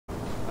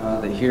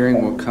The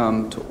hearing will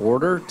come to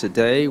order.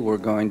 Today we're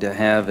going to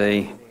have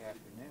a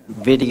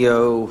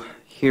video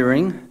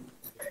hearing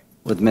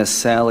with Miss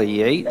Sally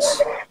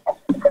Yates,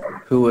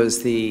 who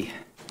was the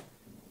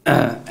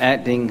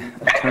acting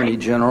Attorney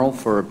General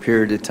for a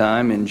period of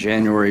time in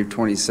January of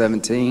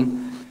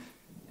 2017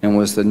 and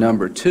was the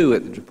number 2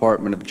 at the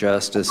Department of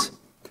Justice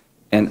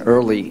in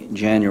early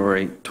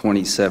January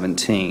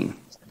 2017.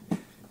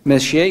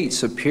 Ms.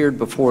 Yates appeared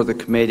before the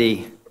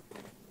committee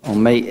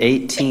on May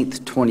 18,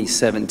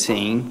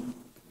 2017.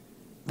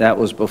 That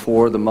was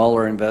before the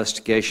Mueller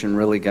investigation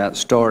really got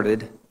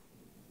started.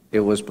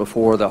 It was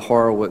before the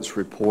Horowitz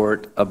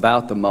report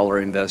about the Mueller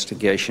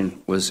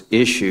investigation was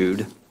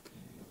issued,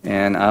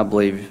 and I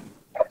believe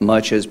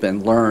much has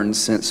been learned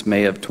since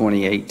May of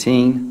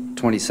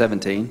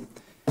 2017,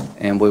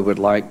 and we would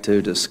like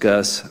to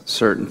discuss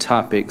certain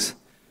topics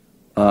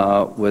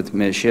with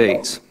Ms.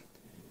 Yates.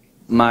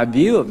 My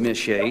view of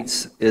Ms.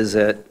 Yates is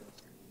that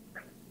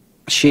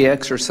she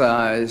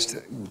exercised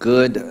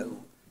good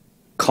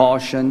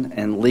caution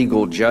and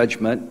legal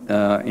judgment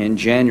in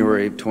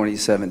January of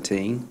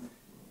 2017,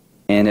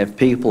 and if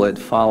people had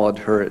followed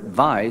her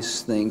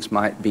advice, things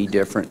might be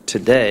different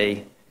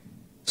today.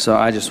 So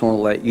I just want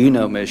to let you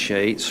know, Ms.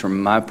 Yates,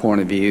 from my point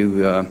of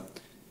view,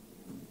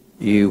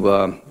 you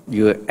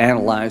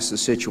analyzed the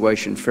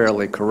situation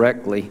fairly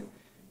correctly,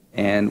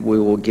 and we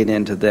will get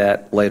into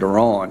that later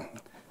on.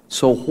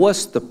 So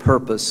what's the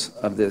purpose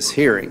of this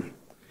hearing?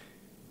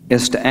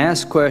 Is to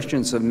ask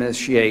questions of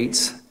Ms.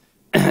 Yates,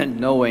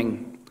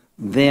 knowing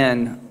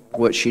then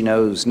what she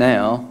knows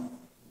now,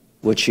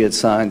 which she had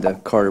signed the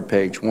Carter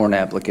Page warrant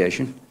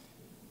application,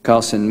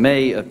 because in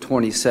May of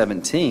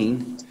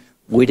 2017,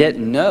 we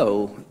didn't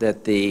know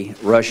that the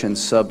Russian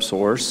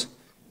subsource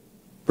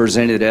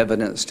presented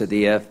evidence to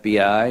the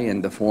FBI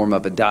in the form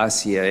of a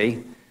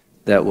dossier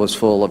that was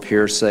full of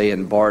hearsay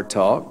and bar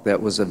talk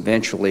that was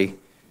eventually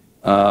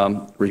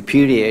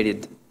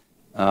repudiated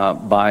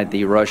by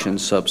the Russian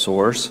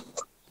subsource.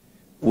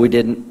 We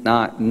did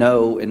not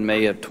know in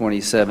May of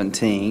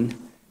 2017,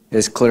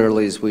 as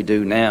clearly as we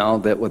do now,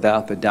 that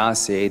without the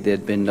dossier there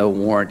had been no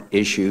warrant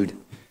issued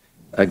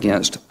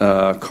against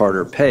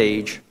Carter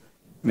Page.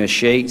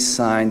 Ms. Yates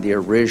signed the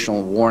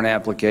original warrant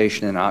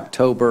application in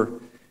October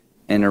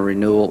and a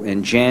renewal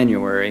in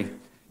January.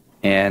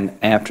 And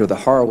after the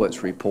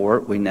Horowitz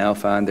report, we now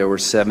find there were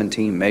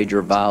 17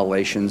 major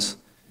violations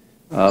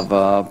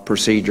of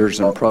procedures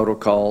and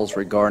protocols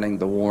regarding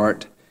the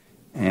warrant,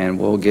 and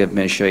we'll give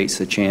Ms. Yates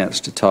a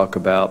chance to talk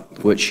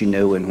about what she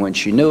knew and when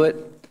she knew it.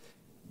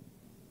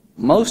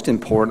 Most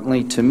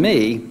importantly to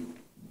me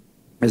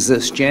is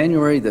this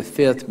January the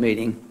 5th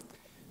meeting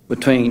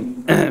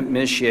between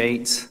Ms.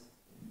 Yates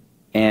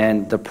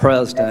and the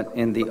President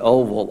in the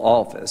Oval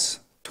Office,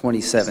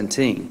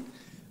 2017.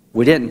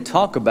 We didn't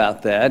talk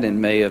about that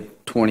in May of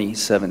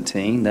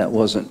 2017. That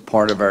wasn't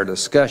part of our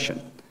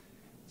discussion.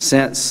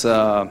 Since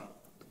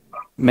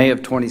May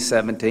of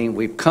 2017,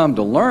 we've come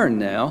to learn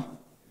now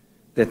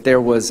that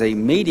there was a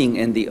meeting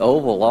in the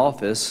Oval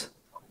Office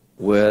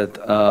with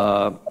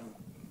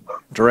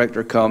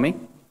Director Comey,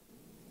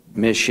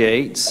 Ms.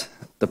 Yates,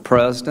 the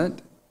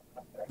President,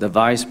 the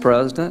Vice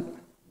President,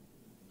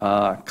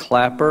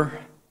 Clapper,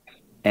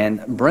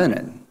 and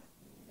Brennan.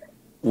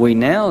 We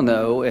now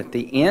know at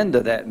the end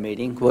of that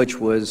meeting, which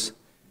was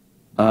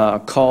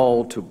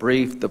called to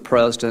brief the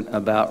President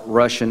about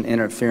Russian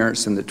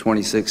interference in the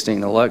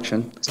 2016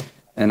 election,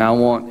 and I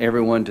want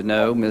everyone to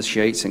know, Ms.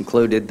 Yates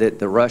included, that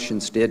the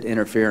Russians did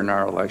interfere in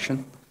our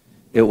election.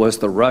 It was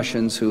the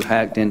Russians who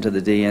hacked into the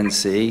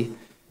DNC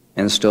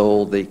and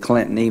stole the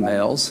Clinton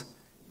emails,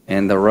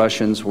 and the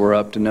Russians were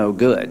up to no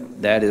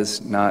good. That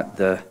is not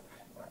the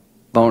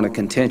bone of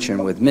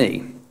contention with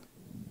me.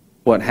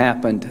 What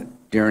happened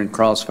during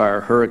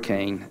Crossfire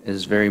Hurricane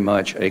is very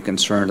much a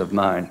concern of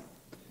mine.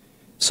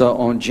 So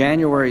on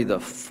January the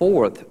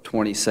 4th,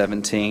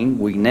 2017,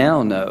 we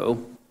now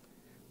know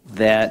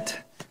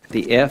that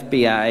the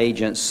FBI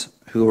agents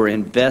who were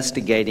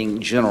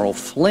investigating General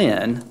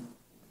Flynn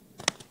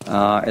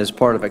as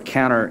part of a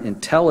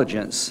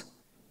counterintelligence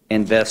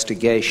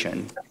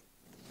investigation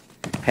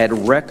had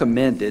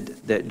recommended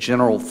that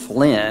General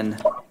Flynn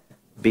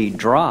be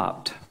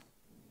dropped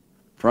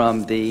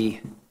from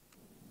the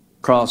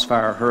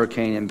Crossfire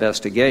Hurricane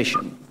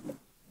investigation.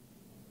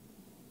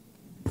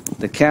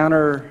 The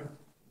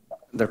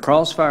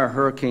Crossfire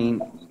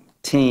Hurricane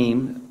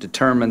team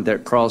determined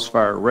that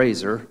Crossfire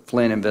Razor,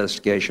 Flynn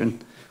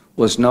investigation,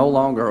 was no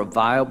longer a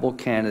viable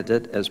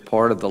candidate as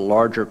part of the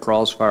larger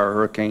Crossfire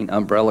Hurricane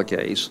umbrella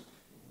case.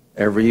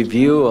 A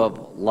review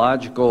of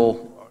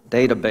logical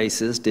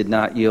databases did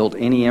not yield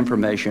any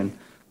information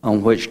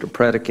on which to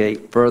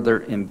predicate further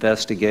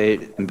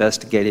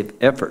investigative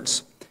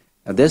efforts.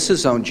 Now, this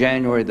is on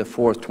January the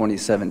 4th,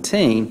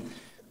 2017,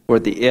 where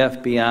the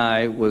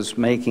FBI was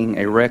making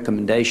a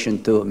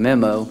recommendation through a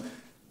memo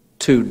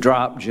to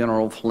drop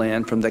General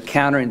Flynn from the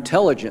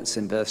counterintelligence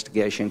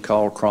investigation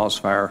called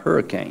Crossfire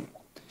Hurricane.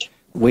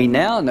 We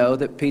now know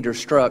that Peter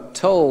Strzok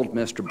told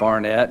Mr.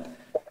 Barnett,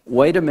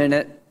 wait a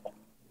minute,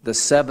 the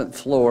 7th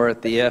floor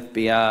at the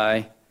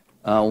FBI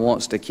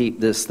wants to keep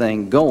this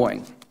thing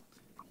going.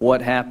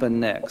 What happened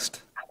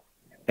next?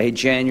 A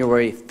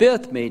January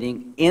 5th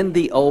meeting in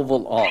the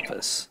Oval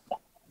Office.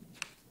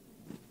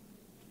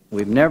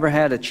 We've never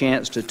had a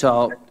chance to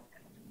talk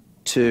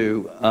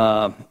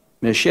to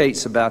Ms.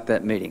 Yates about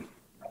that meeting.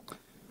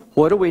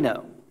 What do we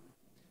know?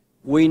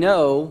 We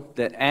know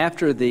that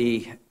after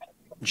the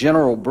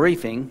general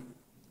briefing,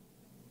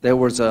 there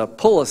was a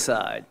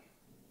pull-aside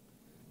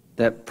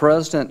that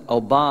President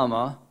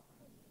Obama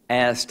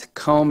asked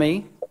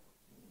Comey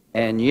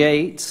and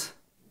Yates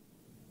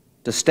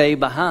to stay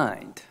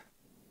behind.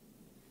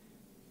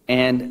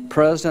 And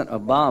President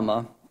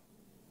Obama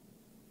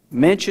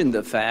mentioned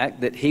the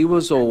fact that he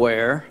was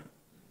aware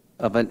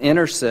of an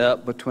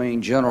intercept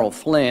between General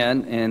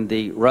Flynn and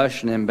the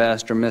Russian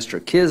ambassador, Mr.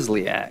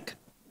 Kislyak.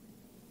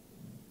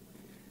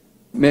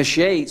 Ms.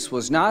 Yates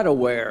was not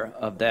aware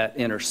of that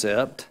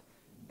intercept,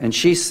 and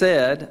she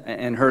said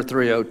in her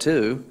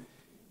 302,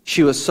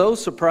 she was so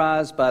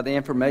surprised by the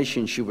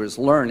information she was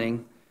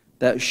learning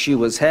that she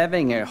was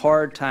having a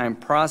hard time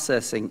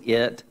processing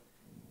it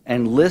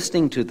and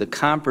listening to the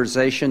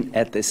conversation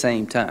at the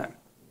same time.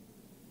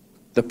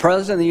 The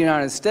President of the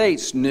United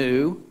States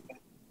knew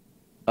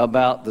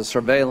about the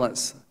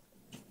surveillance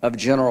of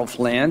General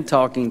Flynn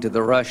talking to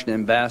the Russian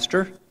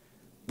ambassador,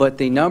 but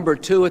the number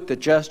 2 at the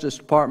Justice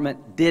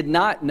Department did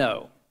not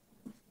know.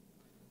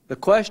 The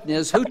question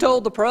is, who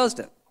told the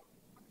President?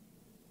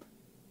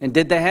 And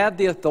did they have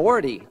the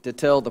authority to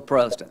tell the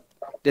President?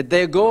 Did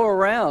they go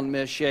around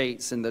Ms.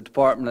 Yates in the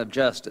Department of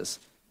Justice?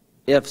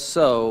 If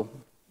so,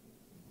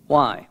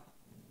 why?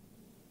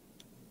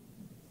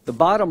 The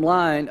bottom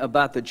line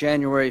about the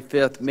January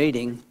 5th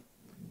meeting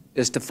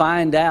is to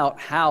find out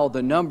how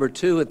the number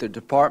 2 at the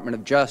Department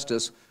of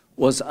Justice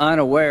was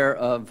unaware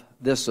of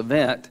this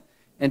event.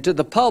 And to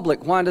the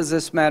public, why does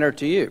this matter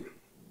to you?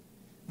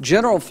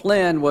 General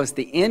Flynn was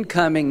the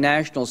incoming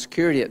National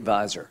Security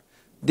Advisor.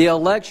 The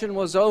election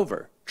was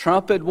over.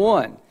 Trump had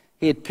won.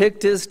 He had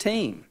picked his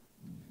team.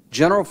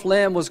 General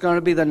Flynn was going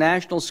to be the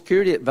National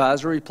Security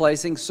Advisor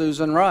replacing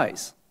Susan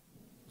Rice.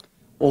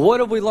 Well, what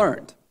have we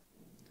learned?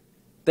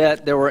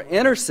 That there were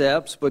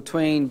intercepts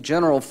between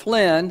General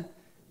Flynn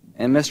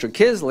and Mr.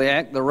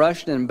 Kislyak, the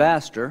Russian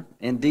ambassador,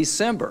 in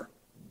December.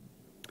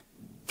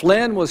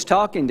 Flynn was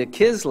talking to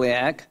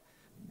Kislyak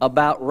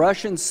about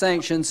Russian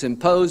sanctions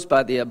imposed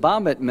by the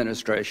Obama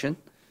administration.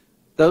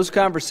 Those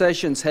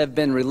conversations have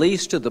been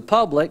released to the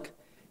public,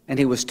 and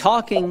he was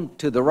talking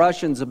to the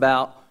Russians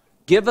about,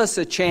 give us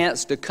a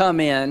chance to come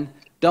in,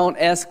 don't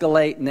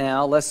escalate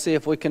now, let's see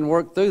if we can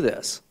work through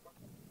this.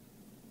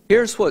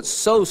 Here's what's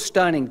so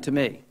stunning to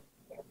me.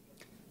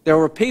 There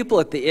were people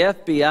at the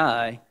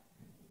FBI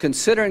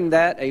considering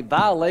that a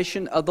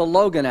violation of the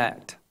Logan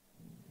Act.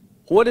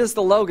 What is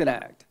the Logan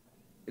Act?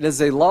 It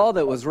is a law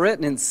that was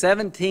written in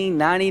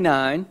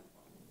 1799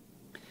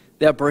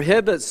 that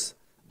prohibits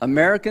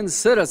American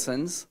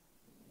citizens,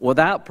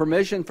 without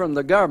permission from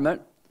the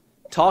government,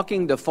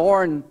 talking to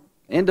foreign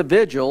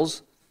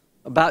individuals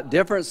about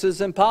differences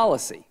in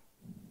policy.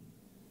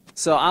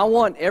 So I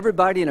want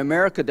everybody in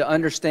America to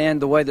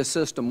understand the way the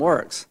system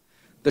works.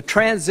 The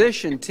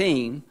transition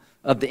team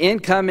of the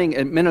incoming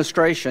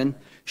administration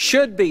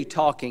should be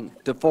talking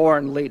to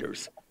foreign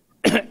leaders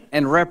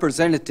and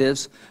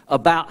representatives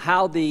about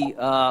how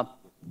the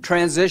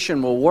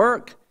transition will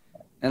work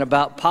and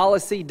about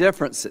policy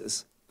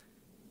differences.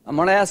 I'm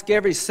going to ask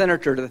every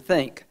senator to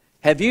think,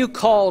 have you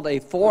called a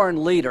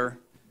foreign leader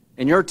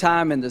in your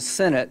time in the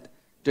Senate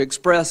to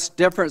express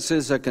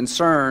differences of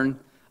concern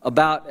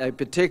about a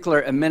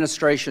particular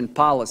administration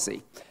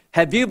policy?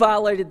 Have you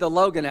violated the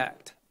Logan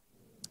Act?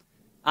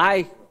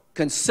 I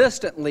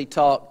consistently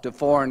talk to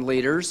foreign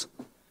leaders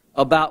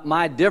about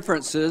my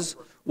differences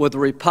with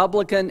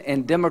Republican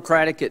and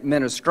Democratic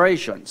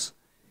administrations.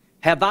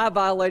 Have I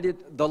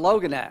violated the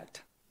Logan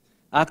Act?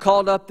 I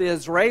called up the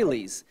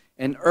Israelis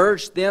and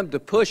urged them to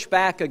push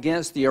back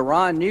against the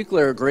Iran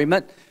nuclear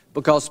agreement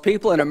because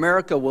people in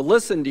America will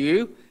listen to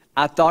you.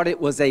 I thought it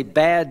was a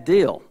bad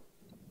deal.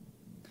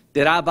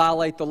 Did I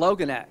violate the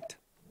Logan Act?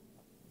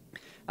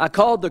 I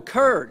called the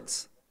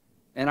Kurds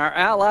and our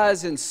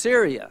allies in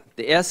Syria,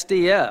 the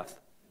SDF,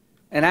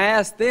 and I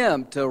asked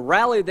them to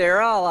rally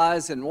their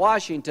allies in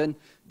Washington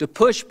to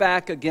push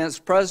back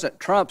against President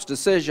Trump's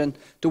decision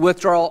to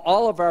withdraw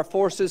all of our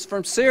forces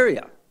from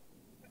Syria.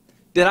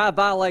 Did I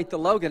violate the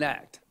Logan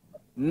Act?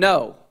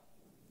 No.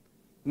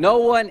 No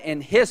one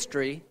in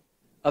history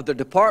of the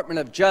Department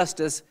of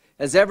Justice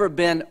has ever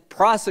been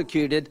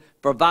prosecuted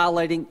for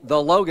violating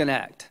the Logan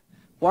Act.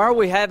 Why are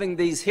we having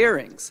these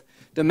hearings?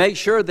 To make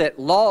sure that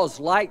laws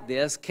like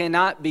this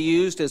cannot be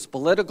used as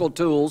political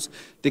tools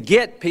to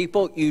get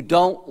people you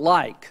don't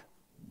like.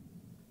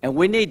 And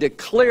we need to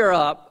clear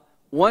up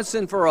once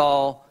and for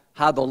all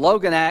how the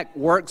Logan Act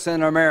works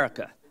in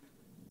America.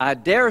 I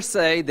dare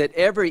say that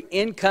every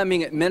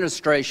incoming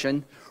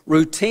administration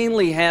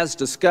routinely has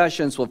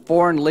discussions with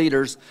foreign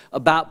leaders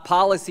about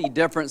policy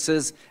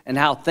differences and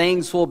how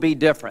things will be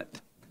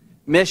different.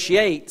 Ms.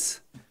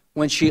 Yates,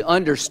 when she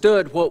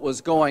understood what was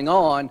going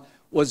on,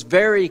 was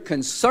very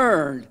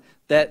concerned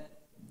that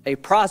a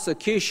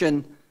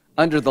prosecution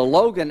under the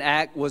Logan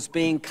Act was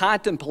being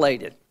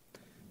contemplated.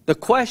 The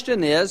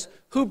question is,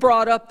 who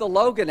brought up the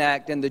Logan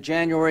Act in the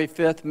January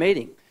 5th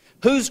meeting?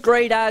 Whose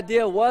great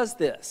idea was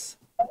this?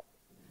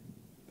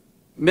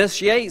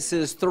 Ms.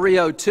 Yates'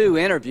 302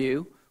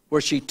 interview,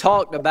 where she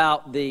talked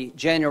about the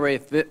January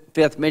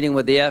 5th meeting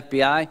with the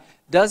FBI,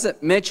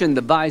 doesn't mention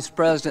the vice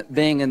president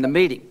being in the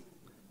meeting.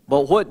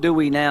 But what do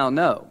we now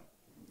know?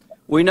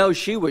 We know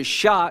she was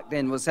shocked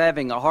and was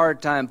having a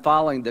hard time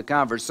following the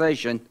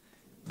conversation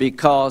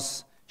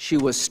because she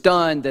was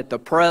stunned that the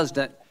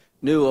president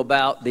knew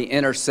about the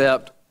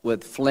intercept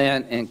with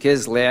Flynn and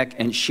Kislyak,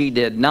 and she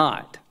did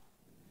not.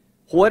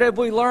 What have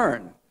we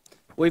learned?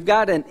 We've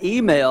got an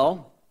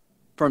email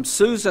from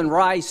Susan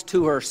Rice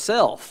to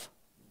herself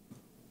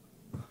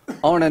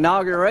on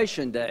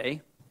Inauguration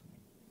Day,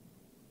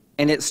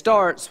 and it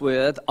starts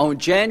with, on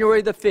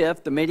January the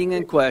 5th, the meeting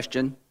in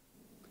question,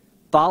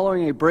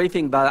 following a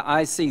briefing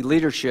by IC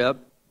leadership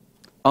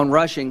on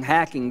Russian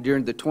hacking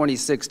during the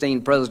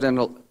 2016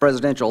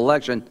 presidential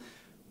election,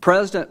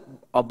 President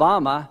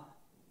Obama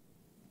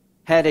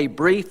had a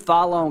brief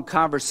follow-on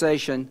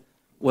conversation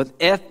with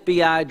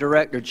FBI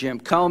Director Jim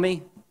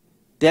Comey,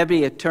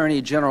 Deputy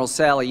Attorney General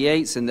Sally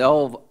Yates in the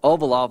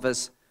Oval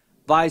Office.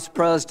 Vice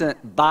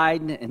President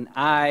Biden and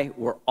I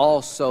were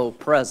also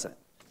present.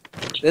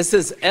 This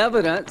is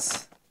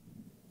evidence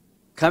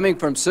coming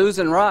from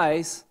Susan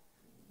Rice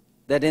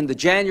that in the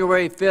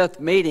January 5th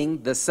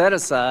meeting, the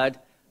set-aside,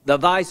 the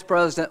Vice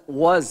President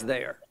was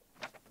there.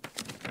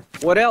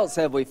 What else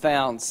have we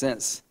found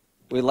since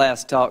we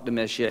last talked to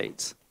Ms.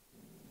 Yates?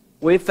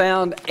 We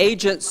found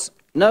agents'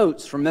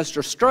 notes from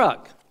Mr.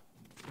 Strzok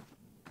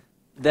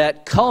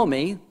that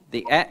Comey,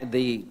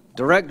 the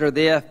director of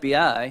the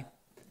FBI,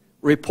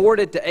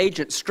 reported to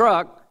Agent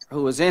Strzok,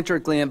 who was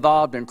intricately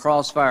involved in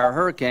Crossfire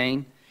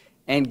Hurricane,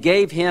 and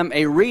gave him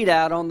a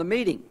readout on the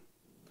meeting.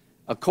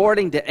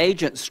 According to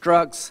Agent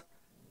Strzok's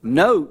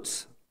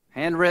notes,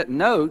 handwritten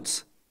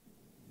notes,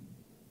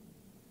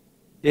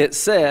 it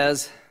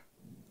says,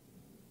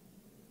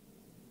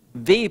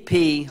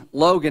 VP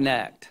Logan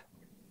Act,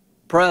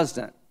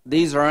 President,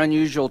 these are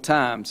unusual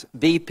times,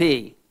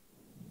 VP.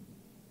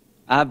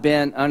 I've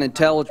been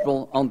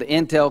unintelligible on the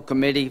Intel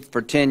Committee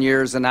for 10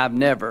 years and I've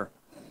never.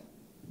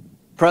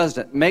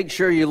 President, make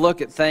sure you look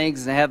at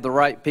things and have the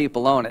right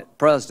people on it.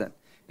 President,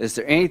 is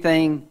there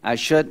anything I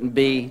shouldn't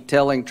be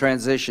telling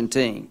transition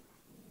team?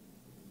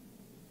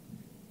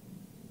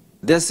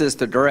 This is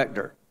the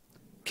director.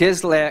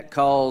 Kislyak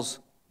calls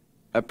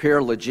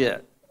appear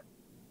legit.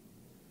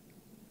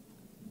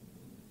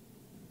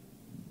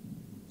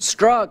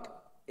 Strzok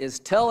is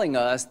telling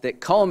us that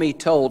Comey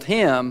told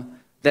him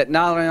that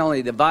not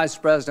only the vice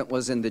president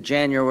was in the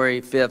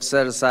January 5th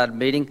set-aside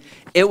meeting,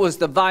 it was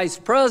the vice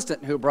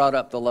president who brought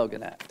up the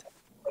Logan Act.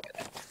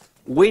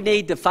 We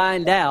need to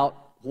find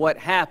out what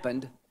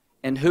happened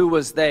and who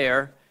was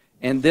there,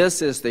 and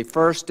this is the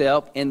first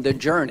step in the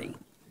journey.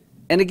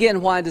 And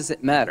again, why does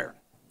it matter?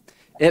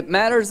 It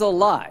matters a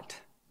lot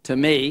to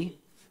me.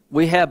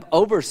 We have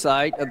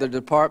oversight of the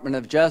Department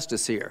of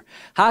Justice here.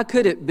 How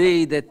could it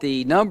be that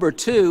the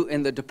 #2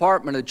 in the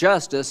Department of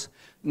Justice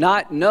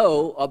not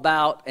know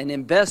about an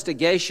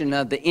investigation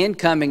of the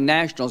incoming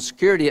National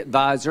Security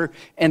Advisor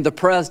and the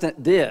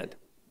President did?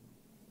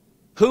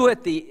 Who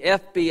at the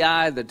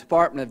FBI, the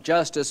Department of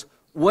Justice,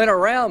 went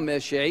around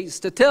Ms. Yates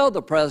to tell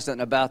the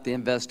President about the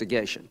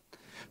investigation?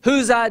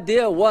 Whose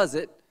idea was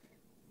it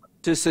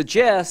to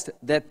suggest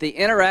that the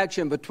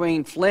interaction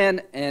between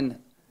Flynn and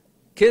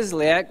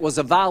Kislyak was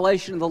a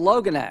violation of the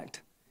Logan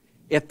Act?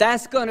 If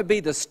that's going to be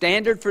the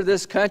standard for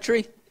this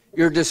country,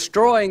 you're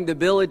destroying the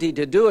ability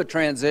to do a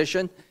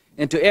transition.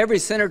 And to every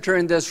senator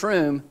in this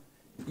room,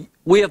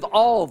 we have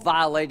all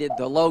violated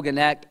the Logan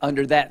Act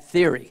under that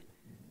theory.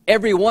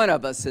 Every one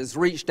of us has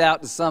reached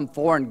out to some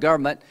foreign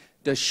government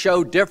to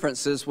show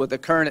differences with the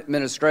current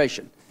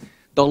administration.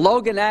 The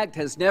Logan Act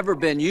has never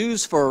been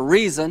used for a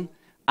reason.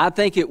 I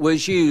think it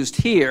was used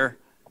here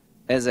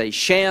as a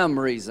sham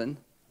reason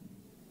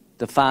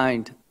to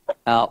find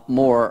out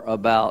more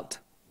about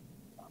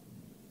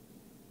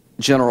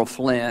General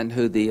Flynn,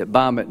 who the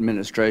Obama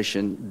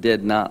administration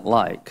did not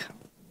like.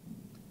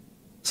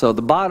 So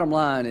the bottom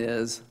line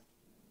is,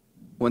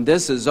 when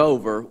this is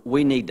over,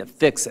 we need to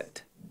fix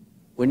it.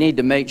 We need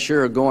to make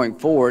sure going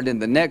forward in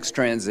the next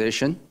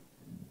transition,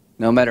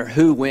 no matter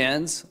who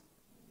wins,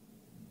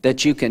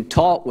 that you can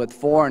talk with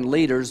foreign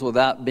leaders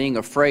without being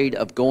afraid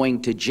of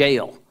going to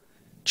jail.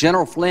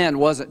 General Flynn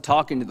wasn't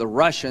talking to the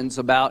Russians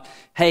about,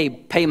 hey,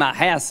 pay my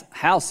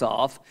house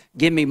off,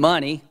 give me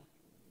money.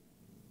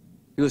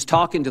 He was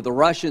talking to the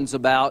Russians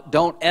about,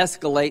 don't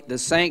escalate the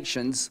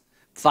sanctions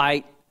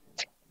fight,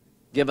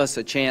 give us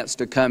a chance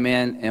to come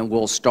in and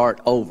we'll start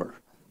over.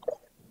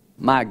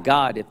 My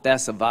God, if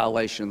that's a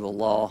violation of the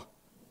law,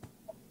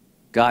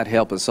 God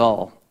help us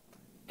all.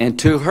 And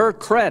to her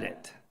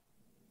credit,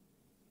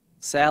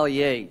 Sally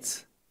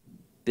Yates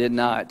did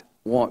not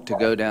want to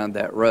go down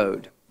that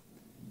road.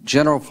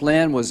 General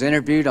Flynn was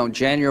interviewed on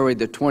January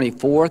the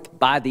 24th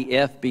by the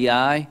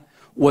FBI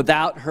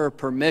without her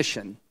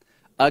permission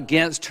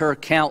against her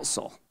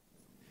counsel.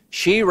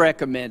 She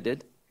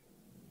recommended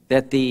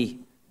that the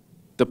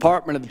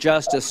Department of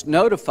Justice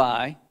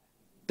notify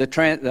the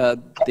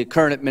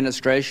current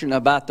administration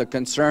about the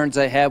concerns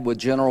they have with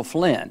General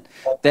Flynn,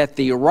 that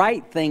the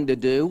right thing to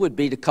do would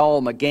be to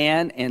call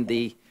McGahn and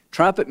the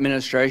Trump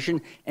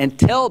administration and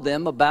tell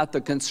them about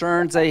the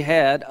concerns they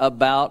had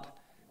about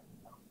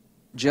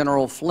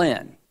General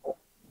Flynn.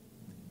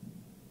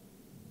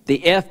 The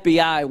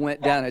FBI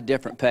went down a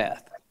different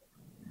path.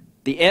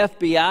 The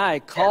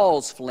FBI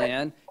calls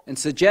Flynn and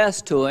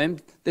suggests to him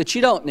that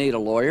you don't need a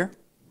lawyer,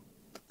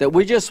 that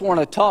we just want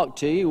to talk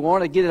to you, we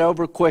want to get it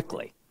over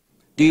quickly.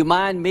 Do you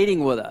mind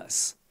meeting with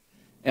us?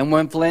 And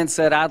when Flynn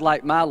said, I'd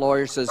like my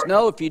lawyer, says,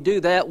 no, if you do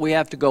that, we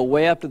have to go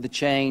way up to the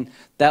chain.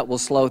 That will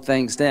slow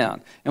things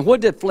down. And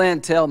what did Flynn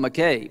tell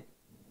McCabe?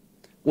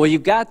 Well,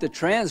 you've got the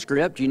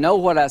transcript. You know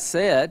what I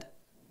said.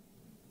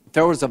 If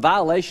there was a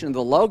violation of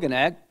the Logan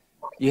Act,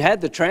 you had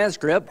the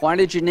transcript. Why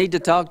did you need to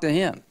talk to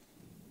him?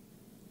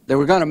 They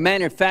were going to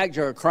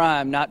manufacture a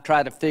crime, not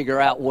try to figure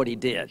out what he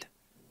did.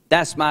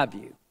 That's my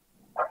view.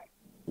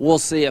 We'll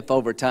see if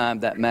over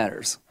time that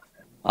matters.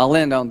 I'll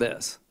end on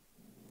this.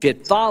 If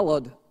you'd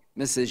followed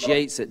Mrs.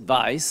 Yates'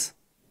 advice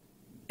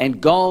and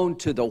gone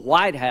to the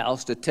White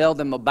House to tell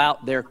them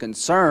about their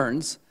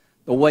concerns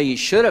the way you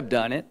should have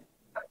done it,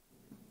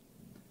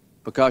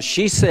 because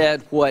she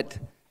said what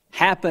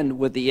happened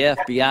with the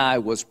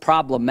FBI was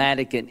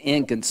problematic and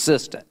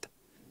inconsistent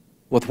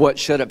with what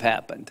should have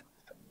happened.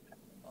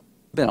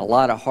 Been a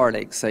lot of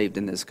heartache saved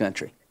in this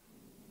country.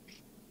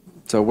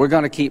 So we're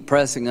going to keep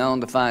pressing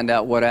on to find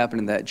out what happened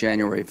in that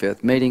January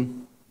 5th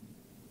meeting,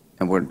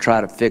 and we're going to try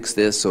to fix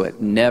this so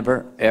it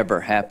never, ever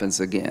happens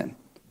again.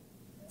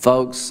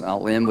 Folks,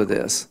 I'll end with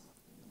this.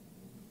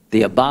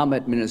 The Obama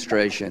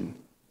administration,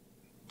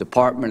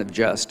 Department of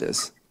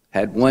Justice,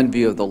 had one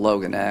view of the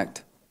Logan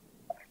Act.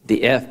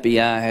 The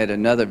FBI had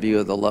another view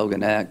of the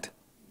Logan Act.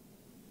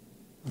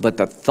 But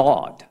the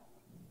thought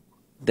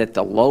that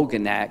the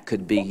Logan Act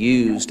could be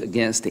used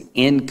against the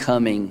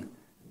incoming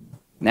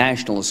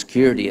national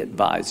security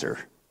advisor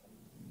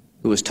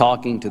who was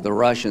talking to the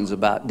Russians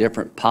about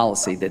different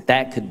policy,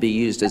 that could be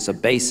used as a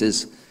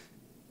basis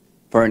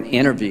for an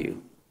interview,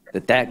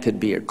 that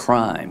could be a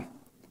crime,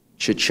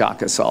 should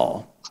shock us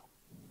all.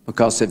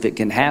 Because if it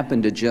can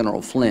happen to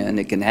General Flynn,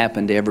 it can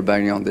happen to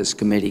everybody on this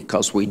committee,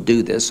 because we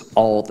do this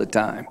all the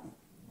time.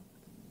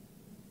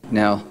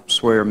 Now,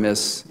 swear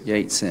Miss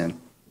Yates in.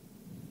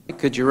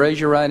 Could you raise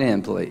your right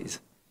hand, please?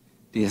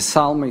 Do you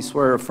solemnly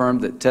swear or affirm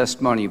that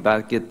testimony you're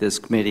about to get this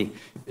committee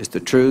is the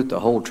truth, the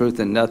whole truth,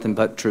 and nothing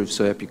but truth,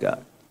 so help you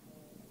God?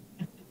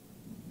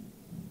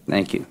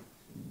 Thank you.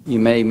 You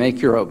may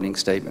make your opening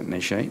statement,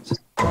 Ms. Yates.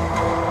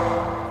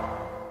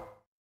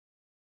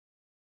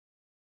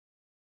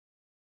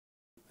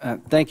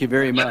 Thank you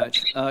very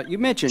much. You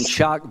mentioned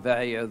shock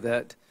value,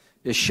 that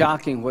is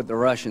shocking what the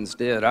Russians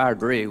did. I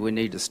agree, we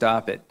need to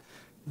stop it.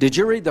 Did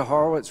you read the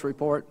Horowitz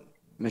report,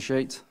 Ms.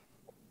 Yates?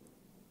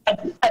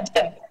 I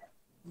did.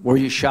 Were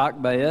you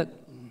shocked by it?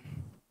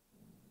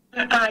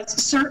 I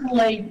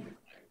certainly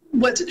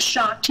was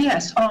shocked,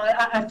 yes.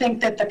 I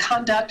think that the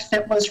conduct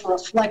that was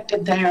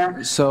reflected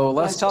there. So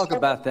let's talk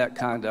about that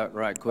conduct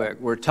right quick.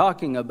 We're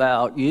talking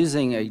about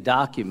using a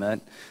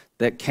document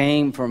that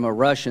came from a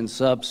Russian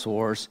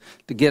subsource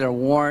to get a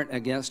warrant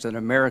against an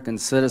American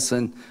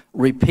citizen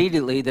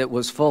repeatedly that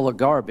was full of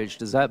garbage.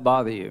 Does that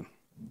bother you?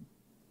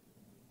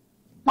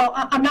 Well,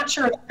 I'm not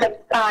sure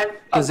that I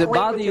Does it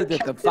bother you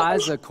that the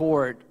FISA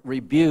court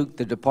rebuked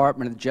the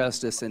Department of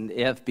Justice and the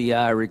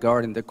FBI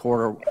regarding the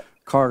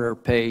Carter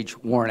Page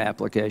warrant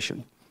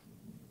application?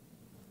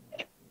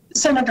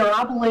 Senator,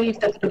 I believe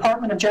that the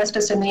Department of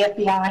Justice and the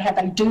FBI have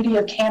a duty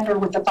of candor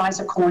with the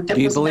FISA court.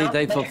 Do you believe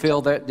they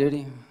fulfilled that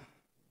duty?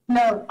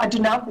 No, I do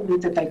not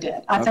believe that they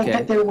did. I think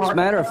that there were... As a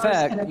matter of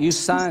fact, you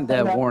signed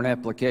that warrant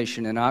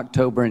application in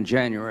October and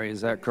January.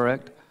 Is that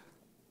correct?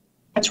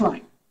 That's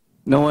right.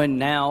 Knowing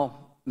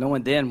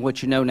then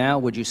what you know now,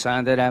 would you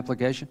sign that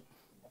application?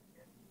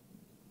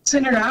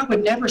 Senator, I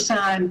would never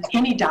sign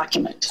any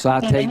document. So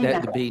I take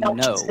that to be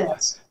no,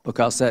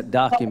 because that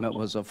document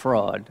was a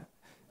fraud.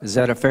 Is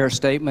that a fair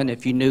statement?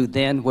 If you knew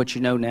then what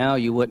you know now,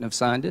 you wouldn't have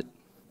signed it?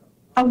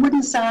 I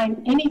wouldn't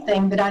sign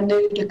anything that I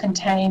knew to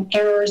contain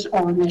errors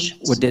or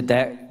omissions. Well, did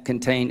that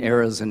contain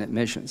errors and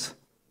omissions?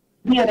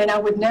 Yeah, and I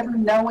would never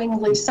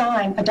knowingly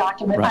sign a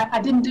document. Right.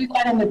 I didn't do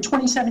that in the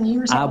 27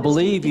 years. I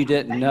believe you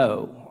didn't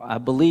know. I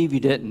believe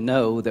you didn't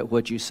know that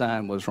what you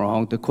signed was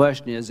wrong. The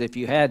question is, if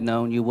you had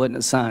known, you wouldn't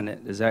have signed it.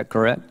 Is that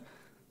correct?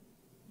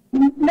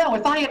 No,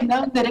 if I had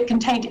known that it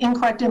contained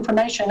incorrect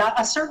information,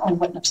 I certainly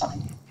wouldn't have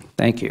signed it.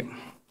 Thank you.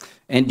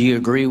 And do you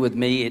agree with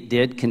me it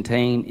did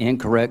contain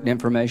incorrect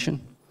information?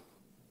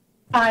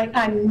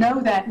 I know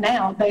that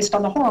now based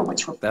on the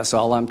Horowitz report. That's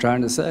all I'm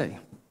trying to say.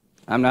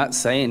 I'm not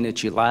saying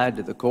that you lied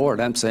to the court.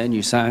 I'm saying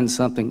you signed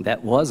something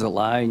that was a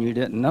lie and you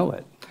didn't know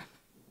it.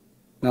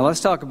 Now let's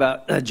talk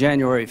about a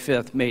January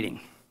 5th meeting.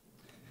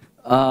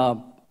 Was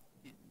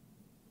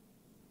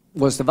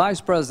the Vice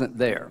President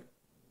there?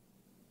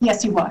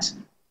 Yes, he was.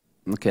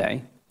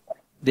 Okay.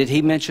 Did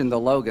he mention the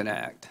Logan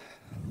Act?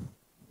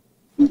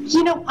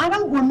 You know, I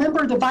don't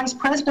remember the vice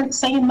president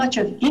saying much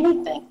of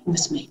anything in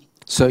this meeting.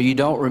 So you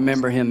don't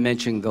remember him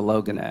mentioning the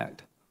Logan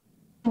Act?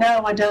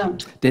 No, I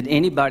don't. Did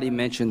anybody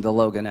mention the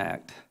Logan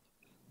Act?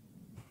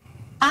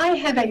 I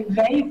have a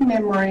vague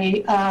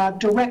memory of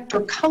Director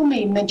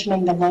Comey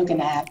mentioning the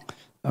Logan Act.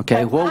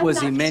 Okay, what I'm was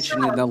he not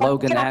mentioning sure. the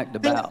Logan Act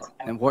about?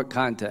 In what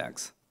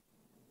context?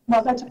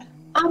 Well,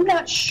 I'm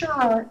not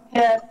sure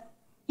if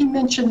he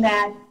mentioned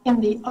that in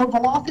the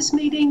Oval Office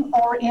meeting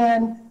or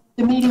in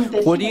the meeting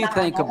that What do he you and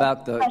I think had.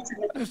 about the...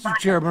 Mr.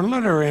 Chairman,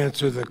 let her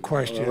answer the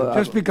question.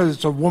 Just because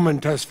it's a woman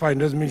testifying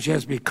doesn't mean she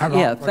has to be cut off.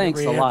 Yeah,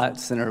 thanks a lot,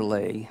 Senator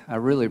Lee. I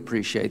really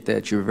appreciate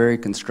that. You're very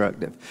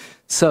constructive.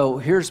 So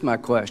here's my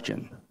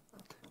question.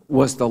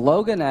 Was the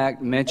Logan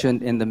Act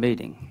mentioned in the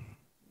meeting?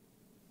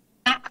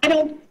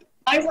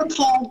 I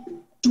recall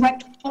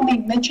Director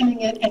Comey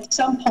mentioning it at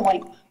some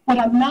point. What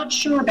I'm not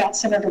sure about,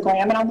 Senator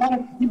Graham, and I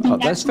want to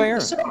be That's fair.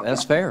 certain.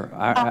 That's fair.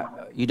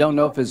 You don't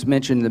know if it's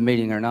mentioned in the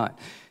meeting or not.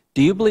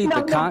 Do you believe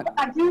No,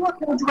 I do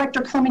recall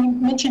Director Comey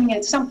mentioning it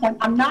at some point.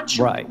 I'm not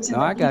sure. Right. No,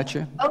 I got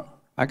you.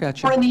 I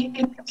got you. Or in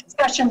the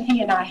discussion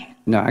he and I had.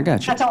 No, I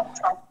got you. That's all I'm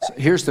trying to say.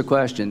 So here's the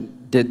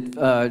question. Did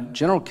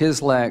General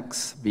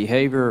Kislak's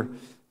behavior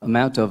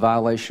amount to a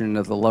violation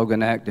of the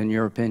Logan Act, in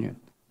your opinion?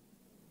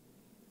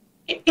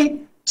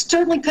 It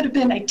certainly could have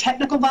been a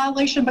technical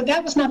violation, but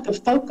that was not the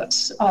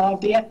focus of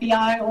the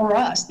FBI or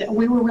us. That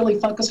we were really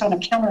focused on a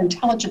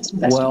counterintelligence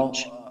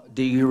investigation. Well,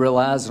 do you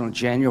realize on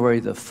January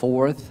the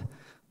 4th,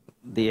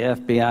 the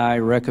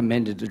FBI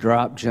recommended to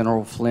drop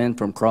General Flynn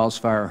from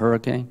Crossfire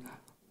Hurricane?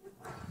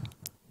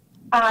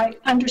 I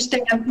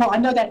understand. Well, I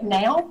know that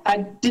now. I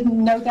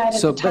didn't know that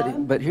at the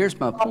time. But here's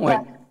my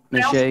point,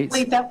 Ms. Yates.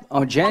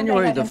 On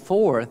January the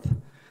 4th,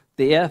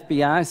 the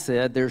FBI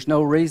said there's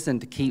no reason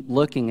to keep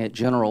looking at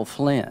General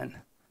Flynn.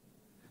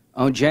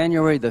 On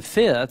January the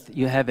 5th,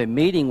 you have a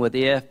meeting with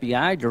the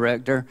FBI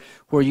director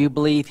where you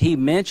believe he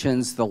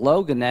mentions the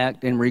Logan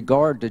Act in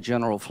regard to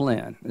General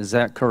Flynn. Is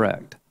that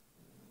correct?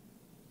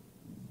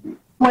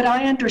 What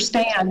I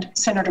understand,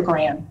 Senator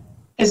Graham,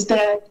 is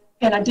that,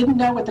 and I didn't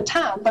know at the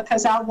time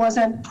because I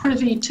wasn't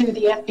privy to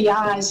the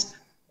FBI's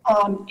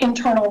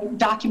internal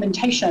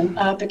documentation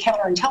of the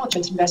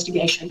counterintelligence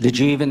investigation. Did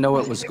you even know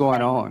what was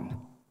going on?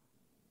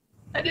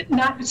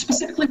 Not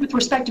specifically with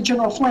respect to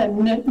General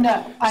Flynn,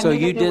 no. So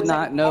you did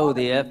not know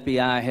the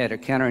FBI had a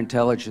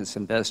counterintelligence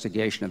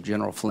investigation of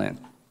General Flynn?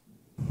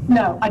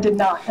 No, I did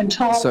not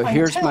until. So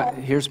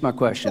here's my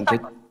question.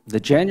 The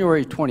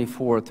January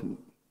 24th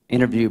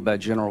interview by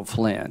General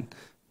Flynn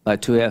by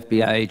 2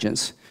 FBI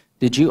agents,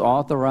 did you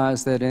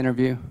authorize that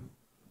interview?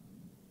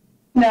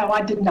 No,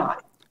 I did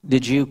not.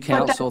 Did you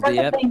counsel the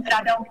FBI?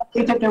 I don't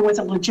believe that there was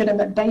a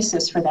legitimate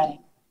basis for that.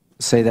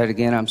 Say that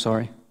again, I'm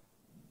sorry.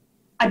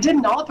 I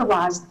didn't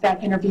authorize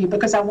that interview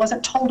because I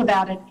wasn't told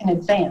about it in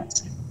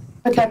advance.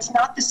 But that's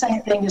not the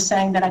same thing as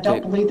saying that I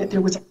don't believe that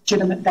there was a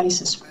legitimate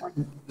basis for it.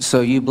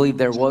 So you believe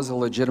there was a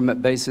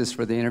legitimate basis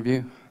for the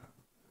interview?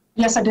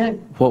 Yes, I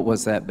do. What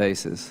was that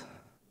basis?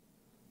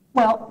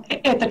 Well,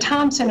 at the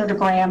time, Senator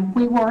Graham,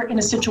 we were in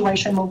a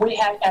situation where we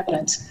had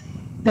evidence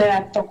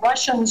that the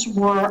Russians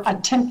were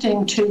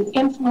attempting to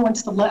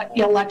influence the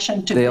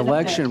election to The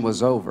election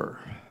was over.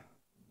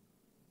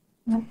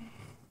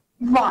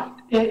 Right.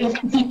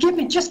 If you give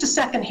me just a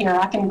second here,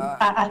 I think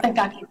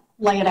I can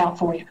lay it out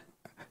for you.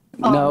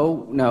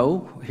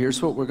 No.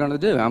 Here's what we're going to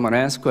do. I'm going to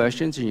ask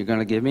questions, and you're going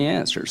to give me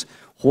answers.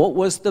 What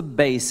was the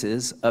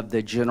basis of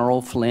the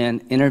General Flynn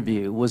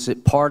interview? Was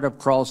it part of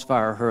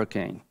Crossfire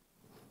Hurricane?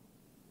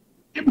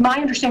 My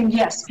understanding,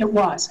 yes, it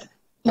was.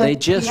 They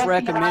just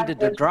recommended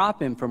to drop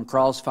him from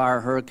Crossfire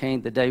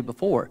Hurricane the day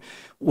before.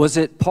 Was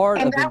it part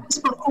of the... And that was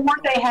before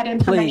they had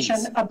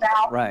information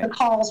about the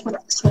calls with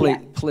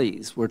the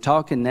Please, we're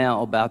talking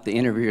now about the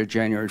interview of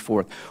January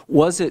 4th.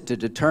 Was it to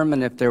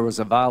determine if there was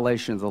a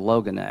violation of the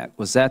Logan Act?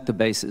 Was that the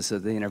basis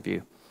of the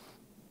interview?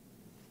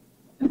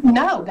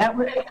 No,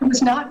 it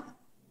was not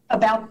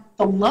about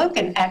the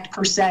Logan Act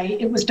per se.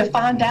 It was to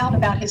find out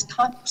about his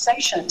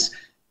conversations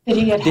that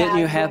he had. Didn't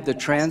you have the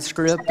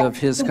transcript of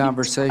his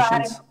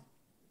conversations?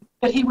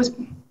 That he was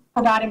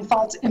providing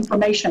false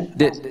information.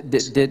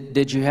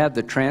 Did you have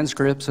the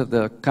transcripts of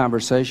the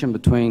conversation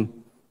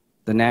between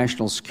the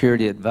National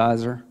Security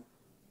Advisor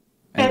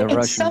and the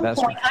Russian investor? At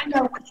some point, I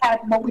know we had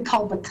what we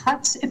call the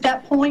cuts at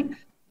that point.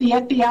 The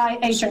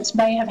FBI agents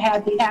may have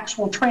had the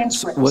actual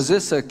transcripts. Was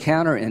this a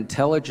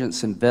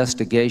counterintelligence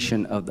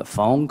investigation of the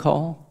phone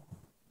call?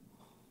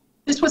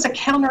 This was a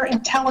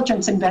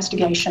counterintelligence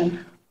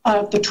investigation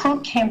of the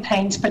Trump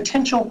campaign's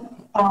potential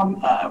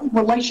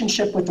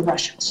relationship with the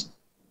Russians.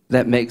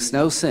 That makes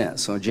no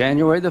sense. On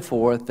January the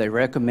 4th, they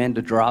recommend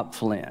to drop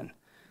Flynn.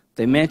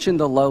 They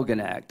mentioned the Logan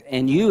Act,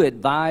 and you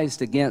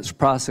advised against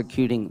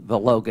prosecuting the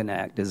Logan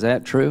Act. Is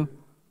that true?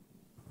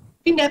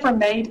 He never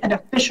made an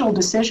official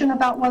decision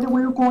about whether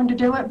we were going to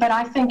do it, but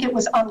I think it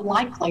was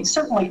unlikely,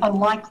 certainly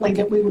unlikely,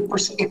 that we would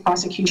pursue a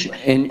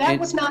prosecution. That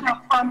was not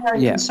our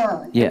primary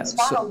concern. Yeah. It's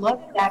not a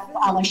Logan Act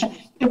violation.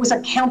 It was a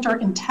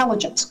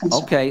counterintelligence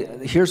concern. Okay,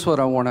 here's what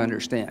I want to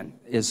understand.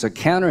 It's a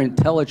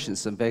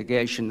counterintelligence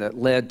investigation that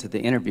led to the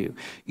interview.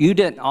 You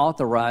didn't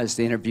authorize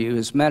the interview.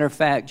 As a matter of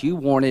fact, you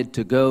wanted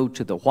to go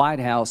to the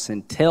White House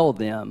and tell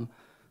them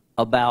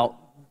about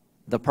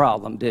the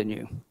problem, didn't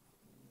you?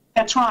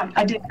 That's right.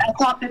 I did. I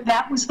thought that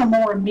that was the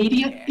more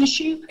immediate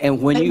issue.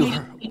 And when you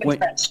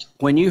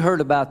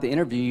heard about the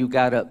interview, you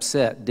got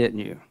upset, didn't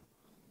you?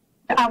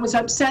 I was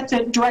upset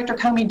that Director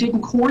Comey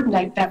didn't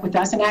coordinate that with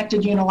us and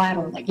acted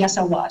unilaterally. Yes,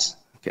 I was.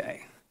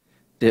 Okay.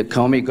 Did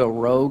Comey go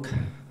rogue?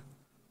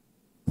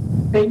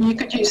 You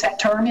could use that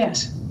term,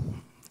 yes.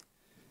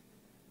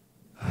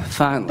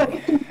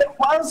 Finally.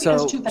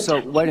 So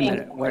wait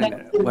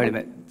a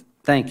minute.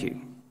 Thank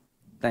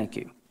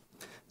you.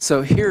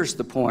 So here's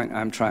the point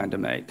I'm trying to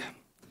make.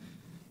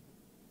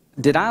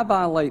 Did I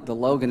violate the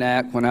Logan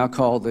Act when I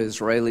called the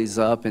Israelis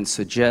up and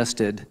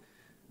suggested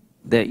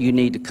that you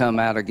need to come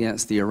out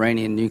against the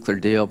Iranian nuclear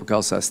deal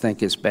because I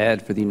think it's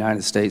bad for the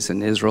United States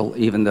and Israel,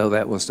 even though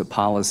that was the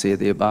policy of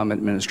the Obama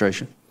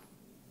administration?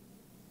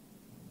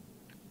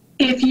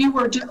 If you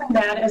were doing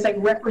that as a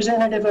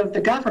representative of the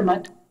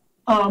government,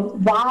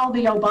 while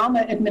the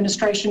Obama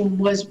administration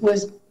was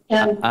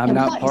I'm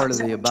not part of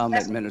the Obama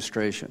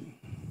administration.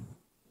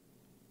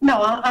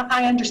 No,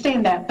 I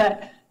understand that,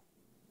 but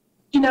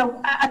you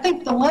know, I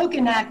think the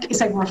Logan Act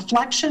is a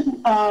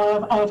reflection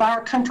of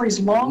our country's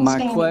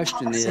long-standing My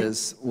question policy.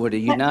 is, would a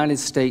United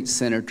States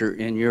senator,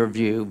 in your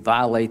view,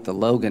 violate the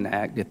Logan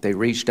Act if they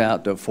reached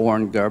out to a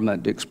foreign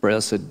government to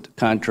express a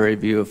contrary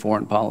view of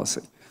foreign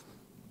policy?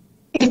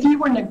 If you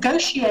were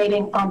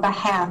negotiating on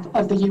behalf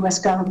of the U.S.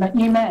 government,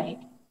 you may.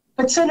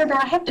 But, Senator,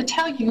 I have to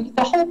tell you,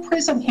 the whole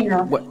prism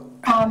here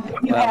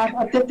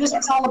that this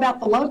is all about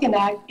the Logan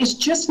Act is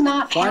just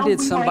not Why how did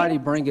we somebody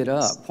bring it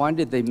up? Why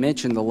did they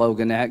mention the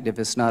Logan Act if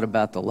it's not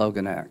about the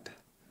Logan Act?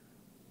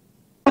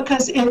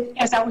 Because,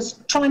 as I was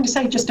trying to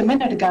say just a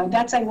minute ago,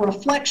 that's a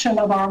reflection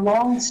of our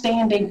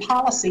long-standing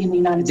policy in the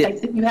United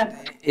States that you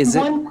have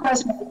one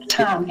president at a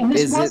time. And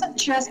this wasn't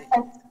just...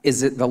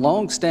 Is it the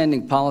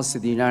long-standing policy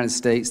of the United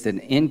States that an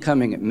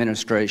incoming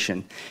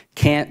administration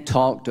can't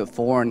talk to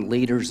foreign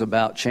leaders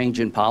about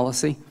changing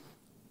policy?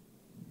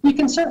 You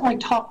can certainly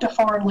talk to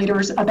foreign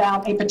leaders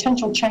about a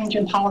potential change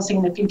in policy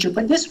in the future,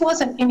 but this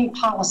wasn't any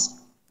policy.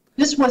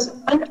 This was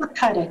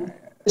undercutting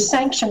the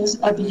sanctions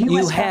of the U.S.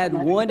 You had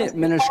one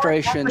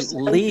administration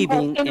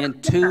leaving in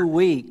 2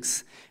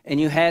 weeks, and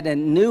you had a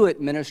new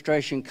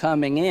administration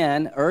coming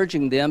in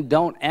urging them,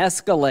 don't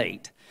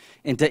escalate.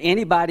 And to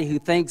anybody who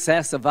thinks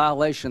that's a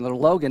violation of the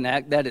Logan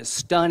Act, that is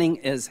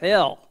stunning as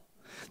hell.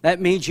 That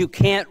means you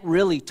can't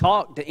really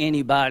talk to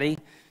anybody.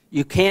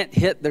 You can't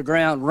hit the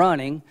ground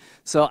running.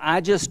 So I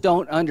just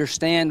don't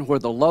understand where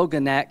the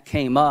Logan Act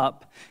came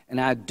up. And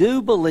I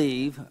do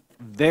believe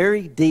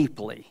very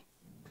deeply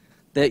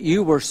that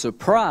you were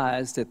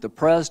surprised that the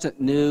president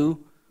knew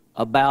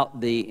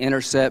about the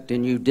intercept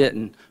and you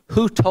didn't.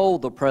 Who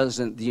told the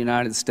president of the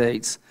United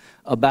States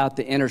about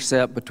the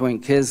intercept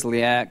between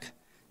Kislyak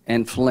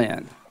and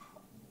Flynn?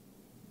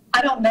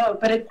 I don't know,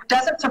 but it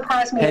doesn't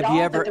surprise me at all. Have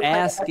you ever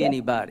asked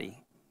anybody?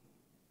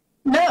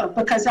 No,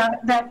 because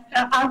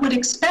I would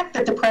expect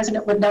that the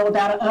president would know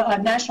about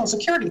a national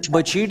security threat.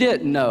 But you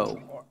didn't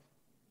know.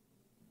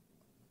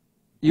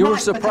 You were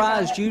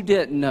surprised you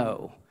didn't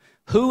know.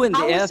 Who in the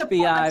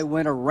FBI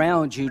went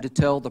around you to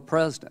tell the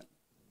president?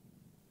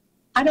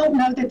 I don't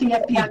know that the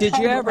FBI Did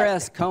you ever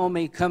ask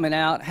Comey coming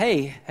out,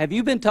 hey, have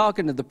you been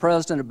talking to the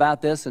president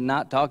about this and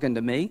not talking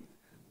to me?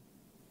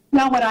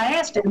 No, what I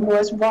asked him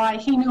was why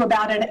he knew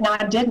about it and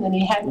I didn't, and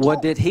he hadn't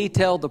told. Did he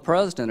tell the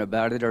president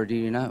about it, or do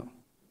you know?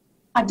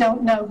 I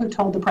don't know who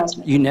told the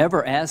president. You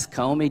never asked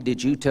Comey,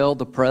 did you tell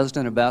the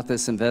president about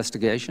this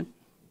investigation?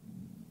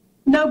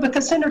 No,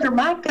 because, Senator,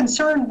 my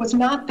concern was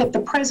not that the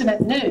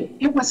president knew.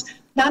 It was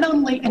not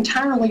only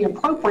entirely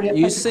appropriate,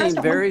 you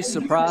seem very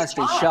surprised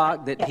and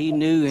shocked that he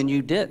knew and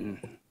you didn't.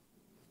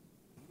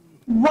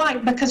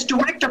 Right, because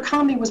Director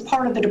Comey was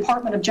part of the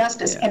Department of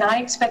Justice, and I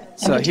expect him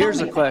to tell me. So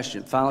here's a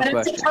question, final question.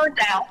 But as it turned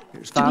out,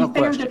 to be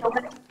fair to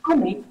Director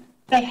Comey,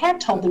 they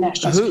had told the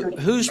National Security.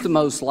 Who's the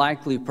most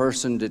likely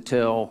person to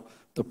tell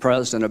the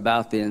president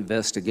about the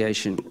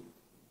investigation?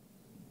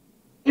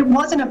 It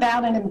wasn't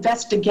about an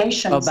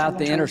investigation. About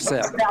the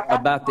intercept.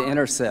 About the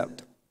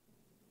intercept.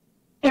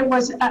 It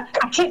was, I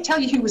can't tell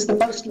you who was the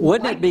most likely.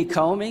 Wouldn't it be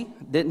Comey?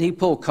 Didn't he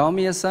pull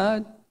Comey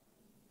aside?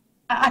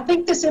 I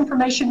think this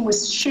information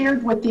was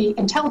shared with the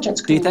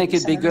intelligence community. Do you think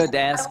it'd be good to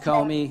ask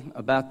Comey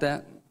about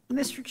that?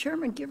 Mr.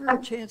 Chairman, give her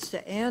a chance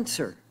to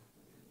answer.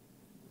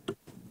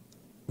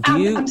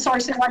 I'm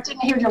sorry, Senator, I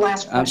didn't hear your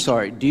last question. I'm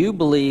sorry. Do you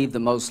believe the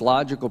most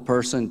logical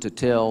person to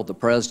tell the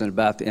president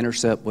about the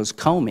intercept was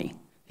Comey?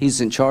 He's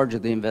in charge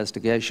of the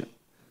investigation.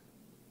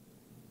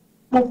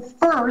 Well,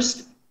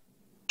 first,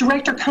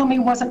 Director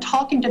Comey wasn't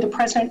talking to the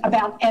president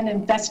about an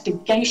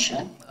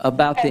investigation.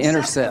 About the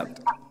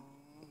intercept.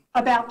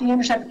 about the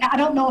intercept. I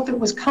don't know if it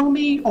was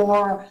Comey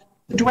or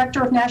the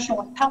Director of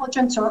National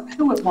Intelligence or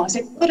who it was.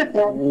 It could have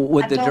been.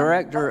 Would the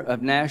Director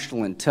of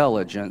National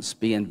Intelligence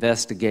be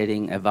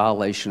investigating a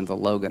violation of the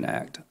Logan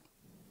Act?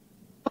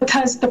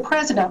 Because the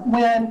president,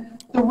 when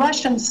the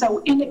Russians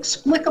so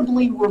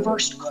inexplicably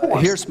reversed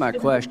course. Here's my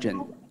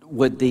question.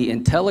 Would the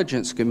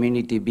intelligence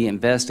community be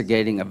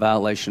investigating a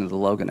violation of the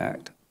Logan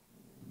Act?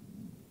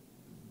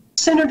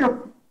 Senator,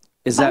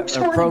 is that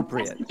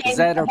appropriate? Is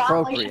that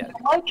appropriate?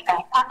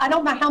 I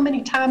don't know how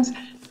many times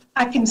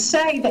I can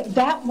say that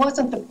that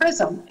wasn't the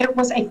PRISM. It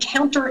was a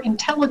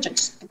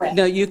counterintelligence threat.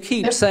 No, you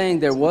keep saying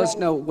there was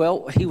no,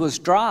 well, he was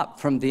dropped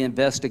from the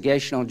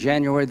investigation on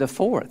January the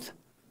 4th.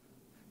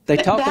 They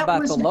talk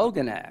about the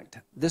Logan Act.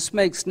 This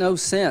makes no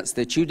sense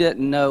that you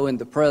didn't know and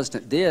the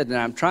president did, and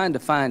I'm trying to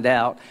find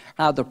out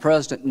how the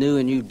president knew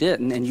and you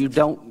didn't, and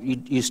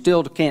you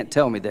still can't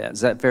tell me that.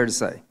 Is that fair to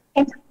say?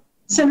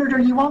 Senator,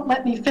 you won't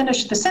let me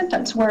finish the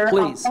sentence where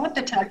Please. I want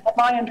to tell you what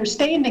my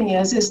understanding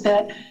is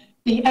that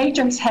the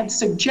agents had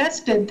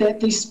suggested that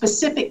the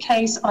specific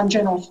case on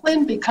General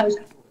Flynn because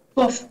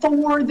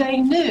before they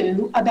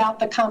knew about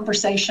the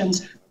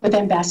conversations with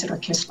Ambassador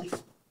Kisley.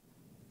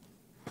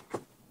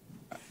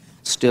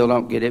 Still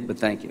don't get it, but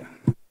thank you.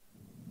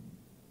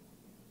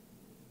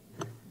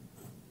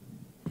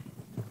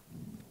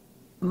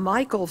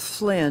 Michael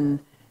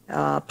Flynn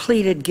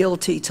pleaded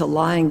guilty to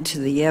lying to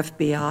the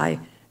FBI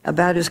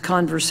about his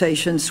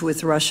conversations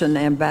with Russian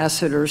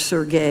Ambassador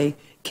Sergei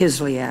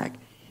Kislyak.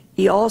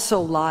 He also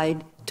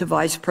lied to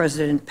Vice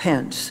President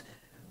Pence,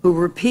 who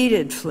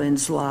repeated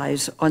Flynn's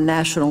lies on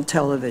national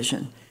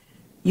television.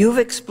 You've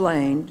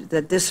explained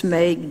that this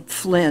made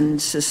Flynn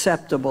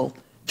susceptible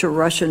to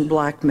Russian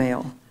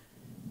blackmail.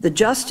 The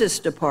Justice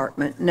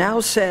Department now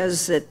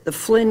says that the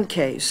Flynn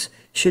case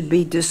should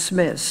be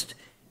dismissed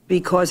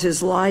because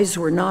his lies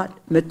were not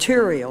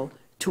material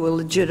to a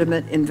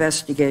legitimate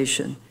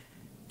investigation.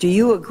 Do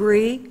you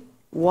agree?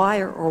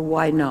 Why or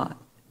why not?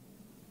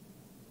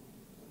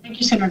 Thank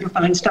you, Senator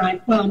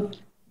Feinstein. Well,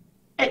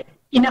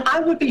 I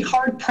would be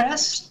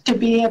hard-pressed to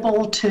be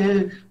able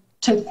to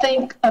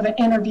think of an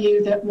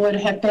interview that would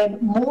have been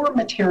more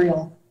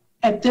material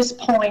at this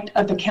point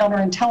of the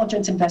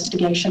counterintelligence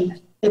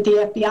investigation that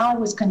the FBI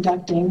was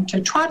conducting to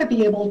try to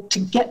be able to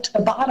get to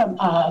the bottom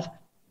of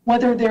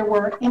whether there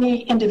were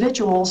any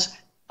individuals,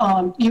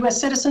 U.S.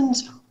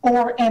 citizens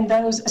and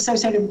those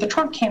associated with the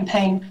Trump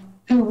campaign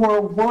who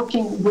were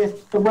working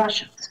with the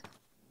Russians.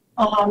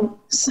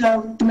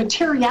 So the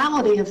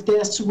materiality of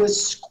this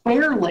was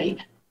squarely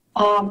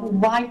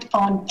right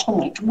on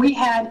point. We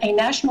had a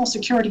national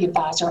security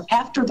advisor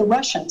after the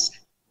Russians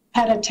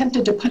had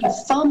attempted to put a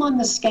thumb on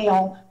the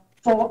scale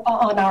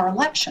on our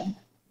election,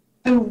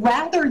 who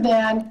rather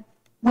than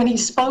when he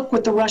spoke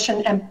with the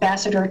Russian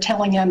ambassador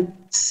telling him,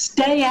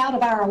 stay out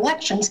of our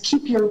elections,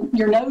 keep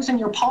your nose and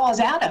your paws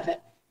out of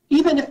it,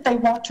 even if they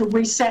want to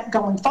reset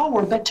going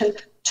forward, but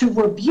to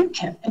rebuke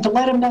him and to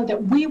let him know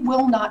that we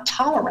will not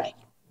tolerate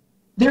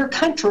their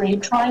country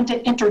trying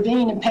to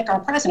intervene and pick our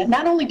president.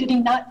 Not only did he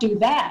not do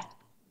that,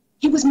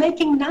 he was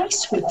making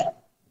nice with him.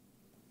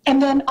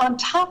 And then on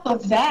top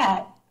of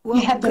that, well,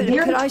 we had the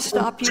very— Could I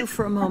stop you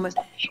for a moment?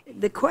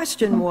 The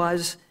question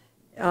was,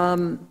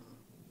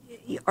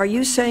 are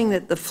you saying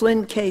that the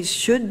Flynn case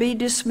should be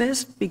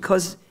dismissed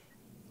because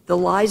the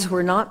lies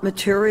were not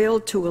material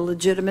to a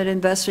legitimate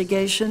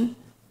investigation?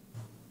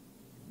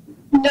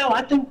 No,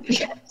 I think,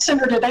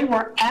 Senator, they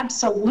were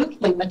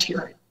absolutely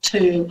material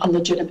to a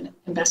legitimate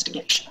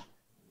investigation.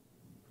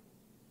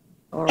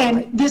 All right.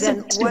 And this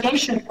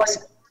investigation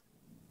was—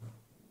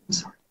 I'm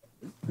sorry.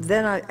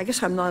 Then I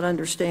guess I'm not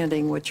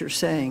understanding what you're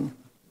saying.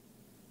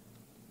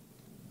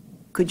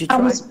 Could you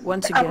try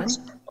once again?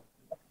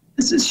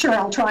 Sure,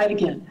 I'll try it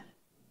again.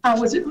 I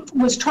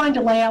was trying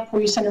to lay out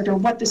for you, Senator,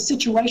 what the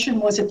situation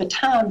was at the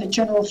time that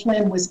General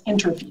Flynn was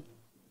interviewed.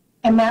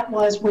 And that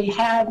was we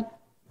had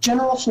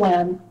General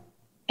Flynn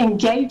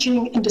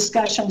engaging in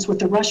discussions with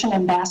the Russian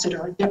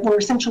ambassador that were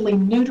essentially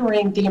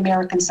neutering the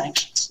American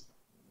sanctions.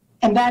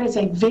 And that is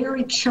a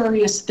very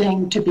curious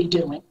thing to be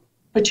doing,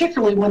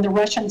 particularly when the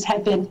Russians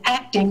had been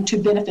acting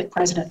to benefit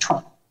President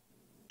Trump.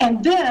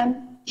 And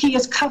then he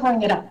is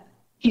covering it up.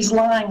 He's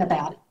lying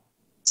about it.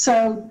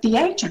 So the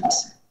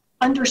agents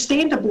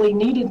understandably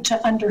needed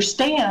to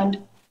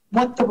understand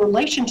what the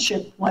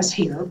relationship was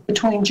here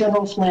between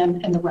General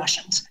Flynn and the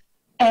Russians,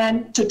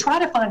 and to try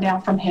to find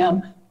out from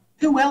him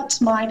who else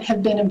might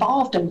have been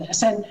involved in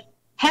this. And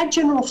had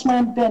General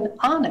Flynn been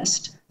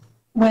honest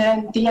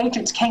when the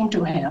agents came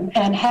to him,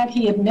 and had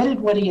he admitted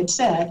what he had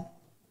said,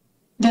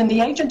 then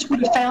the agents would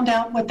have found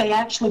out what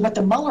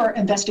the Mueller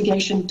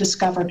investigation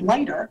discovered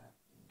later.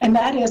 And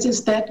that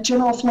is that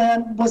General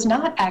Flynn was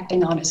not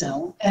acting on his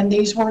own, and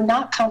these were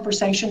not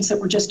conversations that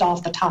were just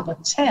off the top of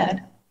his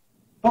head,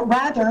 but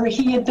rather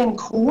he had been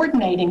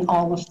coordinating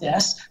all of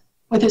this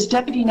with his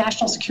deputy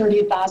national security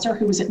advisor,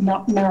 who was at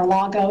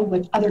Mar-a-Lago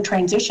with other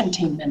transition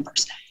team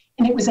members.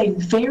 And it was a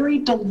very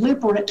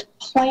deliberate,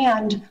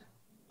 planned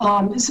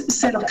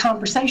set of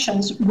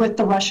conversations with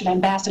the Russian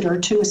ambassador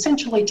to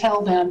essentially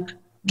tell them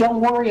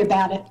don't worry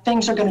about it.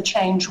 Things are going to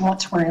change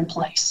once we're in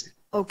place.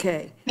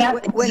 Okay.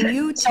 When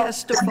you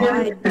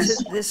testified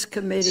to this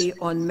committee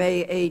on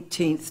May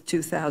 18th,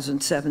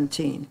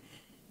 2017,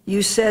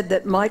 you said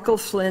that Michael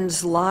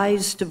Flynn's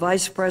lies to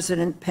Vice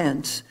President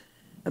Pence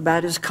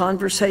about his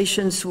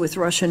conversations with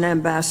Russian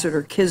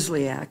Ambassador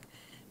Kislyak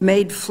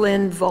made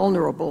Flynn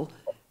vulnerable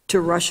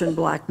to Russian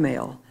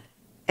blackmail.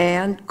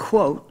 And,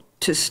 quote,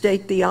 to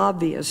state the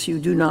obvious, you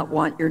do not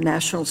want your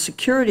national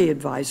security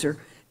advisor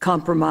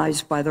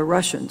compromised by the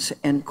Russians,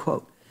 end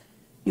quote.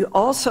 You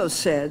also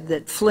said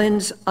that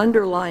Flynn's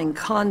underlying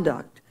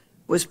conduct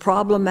was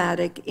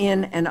problematic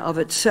in and of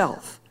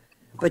itself,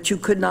 but you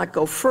could not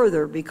go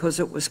further because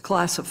it was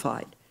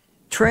classified.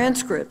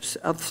 Transcripts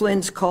of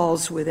Flynn's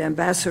calls with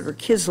Ambassador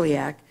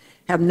Kislyak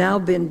have now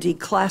been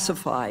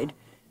declassified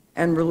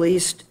and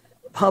released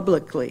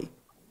publicly.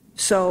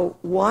 So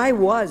why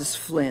was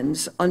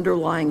Flynn's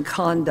underlying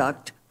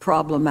conduct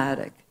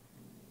problematic?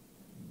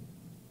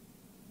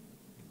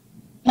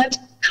 That's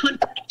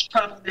conduct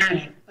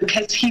problematic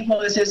because he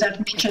was, as I've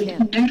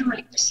mentioned,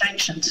 neutering the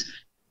sanctions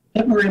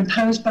that were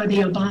imposed by the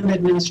Obama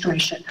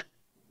administration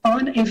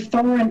on a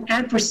foreign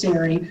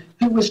adversary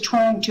who was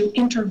trying to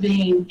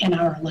intervene in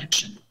our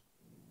election.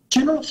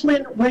 General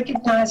Flynn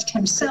recognized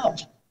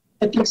himself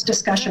that these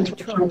discussions were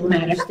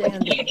problematic.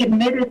 He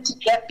admitted to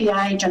the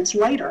FBI agents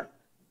later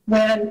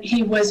when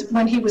he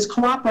was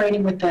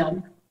cooperating with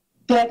them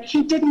that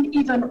he didn't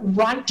even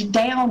write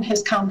down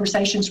his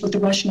conversations with the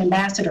Russian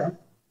ambassador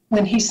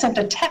when he sent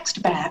a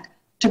text back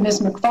to Ms.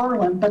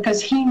 McFarland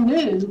because he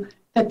knew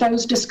that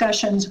those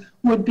discussions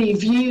would be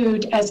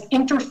viewed as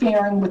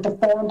interfering with the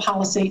foreign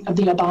policy of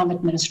the Obama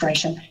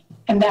administration,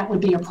 and that would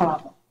be a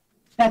problem.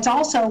 That's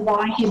also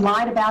why he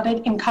lied about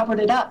it and covered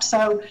it up.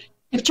 So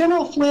if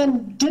General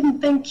Flynn didn't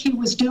think he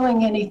was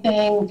doing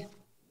anything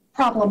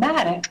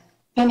problematic,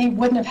 then he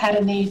wouldn't have had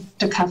a need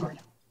to cover it.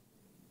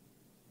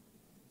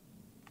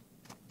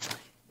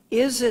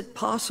 Is it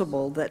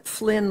possible that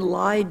Flynn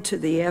lied to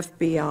the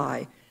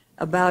FBI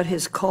about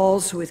his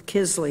calls with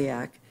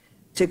Kislyak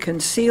to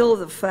conceal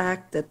the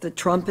fact that the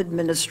Trump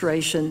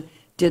administration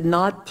did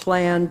not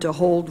plan to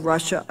hold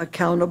Russia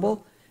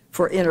accountable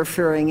for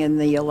interfering in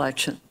the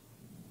election?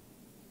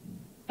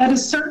 That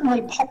is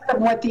certainly part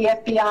of what the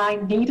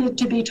FBI needed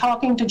to be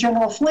talking to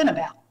General Flynn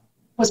about,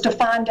 was to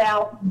find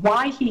out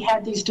why he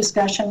had these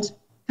discussions,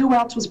 who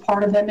else was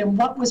part of them, and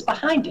what was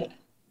behind it.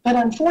 But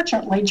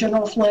unfortunately,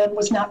 General Flynn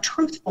was not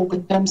truthful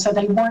with them, so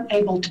they weren't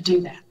able to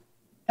do that.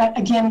 That,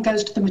 again,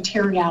 goes to the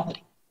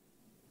materiality.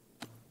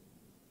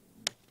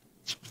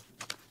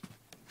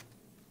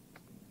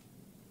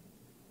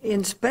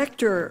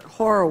 Inspector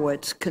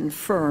Horowitz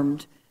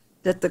confirmed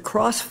that the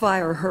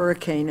Crossfire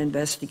Hurricane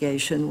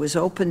investigation was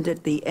opened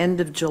at the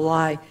end of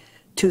July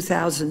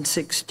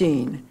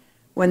 2016,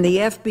 when the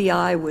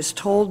FBI was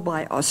told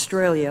by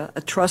Australia,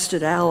 a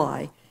trusted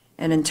ally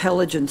and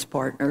intelligence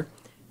partner,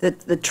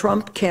 that the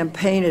Trump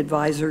campaign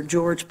advisor,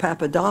 George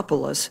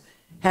Papadopoulos,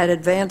 had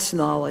advance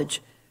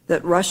knowledge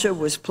that Russia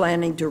was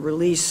planning to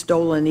release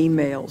stolen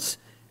emails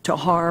to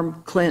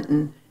harm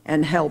Clinton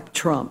and help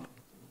Trump.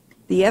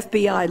 The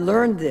FBI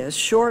learned this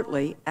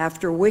shortly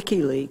after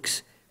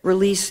WikiLeaks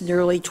released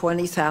nearly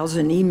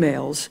 20,000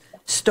 emails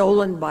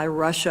stolen by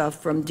Russia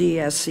from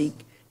DNC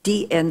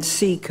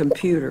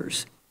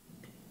computers.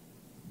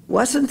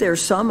 Wasn't there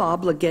some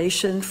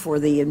obligation for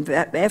the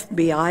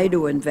FBI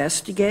to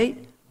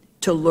investigate,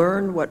 to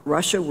learn what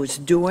Russia was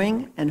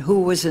doing and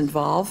who was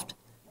involved?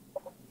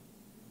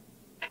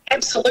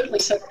 Absolutely,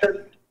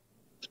 Senator.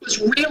 It was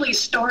really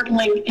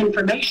startling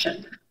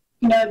information.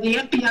 You know, the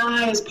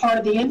FBI, as part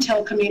of the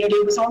intel community,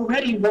 was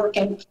already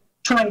working,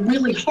 trying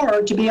really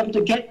hard to be able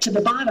to get to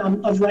the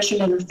bottom of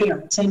Russian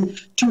interference and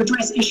to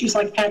address issues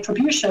like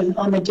attribution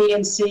on the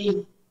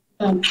DNC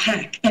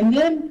hack. And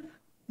then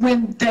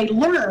when they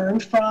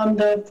learned from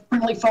the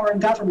friendly foreign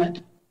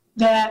government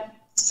that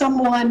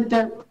someone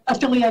that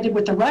affiliated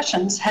with the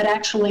Russians had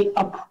actually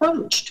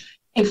approached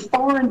a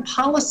foreign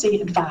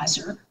policy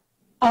advisor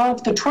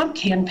of the Trump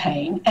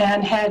campaign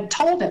and had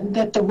told him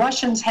that the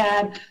Russians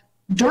had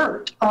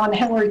dirt on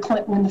Hillary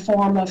Clinton in the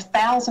form of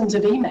thousands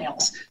of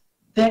emails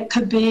that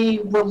could be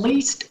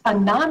released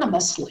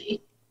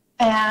anonymously,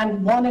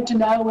 and wanted to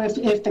know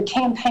if the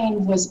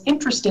campaign was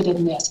interested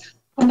in this.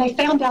 When they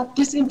found out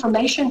this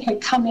information had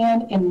come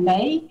in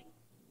May,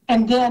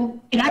 and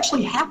then it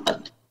actually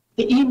happened.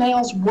 The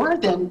emails were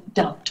then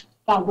dumped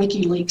by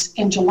WikiLeaks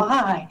in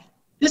July.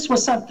 This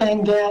was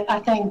something that I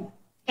think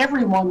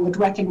everyone would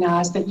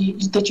recognize that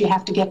you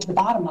have to get to the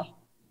bottom of.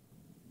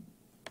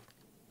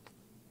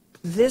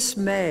 This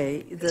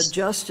May, the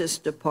Justice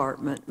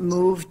Department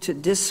moved to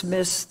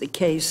dismiss the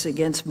case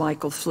against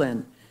Michael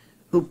Flynn,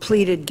 who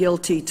pleaded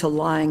guilty to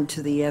lying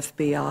to the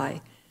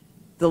FBI.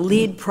 The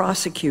lead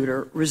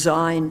prosecutor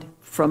resigned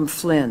from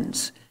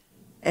Flynn's,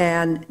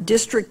 and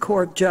District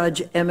Court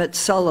Judge Emmett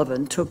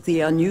Sullivan took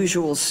the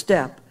unusual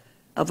step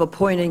of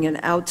appointing an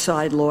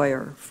outside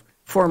lawyer,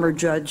 former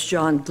Judge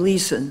John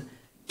Gleeson,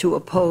 to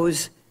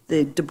oppose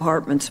the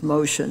department's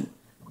motion.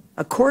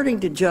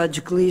 According to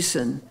Judge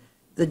Gleeson,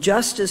 The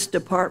Justice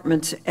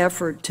Department's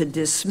effort to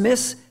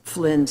dismiss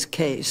Flynn's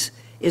case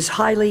is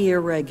highly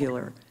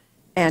irregular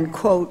and,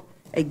 quote,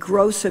 a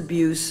gross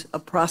abuse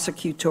of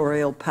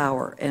prosecutorial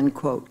power, end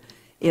quote,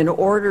 in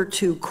order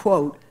to,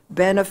 quote,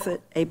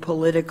 benefit a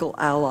political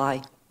ally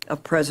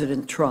of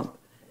President Trump.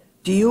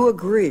 Do you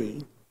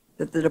agree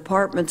that the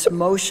department's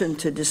motion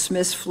to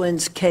dismiss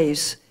Flynn's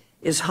case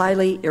is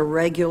highly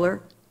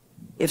irregular?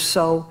 If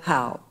so,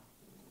 how?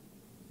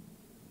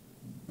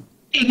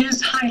 It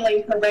is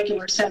highly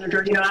irregular,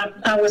 Senator. You know,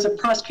 I was a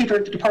prosecutor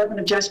at the Department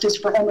of Justice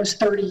for almost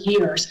 30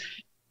 years,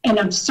 and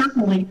I've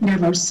certainly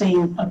never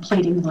seen a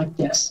pleading like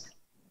this.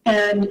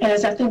 And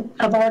as I think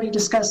I've already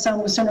discussed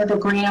some with Senator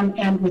Graham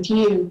and with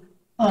you,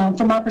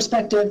 from my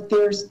perspective,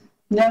 there's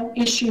no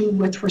issue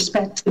with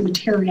respect to the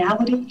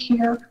materiality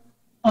here,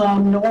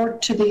 nor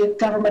to the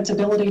government's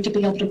ability to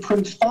be able to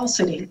prove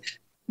falsity.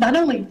 Not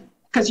only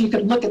because you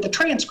could look at the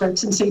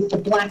transcripts and see the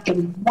black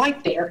and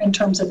white there in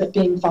terms of it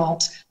being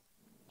false,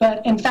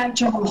 but in fact,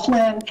 General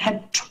Flynn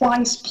had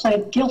twice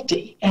pled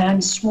guilty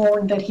and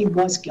sworn that he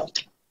was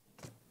guilty.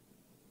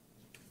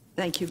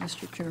 Thank you,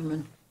 Mr.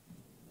 Chairman.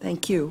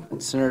 Thank you.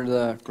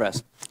 Senator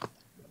Gress.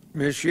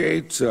 Ms.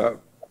 Yates,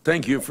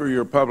 thank you for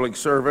your public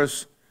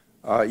service.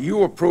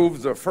 You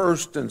approved the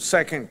first and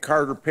second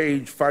Carter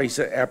Page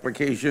FISA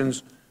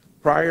applications.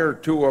 Prior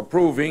to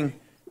approving,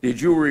 did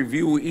you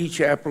review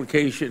each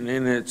application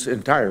in its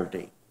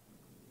entirety?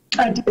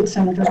 I did,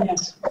 Senator,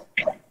 yes.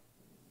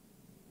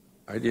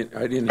 I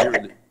didn't hear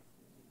that.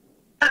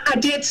 I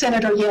did,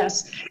 Senator,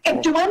 yes.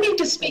 And do I need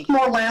to speak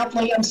more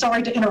loudly? I'm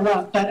sorry to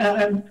interrupt, but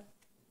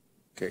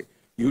Okay.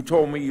 You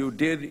told me you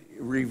did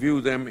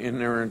review them in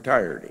their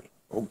entirety.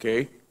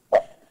 Okay.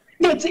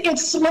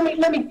 It's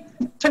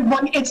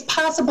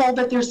possible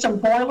that there's some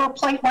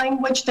boilerplate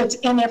language that's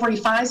in every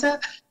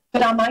FISA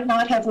that I might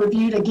not have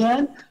reviewed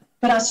again,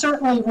 but I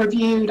certainly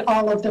reviewed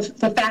all of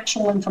the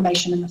factual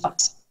information in the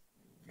FISA.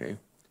 Okay.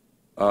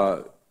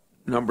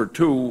 Number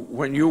two,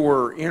 when you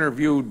were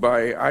interviewed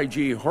by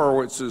IG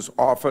Horowitz's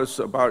office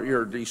about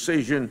your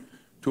decision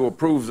to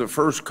approve the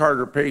first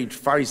Carter Page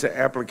FISA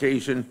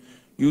application,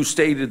 you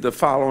stated the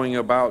following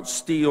about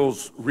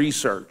Steele's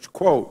research,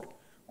 quote,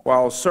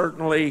 while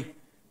certainly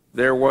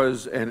there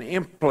was an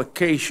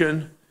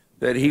implication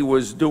that he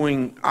was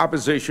doing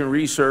opposition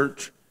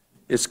research,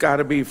 it's got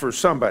to be for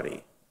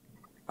somebody.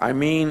 I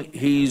mean,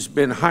 he's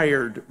been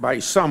hired by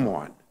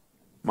someone.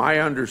 My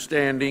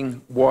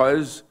understanding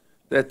was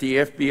that the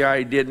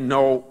FBI didn't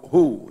know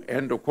who,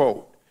 end of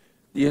quote.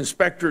 The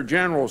Inspector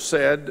General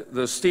said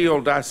the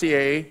Steele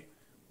dossier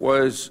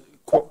was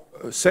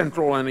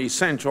central and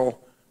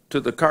essential to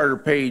the Carter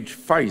Page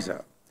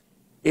FISA.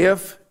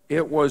 If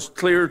it was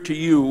clear to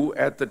you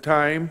at the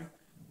time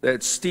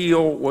that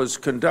Steele was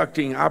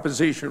conducting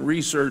opposition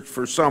research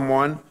for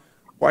someone,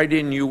 why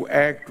didn't you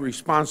act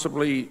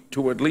responsibly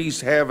to at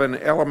least have an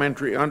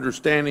elementary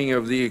understanding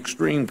of the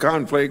extreme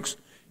conflicts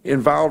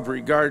involved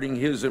regarding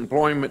his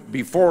employment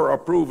before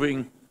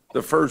approving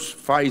the first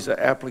FISA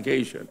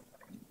application?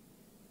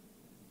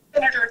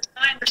 Senator, it's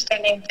my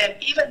understanding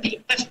that even the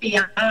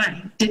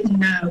FBI didn't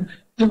know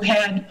who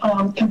had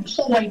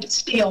employed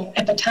Steele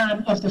at the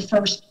time of the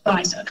first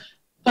FISA.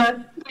 But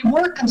we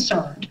were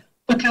concerned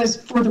because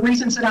for the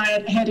reasons that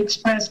I had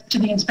expressed to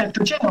the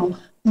Inspector General,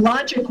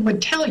 logic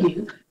would tell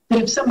you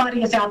that if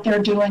somebody is out there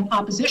doing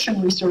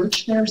opposition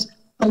research, there's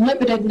a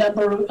limited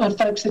number of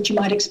folks that you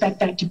might expect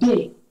that to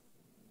be.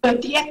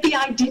 But the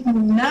FBI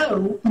didn't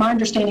know, my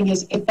understanding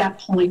is at that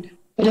point,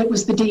 that it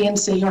was the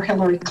DNC or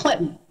Hillary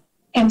Clinton.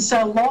 And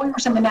so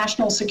lawyers in the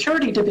National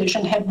Security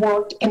Division had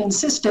worked and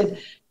insisted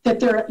that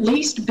there at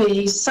least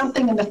be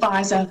something in the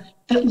FISA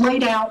that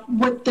laid out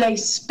what they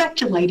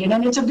speculated.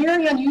 And it's a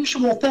very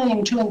unusual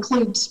thing to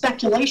include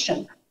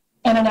speculation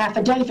in an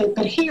affidavit,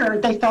 but here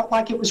they felt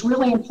like it was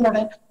really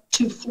important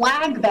to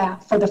flag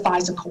that for the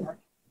FISA court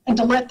and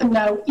to let them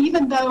know,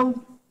 even though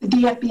the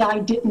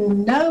FBI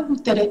didn't know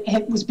that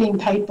it was being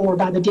paid for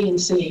by the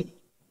DNC,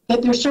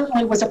 that there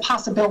certainly was a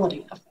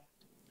possibility of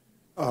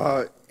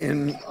that.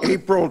 In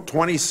April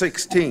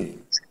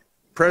 2016,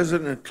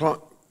 President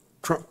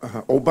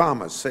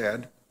Obama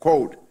said,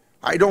 quote,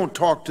 I don't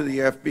talk to the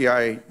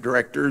FBI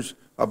directors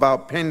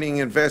about pending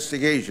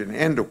investigation,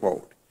 end of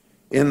quote.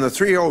 In the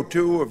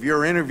 302 of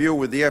your interview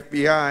with the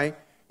FBI,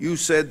 you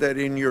said that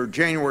in your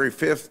January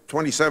 5th,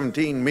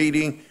 2017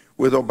 meeting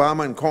with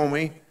Obama and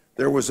Comey,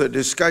 there was a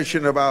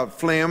discussion about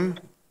Flynn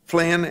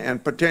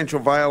and potential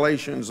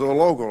violations of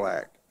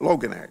the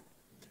Logan Act.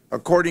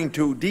 According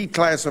to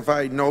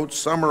declassified notes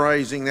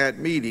summarizing that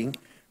meeting,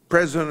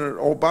 President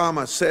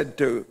Obama said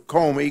to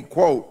Comey,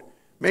 quote,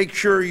 make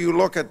sure you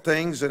look at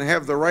things and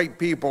have the right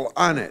people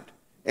on it,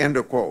 end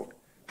of quote.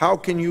 How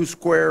can you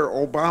square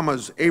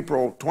Obama's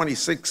April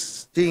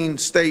 2016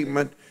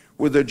 statement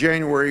with the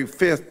January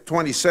 5th,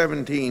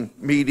 2017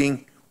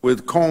 meeting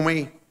with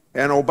Comey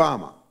and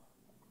Obama?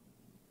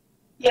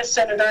 Yes,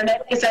 Senator, and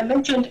as I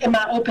mentioned in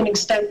my opening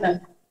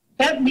statement,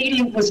 that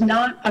meeting was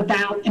not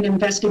about an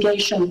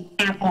investigation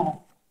at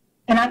all.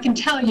 And I can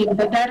tell you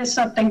that that is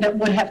something that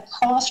would have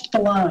crossed the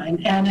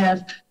line. And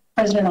if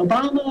President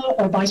Obama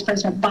or Vice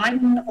President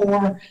Biden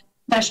or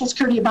National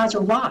Security Advisor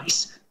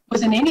Rice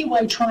was in any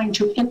way trying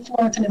to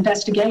influence an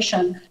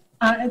investigation,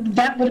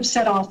 that would have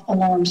set off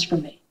alarms for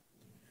me.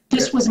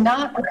 This was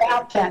not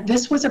about that.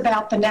 This was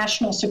about the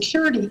national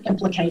security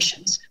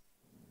implications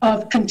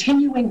of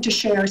continuing to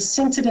share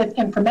sensitive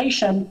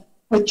information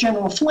with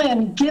General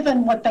Flynn,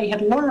 given what they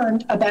had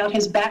learned about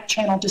his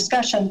back-channel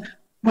discussion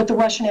with the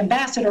Russian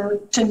ambassador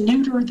to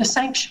neuter the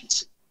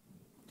sanctions.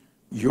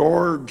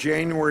 Your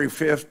January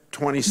 5th,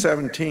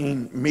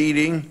 2017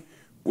 meeting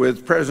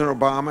with President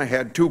Obama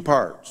had two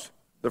parts.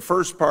 The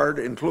first part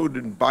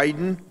included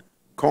Biden,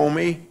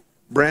 Comey,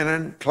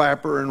 Brennan,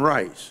 Clapper, and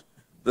Rice.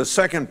 The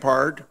second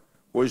part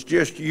was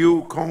just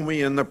you,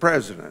 Comey, and the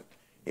president.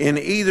 In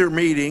either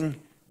meeting,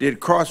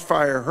 did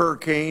Crossfire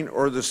Hurricane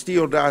or the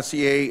Steele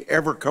dossier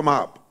ever come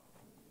up?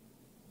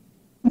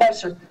 No,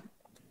 sir.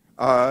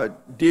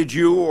 Did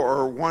you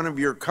or one of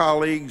your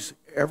colleagues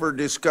ever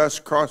discuss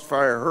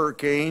Crossfire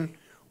Hurricane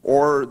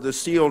or the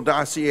Steele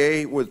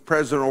dossier with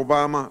President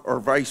Obama or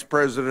Vice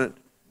President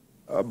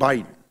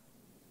Biden?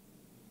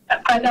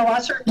 I know I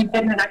certainly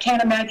didn't, and I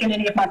can't imagine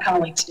any of my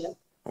colleagues did.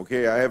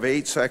 Okay, I have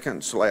 8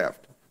 seconds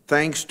left.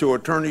 Thanks to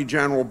Attorney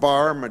General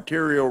Barr,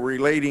 material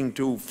relating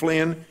to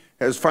Flynn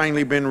has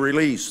finally been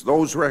released.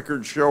 Those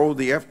records show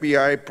the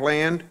FBI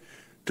planned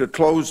to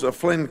close the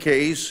Flynn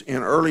case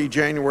in early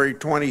January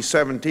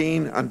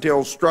 2017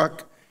 until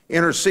Strzok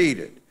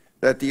interceded,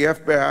 that the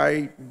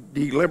FBI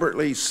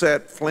deliberately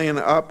set Flynn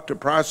up to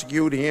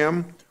prosecute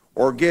him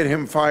or get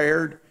him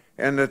fired,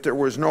 and that there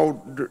was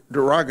no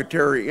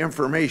derogatory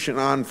information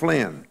on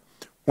Flynn.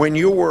 When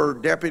you were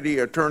Deputy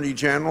Attorney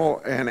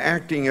General and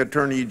Acting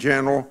Attorney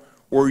General,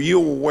 were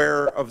you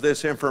aware of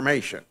this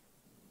information?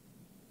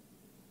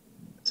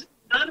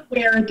 Not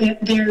aware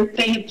that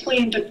they had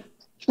planned to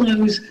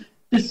close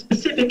the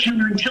specific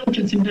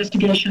counterintelligence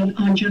investigation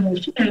on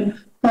General Flynn.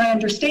 My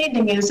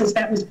understanding is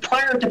that was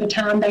prior to the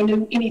time they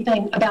knew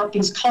anything about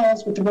these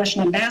calls with the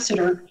Russian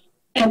ambassador.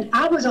 And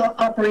I was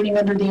operating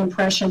under the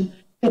impression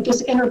that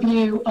this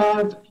interview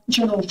of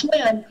General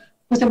Flynn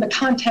was in the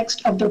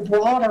context of the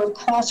broader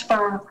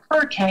Crossfire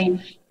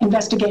Hurricane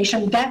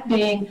investigation, that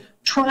being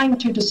trying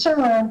to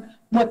discern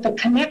what the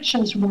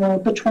connections were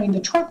between the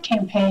Trump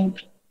campaign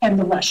and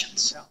the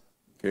Russians.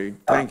 Okay,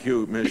 thank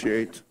you, Ms.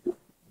 Yates.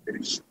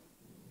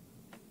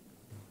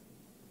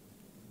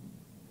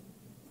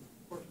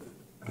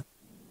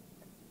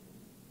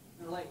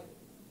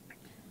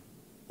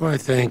 Why,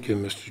 thank you,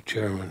 Mr.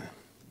 Chairman.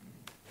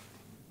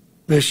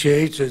 Ms.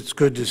 Yates, it's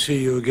good to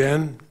see you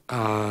again.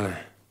 You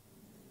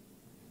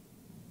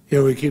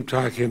know, we keep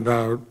talking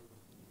about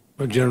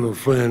General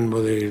Flynn,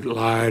 whether he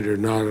lied or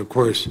not. Of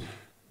course,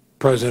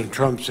 President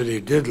Trump said he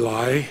did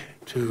lie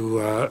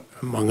to,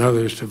 among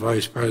others, to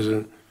Vice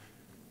President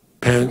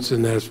Pence,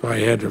 and that's why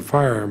he had to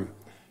fire him.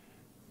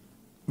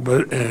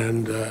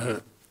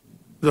 The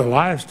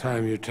last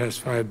time you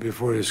testified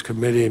before this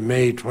committee in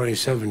May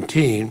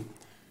 2017,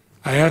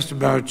 I asked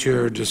about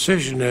your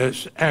decision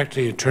as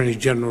Acting Attorney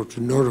General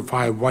to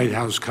notify White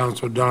House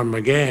Counsel Don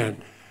McGahn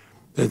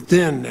that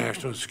then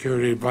National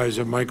Security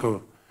Advisor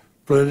Michael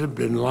Flynn had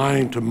been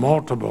lying to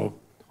multiple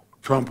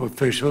Trump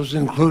officials,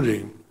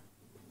 including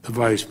the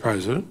Vice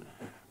President,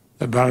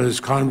 about his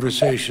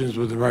conversations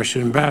with the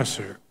Russian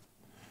ambassador.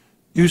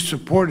 You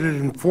supported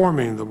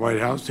informing the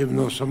White House, even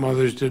though some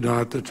others did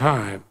not at the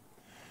time.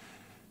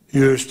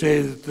 You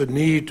stated that the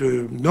need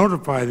to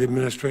notify the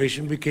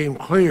administration became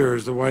clear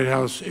as the White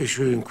House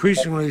issued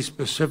increasingly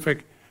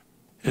specific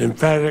and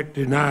emphatic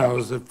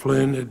denials that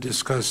Flynn had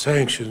discussed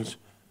sanctions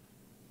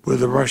with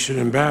the Russian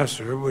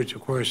ambassador, which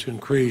of course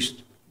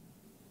increased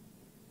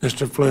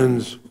Mr.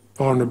 Flynn's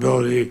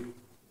vulnerability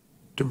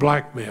to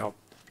blackmail.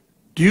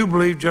 Do you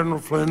believe General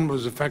Flynn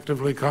was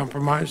effectively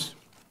compromised?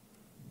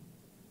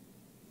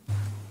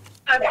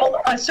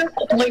 I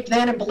certainly believe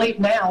then and believe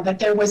now that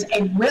there was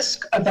a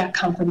risk of that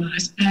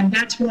compromise, and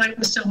that's why it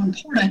was so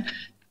important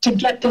to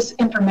get this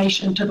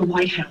information to the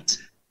White House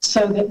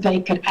so that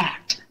they could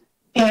act.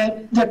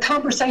 And the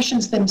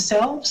conversations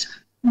themselves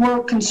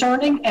were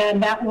concerning,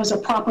 and that was a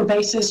proper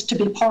basis to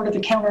be part of the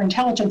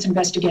counterintelligence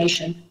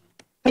investigation.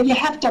 But you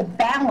have to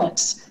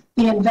balance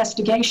the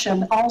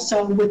investigation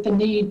also with the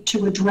need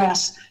to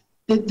address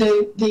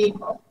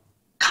the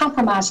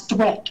compromise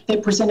threat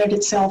that presented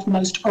itself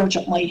most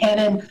urgently. And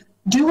in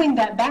doing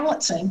that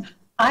balancing,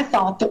 I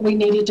thought that we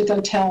needed to go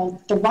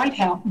tell the White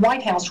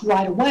House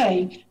right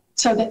away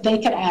so that they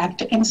could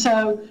act, and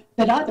so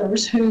that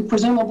others who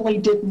presumably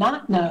did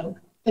not know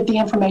that the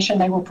information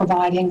they were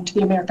providing to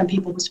the American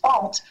people was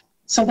false,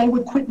 so they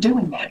would quit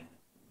doing that.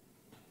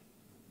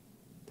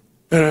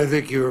 And I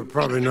think you were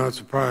probably not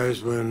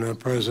surprised when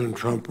President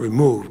Trump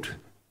removed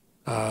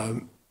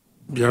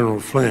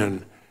General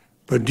Flynn.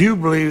 But do you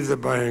believe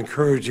that by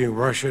encouraging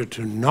Russia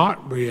to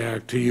not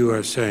react to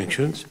U.S.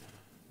 sanctions,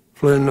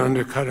 Flynn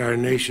undercut our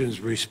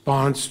nation's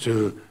response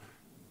to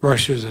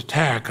Russia's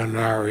attack on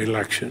our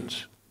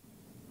elections?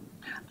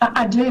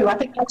 I do. I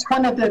think that's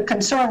one of the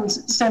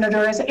concerns,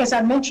 Senator. As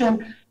I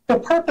mentioned, the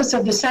purpose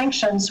of the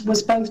sanctions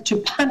was both to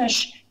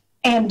punish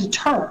and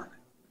deter.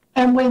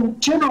 And when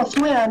General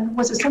Flynn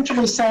was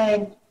essentially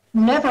saying,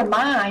 never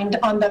mind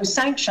on those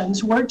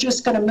sanctions, we're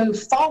just going to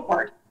move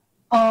forward,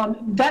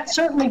 that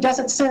certainly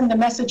doesn't send the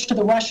message to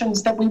the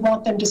Russians that we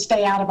want them to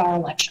stay out of our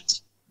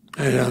elections.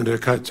 It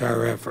undercuts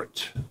our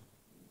efforts.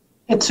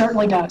 It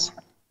certainly does.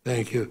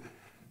 Thank you.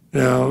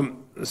 Now,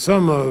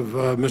 some of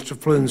Mr.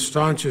 Flynn's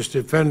staunchest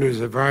defenders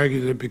have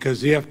argued that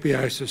because the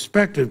FBI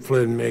suspected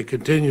Flynn may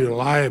continue to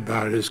lie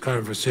about his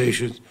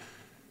conversations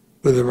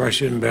with the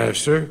Russian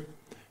ambassador,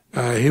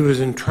 he was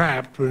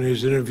entrapped when he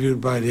was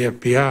interviewed by the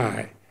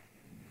FBI.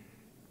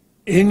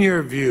 In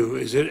your view,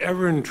 is it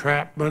ever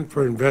entrapment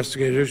for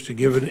investigators to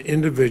give an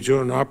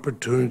individual an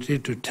opportunity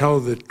to tell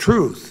the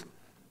truth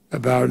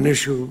about an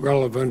issue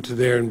relevant to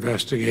their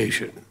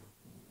investigation?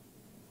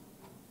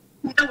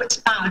 No,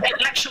 it's not.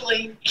 And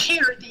actually,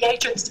 here, the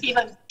agents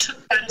even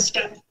took that a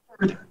step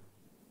further.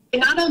 They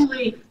not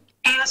only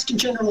asked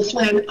General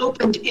Flynn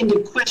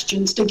open-ended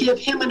questions to give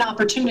him an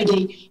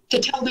opportunity to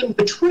tell them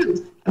the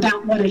truth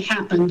about what had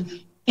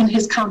happened in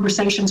his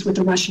conversations with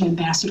the Russian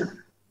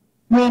ambassador.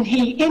 When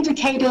he,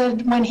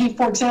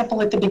 for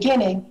example, at the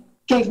beginning,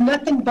 gave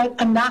nothing but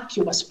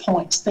innocuous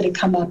points that had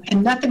come up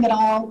and nothing at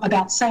all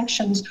about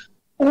sanctions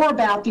or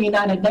about the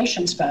United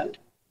Nations vote,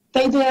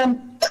 they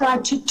then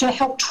tried to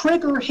help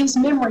trigger his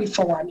memory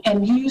for him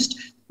and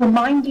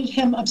reminded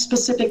him of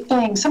specific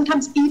things,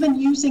 sometimes even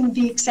using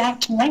the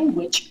exact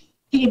language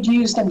he had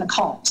used in the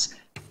calls.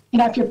 You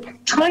know, if you're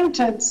trying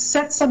to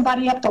set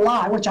somebody up to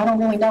lie, which I don't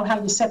really know how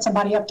you set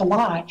somebody up to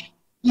lie,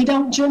 you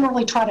don't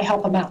generally try to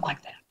help them out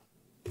like that.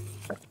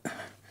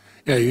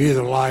 Yeah, you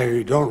either lie or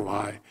you don't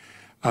lie.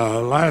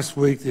 Last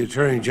week, the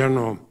Attorney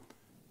General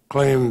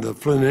claimed the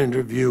Flynn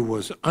interview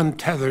was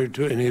untethered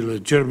to any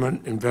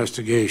legitimate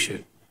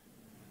investigation.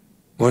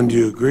 One, do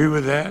you agree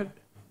with that?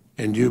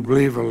 And do you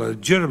believe a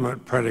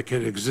legitimate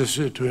predicate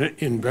existed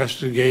to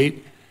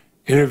investigate,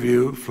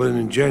 interview Flynn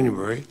in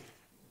January,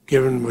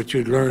 given what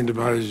you'd learned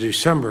about his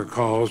December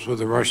calls with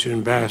the Russian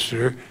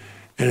ambassador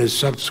and his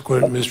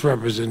subsequent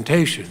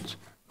misrepresentations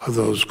of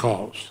those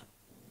calls?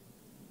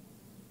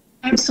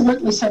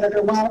 Absolutely,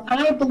 Senator. Well,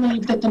 I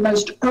believe that the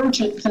most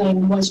urgent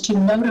thing was to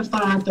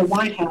notify the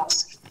White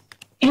House.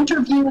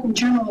 Interviewing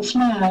General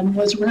Flynn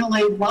was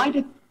really right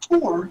at the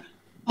core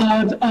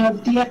of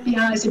the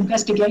FBI's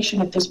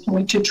investigation at this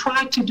point, to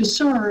try to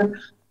discern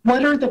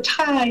what are the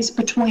ties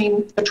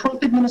between the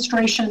Trump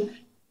administration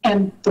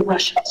and the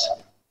Russians.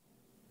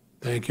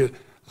 Thank you.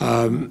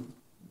 And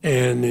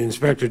the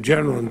Inspector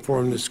General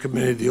informed this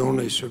committee the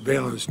only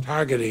surveillance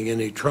targeting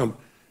any Trump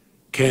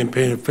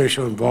campaign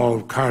official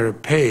involved Carter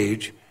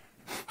Page.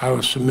 I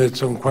will submit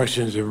some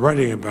questions in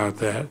writing about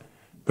that.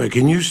 But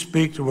can you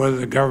speak to whether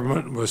the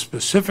government was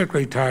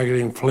specifically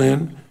targeting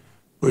Flynn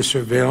with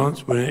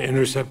surveillance when it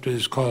intercepted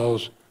his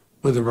calls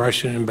with the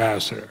Russian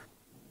ambassador?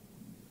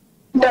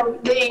 No,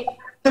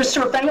 the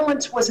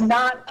surveillance was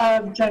not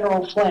of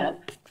General Flynn.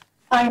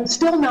 I am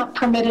still not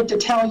permitted to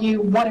tell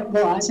you what it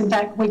was. In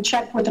fact, we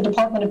checked with the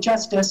Department of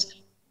Justice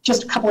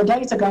just a couple of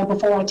days ago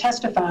before I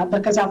testified,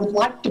 because I would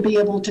like to be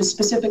able to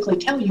specifically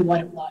tell you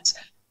what it was.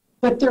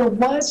 But there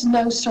was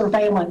no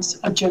surveillance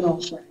of General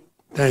Flynn.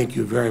 Thank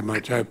you very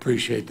much. I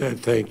appreciate that.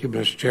 Thank you,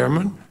 Mr.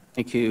 Chairman.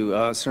 Thank you,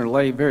 Senator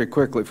Lay. Very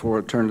quickly before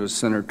I turn to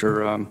Senator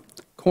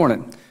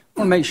Cornyn, I want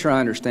to make sure I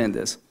understand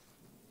this.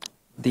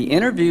 The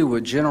interview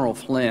with General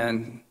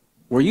Flynn,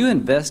 were you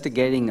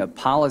investigating a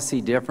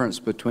policy difference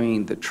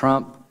between the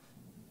Trump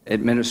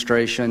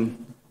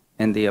administration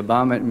and the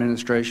Obama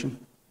administration?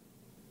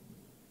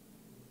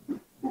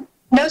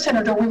 No,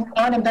 Senator, we were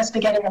not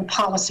investigating a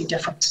policy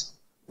difference.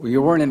 Well,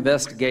 you weren't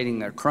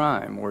investigating a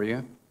crime, were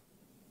you?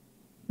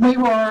 We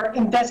were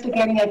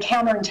investigating a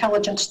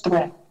counterintelligence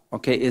threat.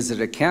 Okay, is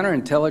it a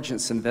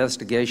counterintelligence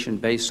investigation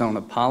based on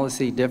a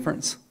policy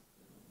difference?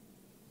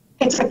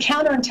 It's a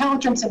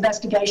counterintelligence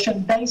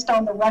investigation based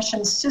on the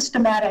Russian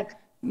systematic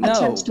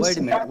attempts to...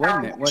 No,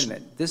 wait a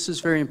minute. This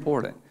is very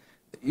important.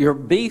 Your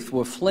beef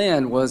with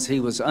Flynn was he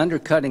was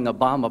undercutting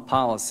Obama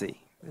policy.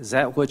 Is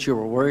that what you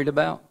were worried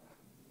about?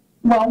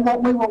 Well,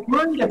 what we were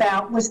worried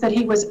about was that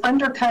he was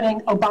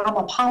undercutting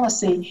Obama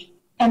policy,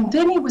 and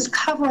then he was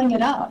covering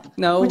it up.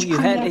 No, he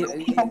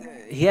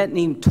hadn't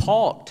even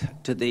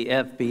talked to the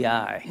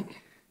FBI.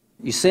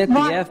 You sent the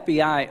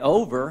FBI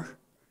over,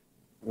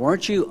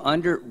 weren't you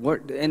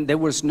and there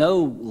was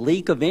no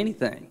leak of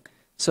anything.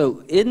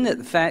 So isn't it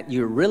the fact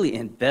you're really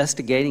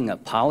investigating a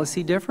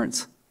policy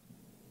difference?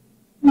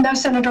 No,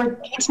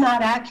 Senator, it's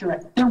not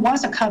accurate. There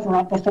was a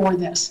cover-up before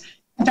this.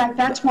 In fact,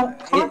 that's what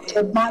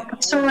prompted my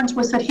concerns,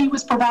 was that he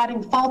was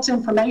providing false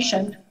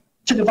information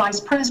to the vice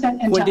president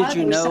and to others. When did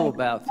you know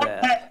about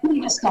that?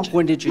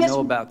 When did you know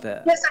about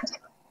that? Yes, I did.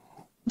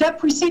 That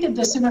preceded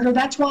this, Senator.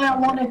 That's why I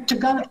wanted to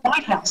go to the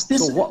White House.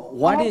 So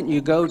why didn't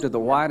you go to the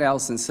White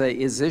House and say,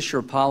 is this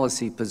your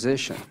policy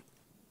position?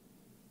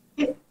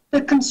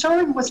 The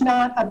concern was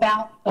not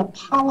about the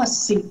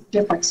policy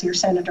difference here,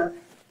 Senator.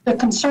 The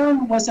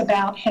concern was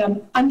about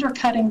him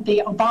undercutting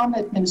the Obama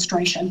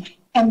administration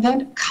and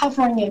then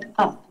covering it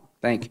up.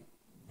 Thank you.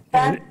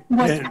 That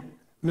was...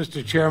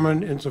 Mr.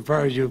 Chairman,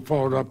 insofar as you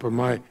followed up on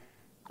my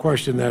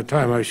question that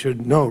time, I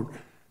should note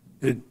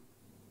that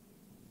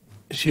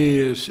she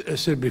has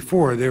said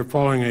before they're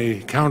following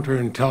a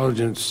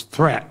counterintelligence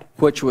threat.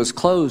 Which was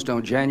closed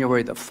on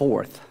January the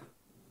 4th.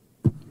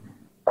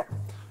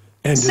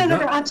 And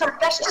Senator, I'm sorry,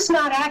 that's just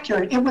not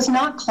accurate. It was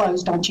not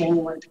closed on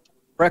January.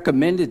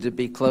 Recommended to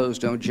be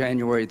closed on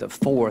January the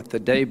 4th, the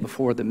day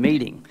before the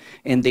meeting.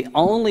 And the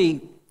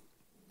only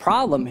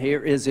problem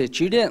here is that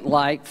you didn't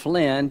like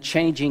Flynn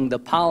changing the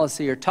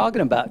policy or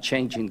talking about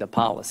changing the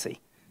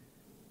policy.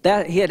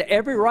 That he had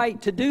every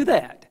right to do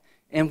that.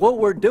 And what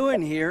we're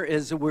doing here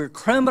is we're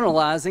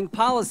criminalizing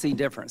policy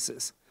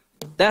differences.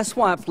 That's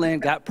why Flynn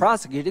got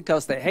prosecuted,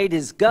 because they hate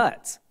his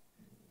guts.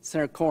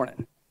 Senator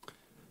Cornyn.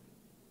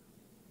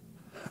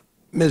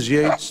 Ms.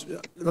 Yates,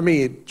 let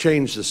me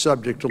change the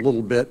subject a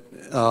little bit.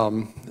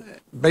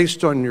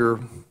 Based on your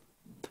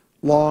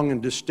long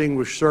and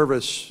distinguished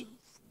service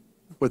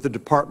with the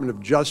Department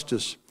of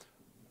Justice,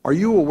 are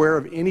you aware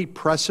of any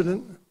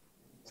precedent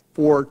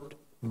for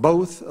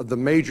both of the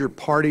major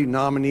party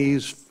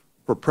nominees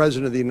for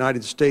President of the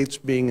United States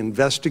being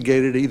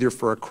investigated either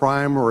for a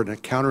crime or a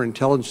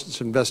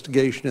counterintelligence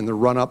investigation in the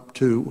run-up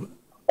to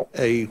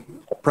a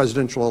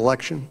presidential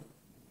election?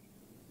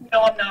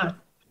 No, I'm not.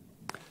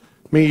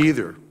 Me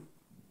either.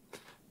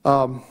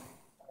 Let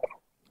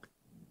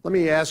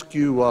me ask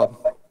you,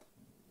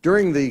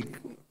 during the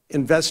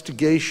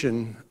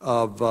investigation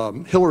of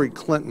Hillary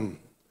Clinton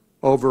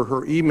over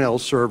her email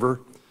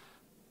server,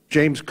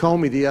 James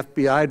Comey, the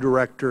FBI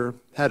director,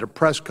 had a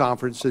press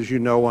conference, as you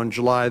know, on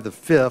July the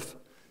 5th,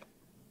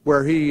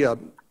 where he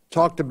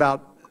talked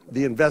about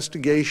the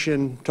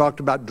investigation, talked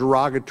about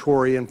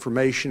derogatory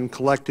information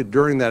collected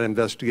during that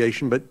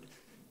investigation, but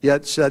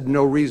yet said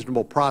no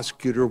reasonable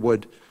prosecutor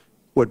would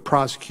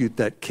prosecute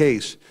that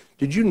case.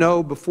 Did you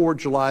know before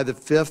July the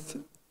 5th,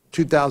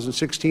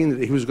 2016,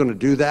 that he was going to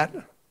do that?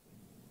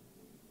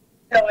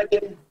 No, I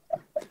didn't.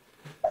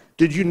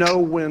 Did you know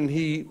when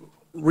he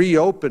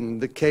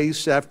reopened the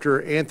case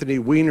after Anthony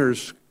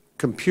Weiner's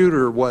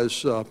computer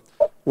was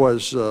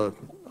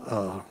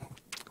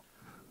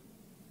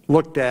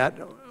looked at,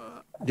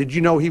 did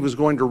you know he was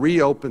going to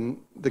reopen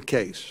the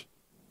case?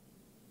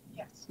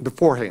 Yes.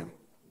 Beforehand?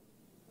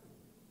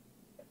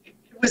 It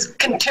was,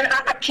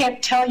 I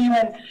can't tell you,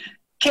 and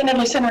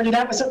candidly, Senator,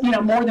 that was,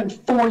 more than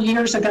 4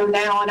 years ago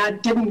now, and I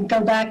didn't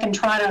go back and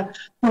try to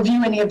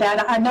review any of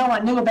that. I know I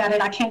knew about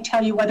it. I can't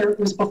tell you whether it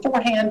was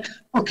beforehand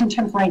or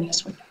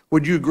contemporaneous with that.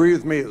 Would you agree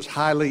with me it was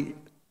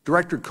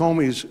Director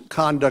Comey's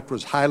conduct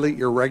was highly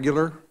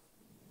irregular?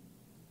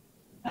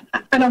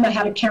 I don't know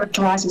how to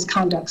characterize his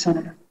conduct,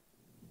 Senator.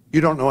 You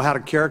don't know how to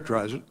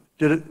characterize it,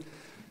 did it?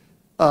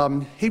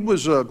 He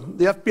was the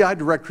FBI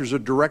director is a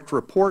direct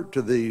report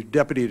to the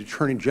Deputy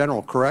Attorney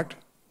General, correct?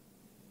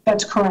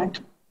 That's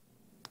correct.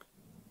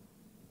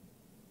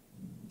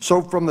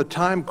 So from the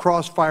time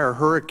Crossfire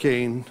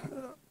Hurricane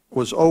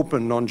was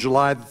opened on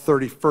July the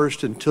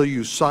 31st until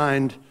you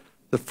signed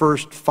the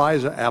first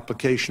FISA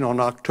application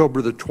on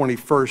October the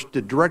 21st,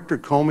 did Director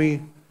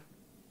Comey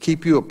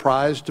keep you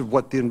apprised of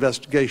what the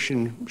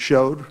investigation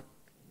showed?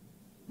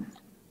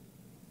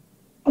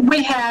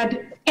 We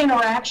had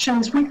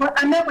interactions.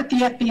 I met with the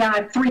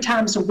FBI 3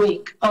 times a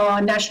week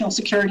on national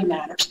security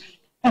matters,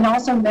 and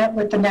also met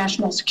with the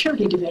National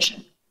Security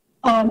Division.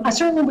 I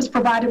certainly was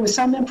provided with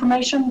some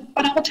information,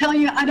 but I will tell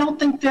you, I don't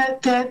think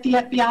that the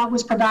FBI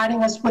was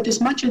providing us with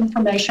as much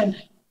information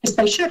as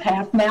they should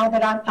have now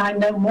that I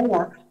know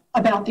more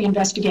about the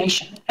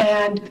investigation.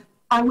 And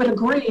I would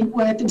agree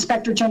with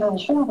Inspector General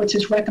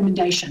Horowitz's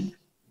recommendation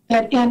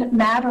that in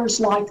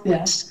matters like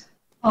this,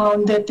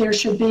 that there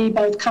should be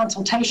both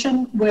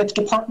consultation with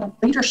department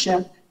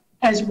leadership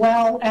as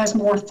well as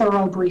more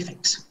thorough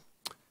briefings.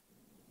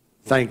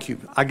 Thank you.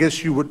 I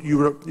guess you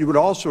would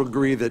also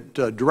agree that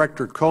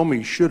Director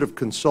Comey should have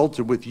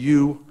consulted with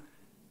you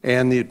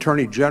and the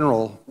Attorney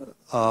General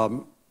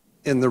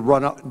in the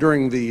run-up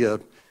during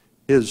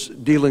his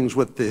dealings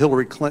with the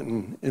Hillary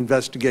Clinton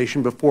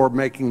investigation before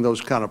making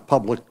those kind of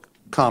public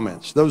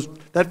comments.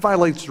 That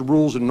violates the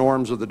rules and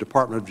norms of the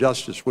Department of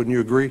Justice. Wouldn't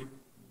you agree?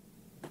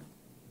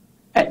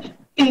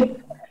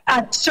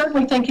 I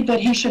certainly think that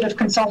he should have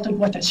consulted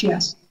with us,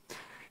 yes.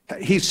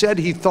 He said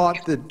he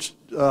thought that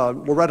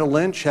Loretta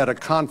Lynch had a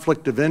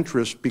conflict of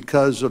interest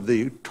because of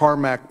the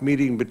tarmac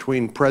meeting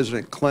between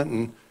President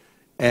Clinton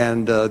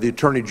and the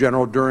Attorney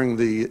General during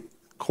the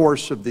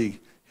course of the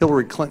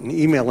Hillary Clinton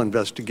email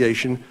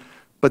investigation,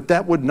 but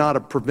that would not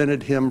have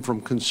prevented him from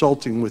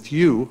consulting with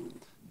you.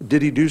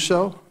 Did he do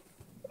so?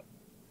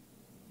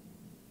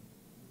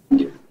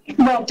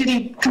 Well, did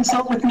he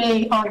consult with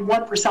me on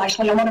what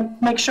precisely? I want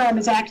to make sure I'm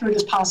as accurate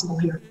as possible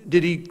here.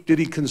 Did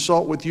he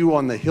consult with you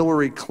on the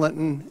Hillary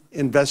Clinton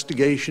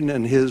investigation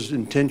and his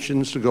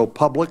intentions to go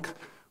public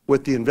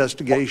with the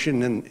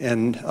investigation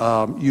and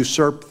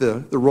usurp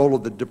the role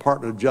of the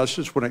Department of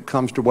Justice when it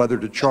comes to whether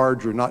to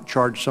charge or not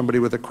charge somebody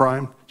with a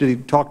crime? Did he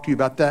talk to you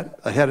about that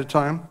ahead of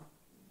time?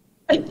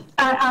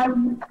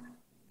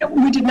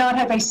 We did not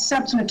have a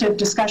substantive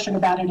discussion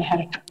about it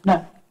ahead of time,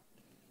 no.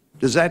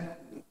 Does that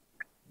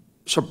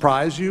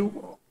surprise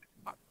you?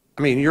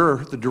 I mean,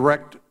 you're the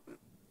direct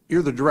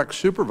you're the direct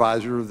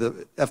supervisor of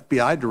the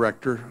FBI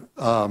director.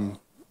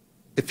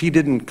 If he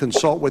didn't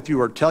consult with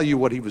you or tell you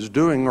what he was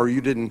doing, or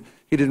he didn't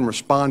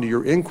respond to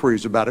your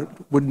inquiries about it,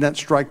 wouldn't that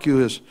strike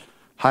you as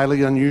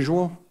highly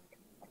unusual?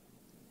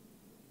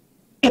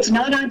 It's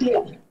not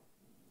ideal.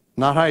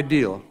 Not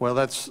ideal. Well,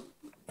 that's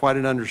quite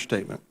an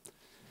understatement.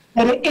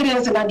 It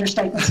is an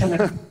understatement,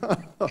 Senator.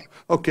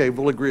 Okay,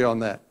 we'll agree on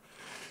that.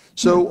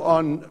 So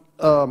on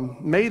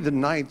May the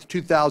 9th,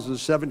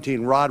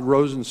 2017, Rod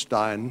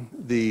Rosenstein,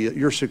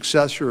 your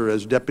successor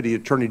as Deputy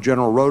Attorney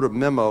General, wrote a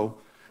memo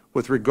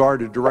with regard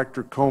to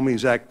Director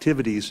Comey's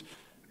activities,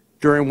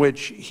 during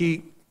which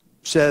he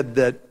said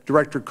that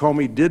Director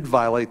Comey did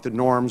violate the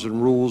norms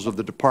and rules of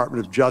the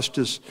Department of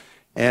Justice,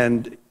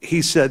 and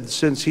he said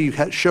since he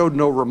showed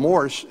no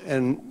remorse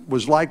and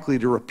was likely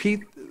to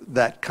repeat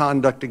that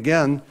conduct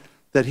again,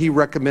 that he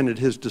recommended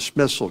his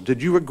dismissal.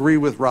 Did you agree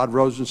with Rod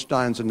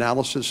Rosenstein's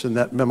analysis in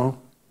that memo?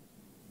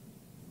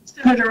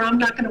 Senator, I'm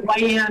not going to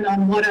weigh in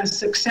on what a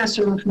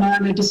successor of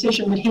mine, a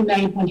decision that he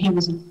made when he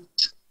was in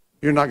office.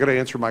 You're not going to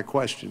answer my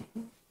question.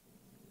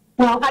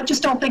 Well, I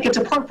just don't think it's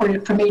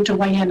appropriate for me to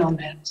weigh in on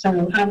that.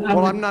 So,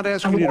 I'm not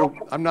asking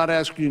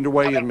you to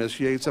weigh in, Ms.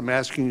 Yates. I'm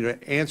asking you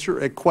to answer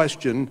a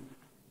question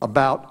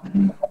about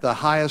the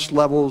highest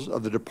levels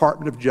of the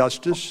Department of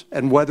Justice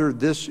and whether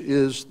this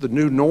is the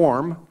new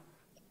norm,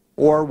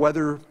 or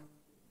whether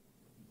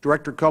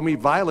Director Comey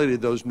violated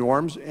those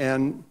norms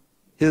and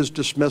his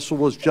dismissal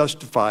was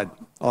justified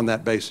on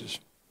that basis.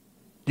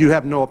 You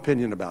have no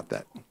opinion about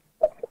that.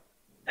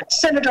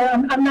 Senator,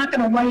 I'm not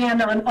going to weigh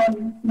in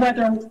on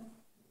whether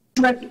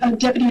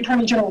Deputy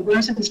Attorney General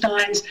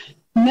Rosenstein's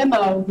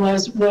memo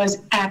was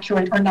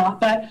accurate or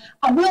not, but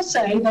I will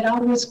say that I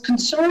was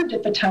concerned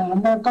at the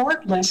time,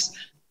 regardless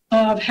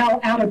of how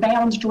out of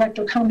bounds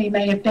Director Comey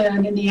may have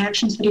been in the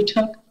actions that he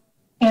took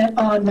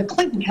on the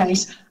Clinton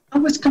case. I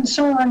was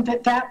concerned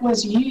that that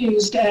was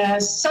used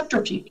as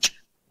subterfuge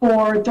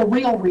for the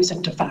real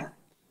reason to fire.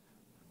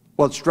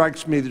 Well, it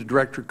strikes me that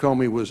Director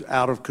Comey was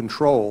out of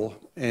control,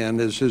 and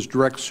as his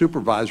direct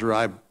supervisor,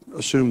 I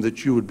assume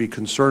that you would be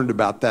concerned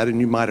about that, and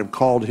you might have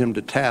called him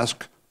to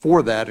task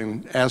for that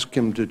and asked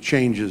him to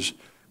change his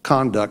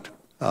conduct.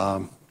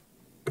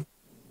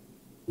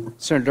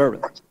 Senator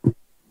Durbin.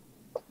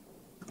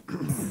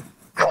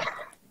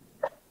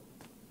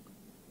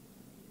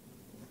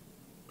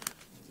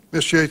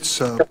 Ms.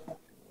 Yates,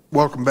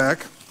 welcome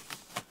back.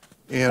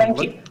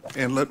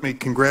 And let me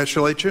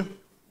congratulate you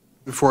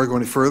before I go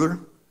any further.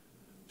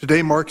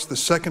 Today marks the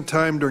second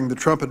time during the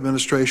Trump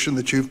administration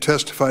that you've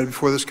testified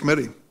before this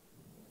committee.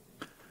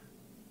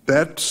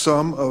 That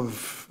sum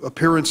of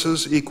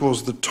appearances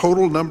equals the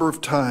total number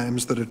of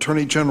times that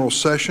Attorney General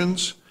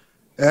Sessions,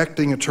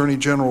 Acting Attorney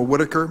General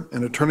Whitaker,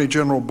 and Attorney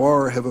General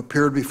Barr have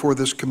appeared before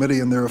this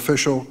committee in their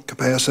official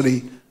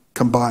capacity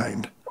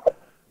combined.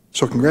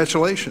 So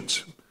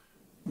congratulations.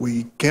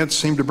 We can't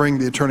seem to bring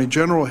the Attorney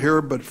General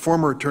here, but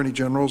former Attorney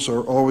Generals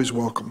are always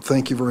welcome.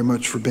 Thank you very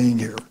much for being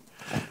here.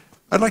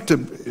 I'd like to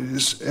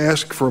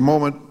ask for a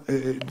moment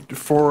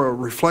for a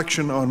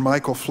reflection on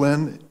Michael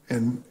Flynn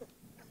and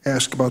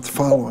ask about the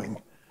following.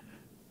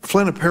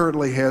 Flynn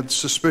apparently had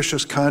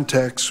suspicious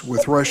contacts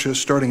with Russia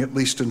starting at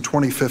least in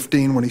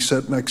 2015 when he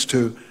sat next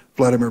to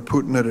Vladimir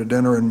Putin at a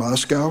dinner in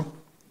Moscow.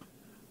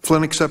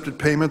 Flynn accepted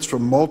payments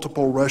from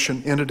multiple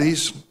Russian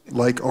entities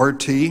like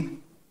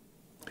RT,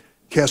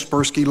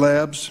 Kaspersky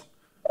Labs,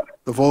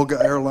 the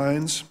Volga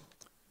Airlines,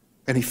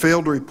 and he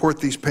failed to report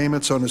these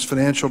payments on his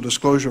financial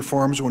disclosure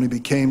forms when he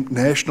became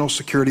National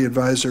Security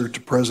Advisor to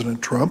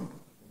President Trump.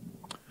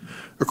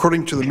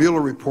 According to the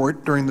Mueller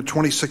report, during the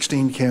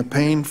 2016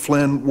 campaign,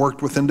 Flynn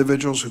worked with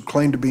individuals who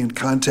claimed to be in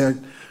contact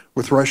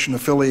with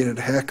Russian-affiliated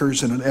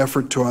hackers in an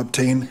effort to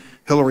obtain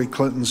Hillary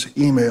Clinton's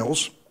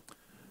emails.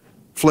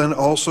 Flynn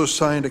also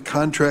signed a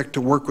contract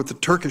to work with the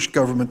Turkish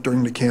government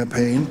during the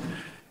campaign,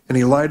 and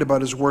he lied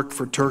about his work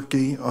for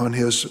Turkey on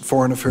his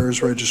Foreign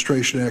Affairs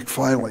Registration Act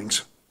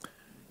filings.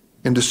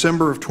 In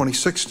December of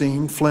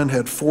 2016, Flynn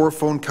had 4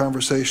 phone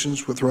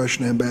conversations with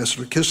Russian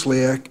Ambassador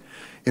Kislyak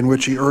in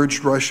which he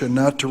urged Russia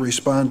not to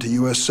respond to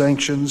U.S.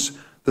 sanctions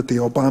that the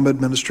Obama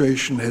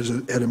administration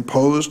had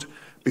imposed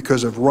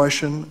because of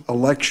Russian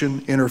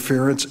election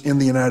interference in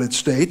the United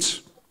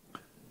States.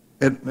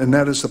 And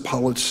that is the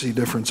policy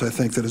difference, I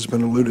think, that has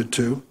been alluded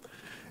to.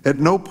 At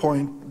no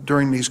point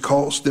during these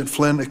calls did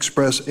Flynn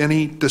express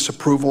any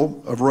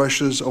disapproval of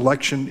Russia's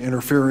election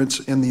interference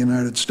in the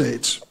United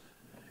States.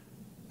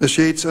 Ms.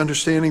 Yates,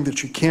 understanding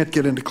that you can't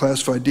get into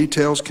classified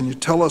details, can you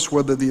tell us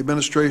whether the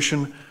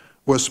administration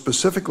was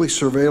specifically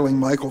surveilling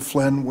Michael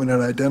Flynn when it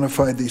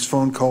identified these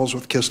phone calls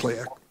with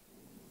Kislyak?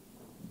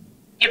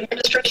 The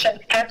administration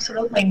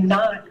absolutely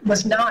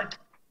was not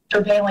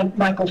surveilling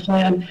Michael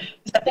Flynn.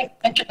 As I think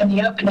I mentioned in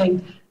the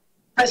opening,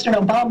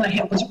 President Obama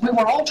we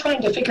were all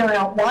trying to figure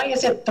out why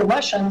is it the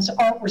Russians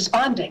aren't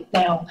responding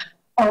now,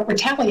 aren't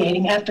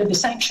retaliating after the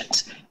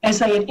sanctions, as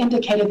they had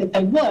indicated that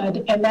they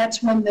would, and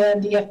that's when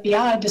then the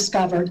FBI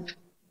discovered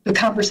the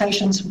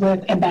conversations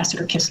with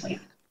Ambassador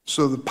Kislyak.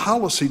 So the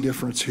policy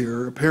difference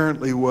here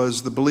apparently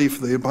was the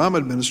belief of the Obama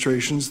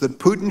administrations that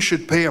Putin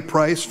should pay a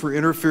price for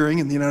interfering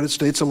in the United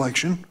States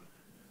election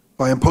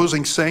by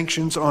imposing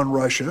sanctions on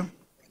Russia,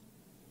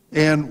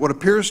 and what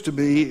appears to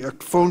be a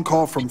phone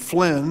call from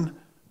Flynn,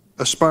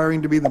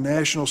 aspiring to be the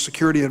national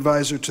security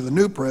advisor to the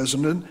new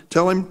president,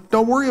 tell him,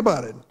 don't worry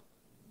about it.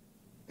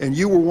 And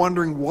you were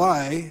wondering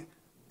why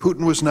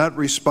Putin was not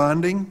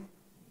responding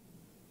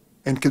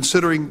and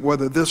considering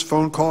whether this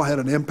phone call had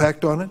an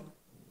impact on it?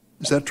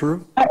 Is that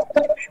true?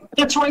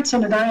 That's right,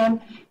 Senator. And,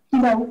 you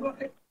know,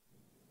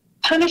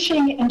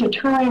 punishing and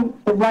deterring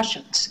the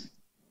Russians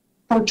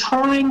for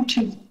trying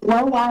to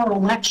blow our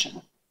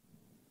election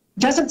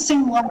doesn't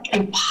seem like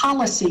a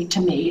policy to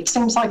me. It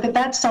seems like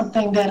that's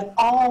something that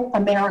all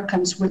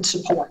Americans would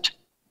support.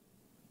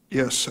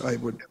 Yes, I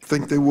would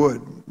think they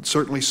would.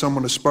 Certainly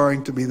someone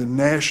aspiring to be the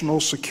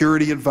national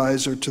security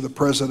advisor to the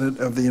President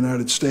of the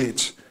United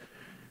States.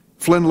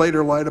 Flynn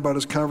later lied about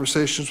his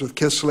conversations with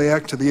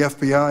Kislyak to the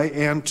FBI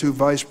and to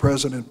Vice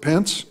President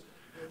Pence,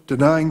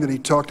 denying that he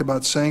talked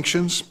about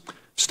sanctions,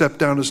 stepped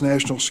down as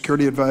national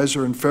security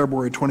advisor in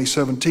February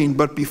 2017.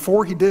 But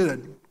before he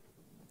did,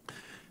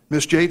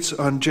 Ms. Yates,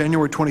 on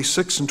January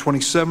 26th and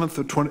 27th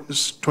of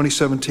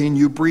 2017,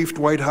 you briefed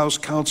White House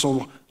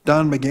counsel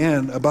Don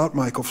McGahn about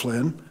Michael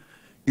Flynn.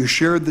 You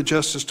shared the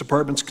Justice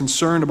Department's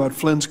concern about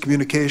Flynn's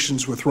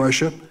communications with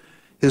Russia,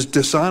 his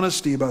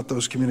dishonesty about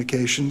those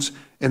communications,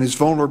 and his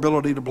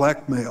vulnerability to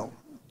blackmail.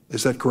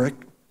 Is that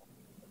correct?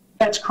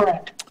 That's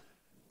correct.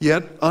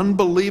 Yet,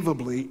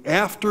 unbelievably,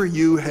 after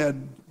you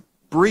had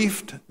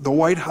briefed the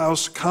White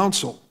House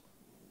counsel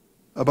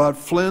about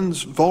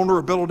Flynn's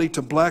vulnerability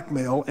to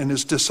blackmail and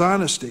his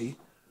dishonesty,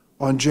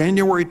 on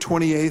January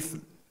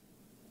 28th,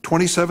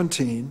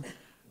 2017,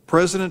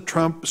 President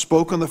Trump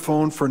spoke on the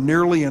phone for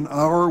nearly an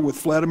hour with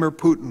Vladimir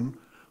Putin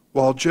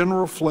while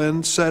General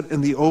Flynn sat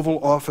in the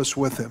Oval Office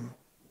with him.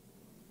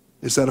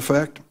 Is that a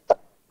fact?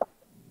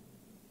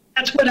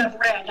 That's what I've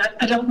read.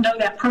 I don't know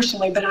that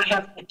personally, but I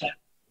have read that.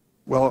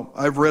 Well,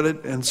 I've read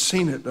it and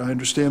seen it. I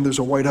understand there's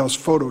a White House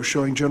photo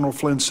showing General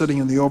Flynn sitting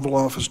in the Oval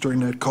Office during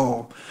that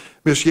call.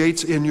 Ms.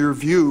 Yates, in your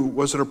view,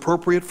 was it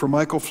appropriate for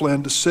Michael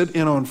Flynn to sit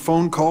in on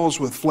phone calls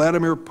with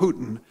Vladimir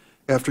Putin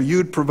after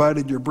you'd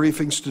provided your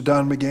briefings to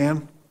Don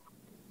McGahn?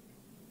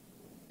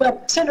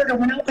 Well, Senator,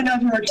 when I went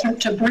over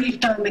to brief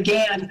Don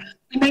McGahn,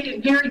 we made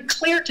it very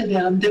clear to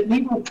them that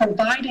we were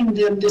providing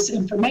them this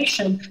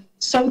information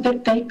so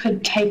that they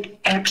could take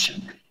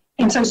action.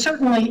 And so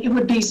certainly it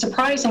would be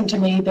surprising to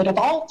me that of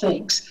all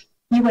things,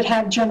 you would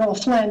have General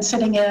Flynn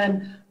sitting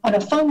in on a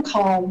phone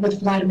call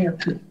with Vladimir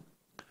Putin.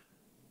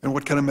 And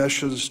what kind of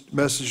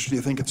message do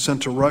you think it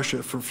sent to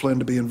Russia for Flynn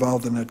to be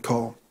involved in that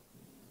call?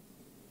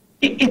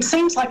 It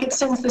seems like it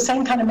sends the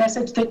same kind of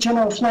message that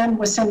General Flynn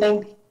was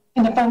sending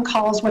in the phone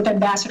calls with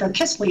Ambassador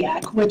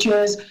Kislyak, which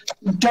is,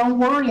 don't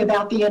worry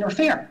about the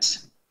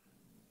interference.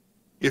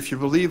 If you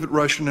believe that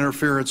Russian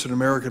interference in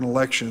American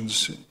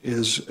elections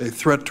is a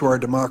threat to our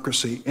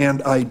democracy,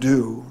 and I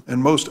do,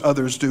 and most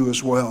others do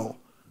as well,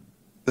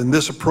 then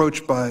this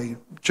approach by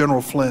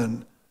General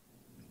Flynn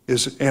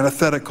is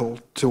antithetical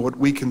to what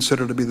we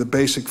consider to be the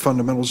basic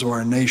fundamentals of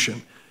our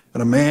nation.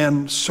 And a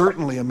man,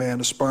 certainly a man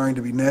aspiring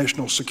to be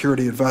national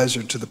security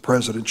advisor to the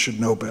president,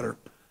 should know better.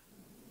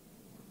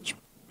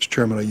 Mr.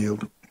 Chairman, I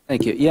yield.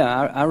 Thank you. Yeah,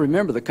 I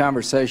remember the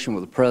conversation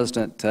with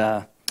President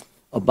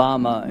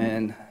Obama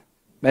and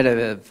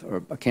Medvedev,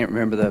 or I can't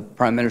remember the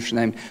prime minister's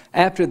name.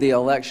 After the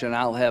election,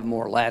 I'll have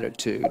more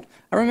latitude.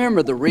 I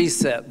remember the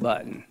reset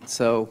button.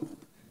 So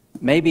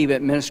maybe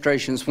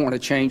administrations want to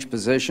change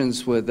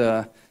positions with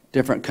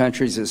different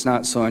countries. It's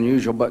not so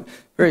unusual. But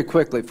very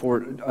quickly,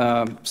 for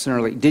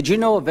Senator Lee, did you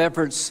know of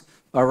efforts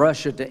by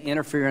Russia to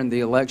interfere in the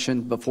election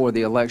before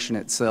the election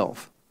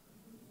itself?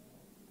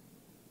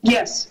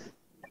 Yes.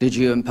 Did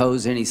you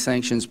impose any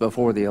sanctions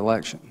before the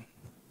election?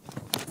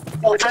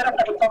 Well, I don't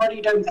have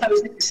authority to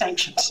impose any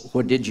sanctions.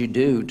 What did you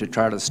do to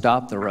try to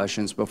stop the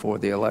Russians before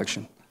the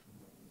election?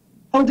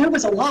 Oh, there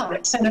was a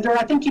lot, Senator.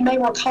 I think you may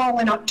recall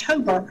in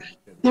October,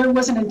 there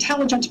was an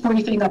intelligence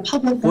briefing, a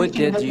public briefing. What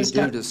did you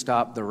do to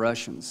stop the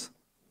Russians?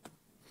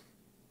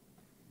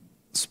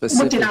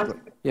 Specifically,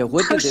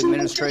 what did the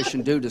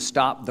administration do to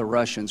stop the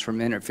Russians from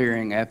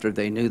interfering after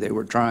they knew they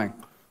were trying?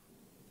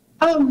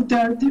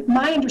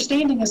 My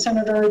understanding is,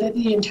 Senator, that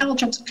the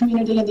intelligence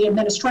community and the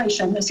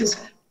administration, this is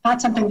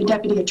not something the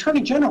Deputy Attorney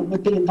General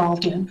would be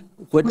involved in.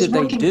 What did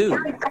they do?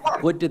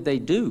 What did they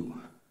do?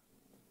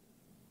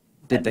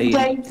 Did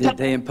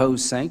they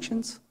impose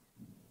sanctions?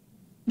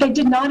 They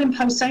did not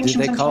impose sanctions.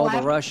 Did they call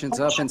the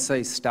Russians up and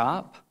say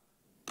stop?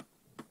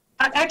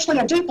 Actually,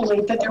 I do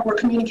believe that there were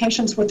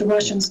communications with the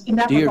Russians in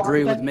that regard. Do you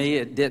agree with me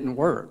it didn't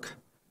work?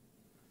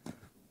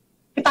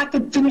 If I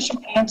could finish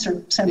my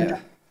answer, Senator.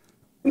 Yeah.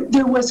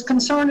 There was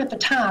concern at the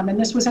time, and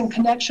this was in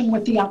connection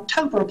with the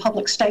October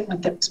public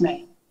statement that was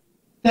made,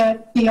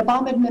 that the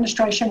Obama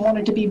administration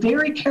wanted to be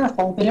very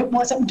careful that it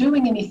wasn't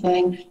doing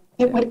anything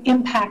that would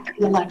impact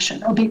the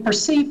election or be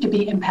perceived to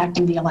be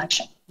impacting the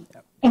election.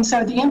 And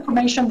so the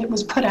information that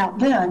was put out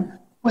then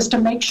was to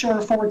make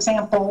sure, for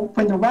example,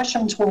 when the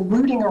Russians were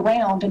rooting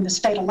around in the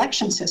state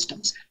election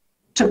systems,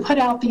 to put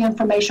out the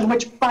information,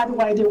 which, by the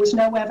way, there was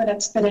no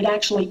evidence that it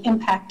actually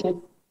impacted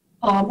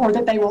or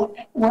that they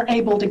were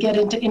able to get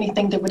into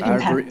anything that would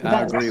impact.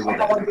 I agree with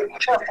that. I want to be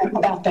careful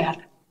about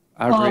that.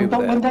 I agree with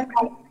but that.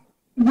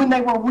 When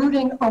they were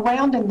rooting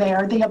around in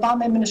there, the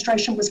Obama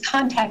administration was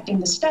contacting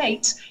the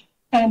states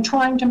and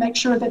trying to make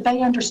sure that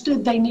they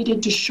understood they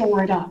needed to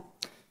shore it up.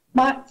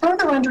 My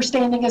further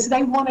understanding is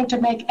they wanted to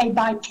make a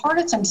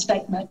bipartisan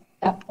statement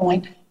at that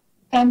point,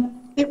 and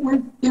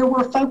there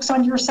were folks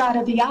on your side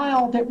of the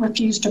aisle that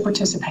refused to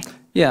participate.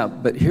 Yeah,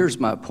 but here's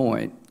my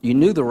point. You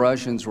knew the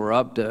Russians were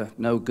up to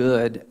no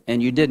good,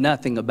 and you did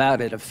nothing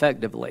about it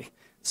effectively.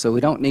 So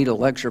we don't need a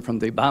lecture from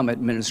the Obama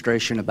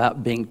administration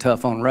about being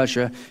tough on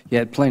Russia. You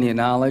had plenty of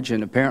knowledge,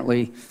 and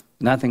apparently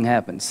nothing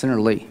happened.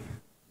 Senator Lee.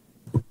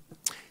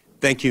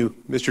 Thank you,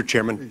 Mr.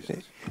 Chairman.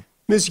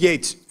 Ms.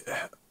 Yates,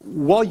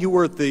 while you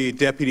were the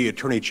Deputy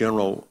Attorney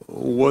General,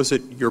 was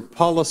it your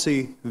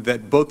policy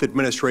that both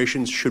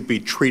administrations should be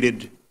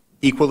treated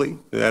equally?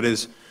 That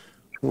is,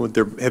 would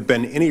there have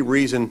been any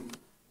reason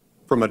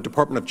from a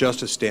Department of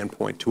Justice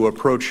standpoint to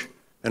approach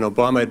an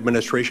Obama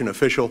administration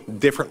official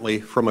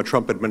differently from a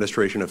Trump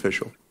administration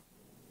official?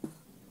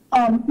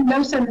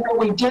 No, Senator,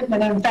 we didn't.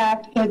 And in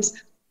fact,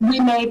 we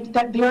made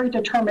that very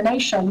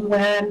determination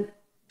when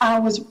I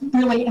was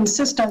really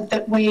insistent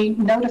that we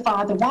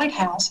notify the White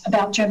House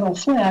about General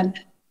Flynn.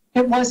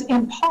 It was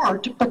in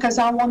part because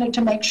I wanted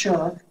to make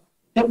sure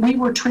that we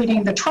were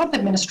treating the Trump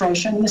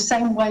administration the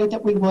same way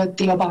that we would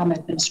the Obama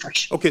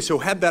administration. Okay, so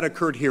had that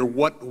occurred here,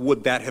 what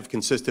would that have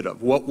consisted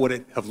of? What would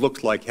it have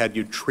looked like had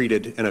you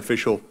treated an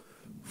official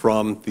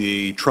from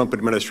the Trump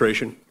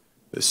administration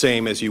the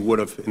same as you would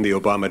have in the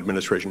Obama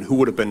administration? Who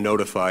would have been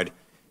notified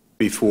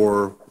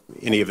before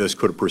any of this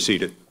could have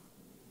proceeded?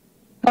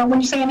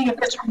 When you say any of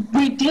this,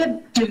 we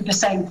did do the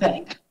same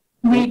thing.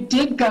 We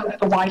did go to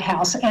the White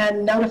House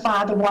and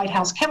notify the White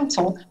House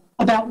counsel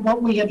about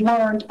what we had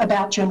learned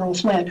about General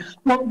Flynn.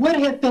 What would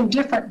have been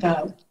different,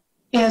 though,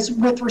 is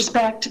with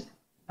respect,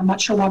 I'm not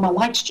sure why my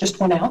lights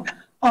just went out.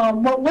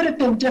 What would have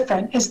been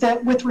different is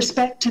that with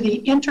respect to the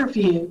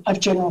interview of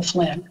General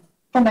Flynn,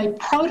 from a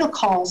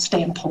protocol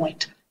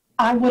standpoint,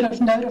 I would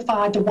have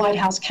notified the White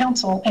House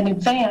counsel in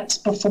advance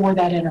before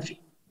that interview.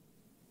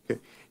 Okay.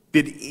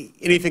 Did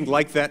anything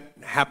like that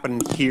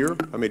happen here?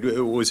 I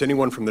mean, was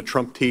anyone from the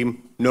Trump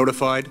team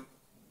notified?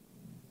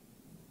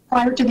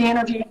 Prior to the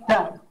interview,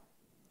 no.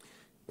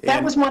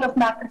 That was one of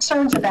my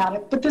concerns about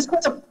it, but this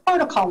was a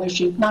protocol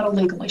issue, not a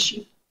legal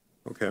issue.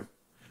 Okay.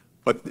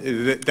 But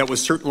that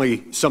was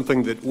certainly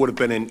something that would have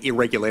been an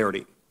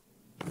irregularity.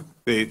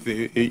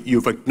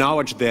 You've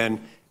acknowledged then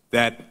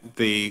that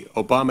the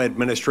Obama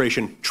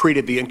administration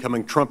treated the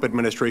incoming Trump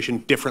administration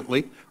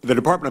differently. The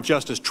Department of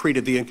Justice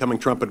treated the incoming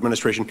Trump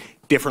administration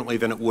differently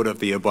than it would have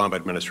the Obama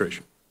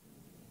administration.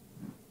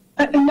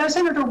 No,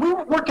 Senator, we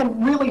were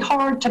working really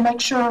hard to make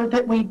sure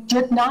that we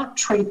did not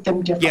treat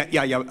them differently.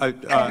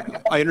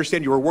 I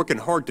understand you were working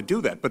hard to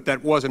do that, but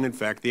that wasn't, in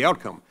fact, the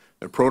outcome.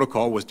 The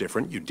protocol was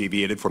different. You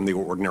deviated from the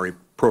ordinary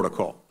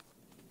protocol.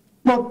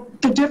 Well,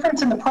 the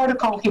difference in the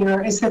protocol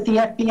here is that the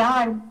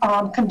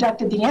FBI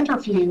conducted the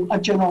interview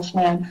of General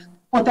Flynn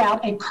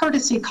without a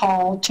courtesy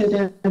call to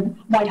the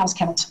White House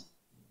counsel.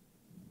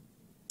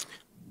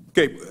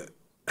 Okay.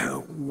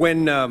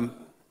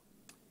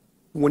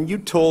 When you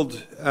told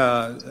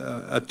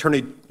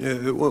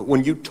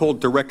when you told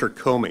Director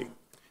Comey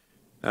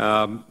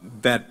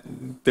that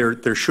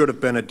there should have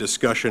been a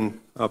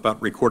discussion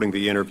about recording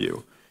the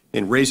interview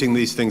and raising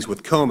these things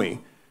with Comey,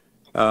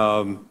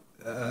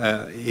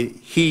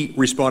 he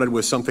responded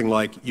with something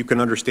like, "You can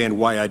understand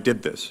why I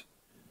did this."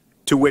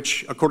 To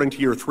which, according to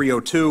your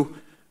 302,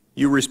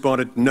 you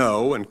responded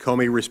no, and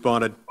Comey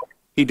responded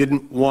he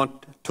didn't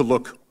want to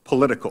look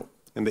political,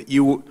 and that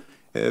you.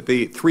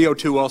 The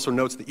 302 also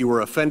notes that you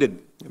were offended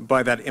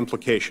by that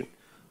implication.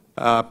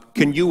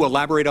 Can you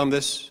elaborate on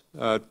this?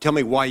 Tell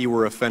me why you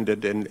were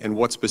offended and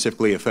what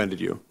specifically offended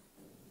you.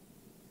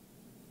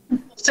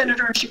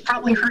 Senator, as you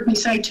probably heard me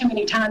say too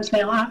many times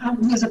now, I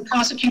was a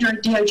prosecutor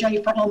at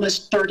DOJ for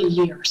almost 30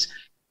 years.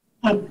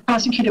 I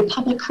prosecuted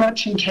public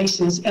corruption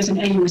cases as an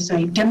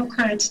AUSA,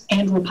 Democrats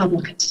and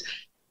Republicans.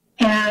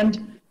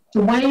 And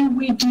the way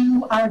we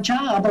do our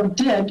job, or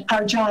did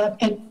our job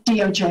at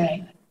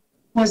DOJ,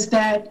 was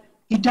that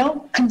you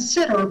don't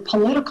consider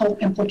political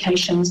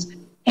implications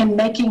in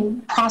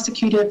making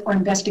prosecutive or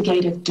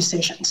investigative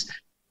decisions.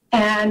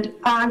 And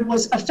I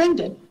was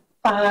offended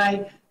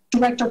by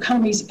Director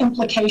Comey's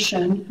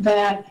implication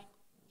that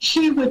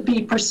he would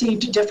be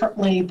perceived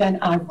differently than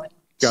I would.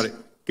 Got it.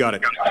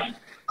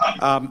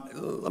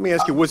 Let me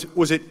ask you,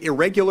 was it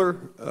irregular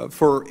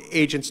for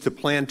agents to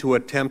plan to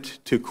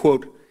attempt to,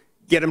 quote,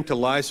 get him to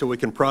lie so we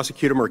can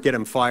prosecute him or get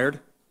him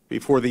fired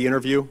before the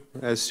interview,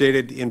 as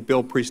stated in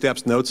Bill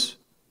Priestap's notes?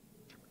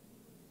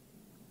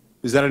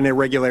 Is that an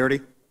irregularity?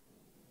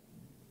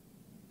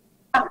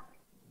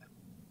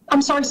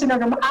 I'm sorry,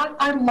 Senator.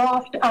 I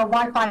lost a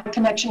Wi-Fi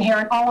connection here,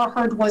 and all I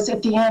heard was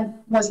at the end,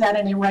 was that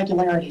an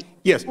irregularity?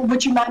 Yes.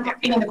 Would you mind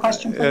repeating the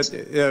question, please?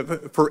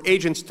 For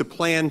agents to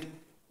plan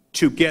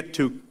to get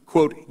to,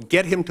 quote,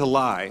 get him to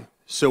lie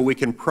so we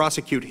can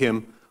prosecute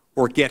him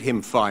or get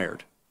him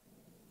fired.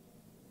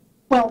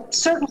 Well,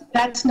 certainly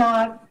that's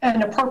not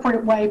an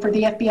appropriate way for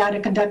the FBI to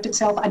conduct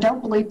itself. I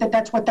don't believe that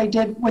that's what they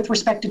did with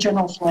respect to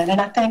General Flynn. And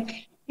I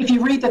think if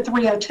you read the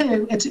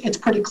 302, it's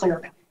pretty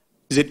clear.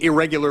 Is it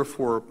irregular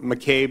for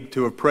McCabe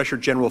to have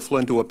pressured General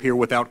Flynn to appear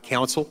without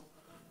counsel?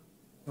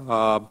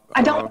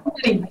 I don't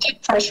think they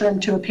did pressure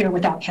him to appear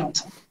without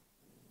counsel.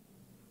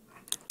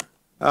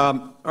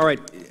 All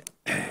right.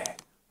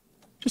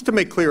 Just to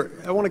make clear,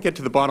 I want to get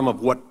to the bottom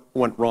of what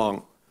went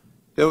wrong.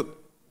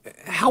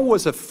 How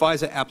was a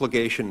FISA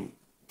application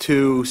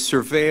to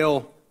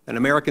surveil an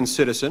American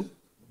citizen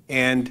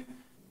and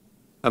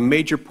a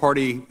major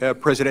party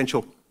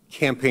presidential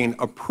campaign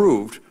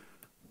approved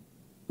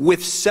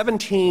with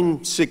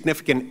 17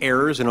 significant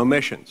errors and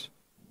omissions?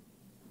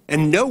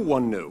 And no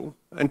one knew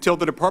until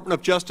the Department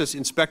of Justice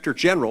Inspector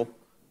General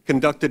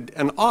conducted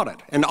an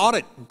audit. An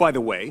audit, by the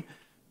way,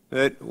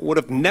 that would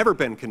have never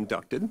been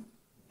conducted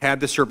had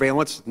the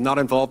surveillance not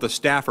involved a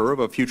staffer of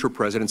a future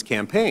president's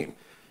campaign.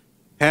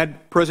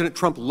 Had President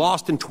Trump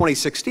lost in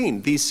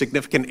 2016, these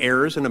significant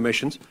errors and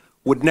omissions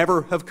would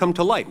never have come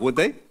to light, would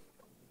they?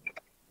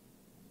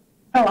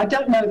 Oh, I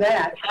don't know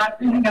that.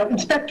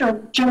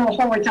 Inspector General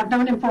Horwitz, I've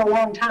known him for a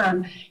long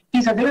time.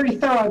 He's a very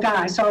thorough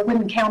guy, so I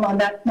wouldn't count on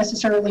that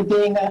necessarily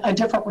being a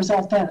different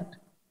result then.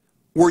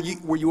 Were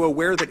you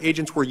aware that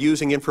agents were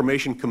using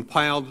information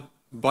compiled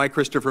by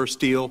Christopher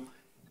Steele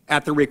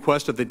at the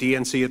request of the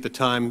DNC at the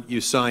time you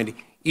signed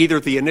either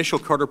the initial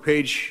Carter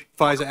Page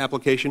FISA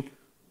application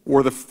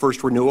or the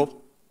first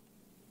renewal?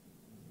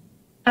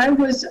 I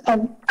was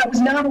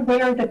not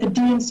aware that the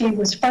DNC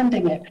was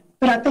funding it,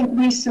 but I think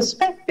we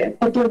suspected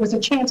that there was a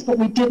chance, but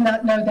we did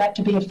not know that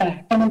to be a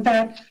fact. And in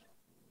fact,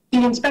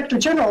 the Inspector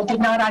General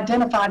did not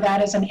identify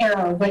that as an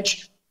error,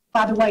 which,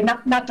 by the way,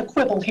 not to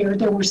quibble here,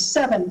 there were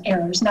 7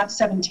 errors, not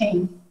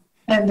 17,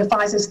 and the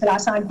FISAs that I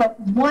signed, but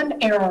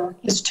 1 error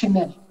is too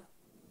many.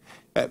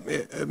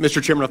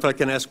 Mr. Chairman, if I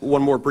can ask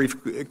one more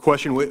brief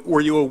question.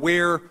 Were you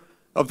aware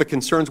of the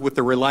concerns with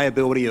the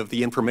reliability of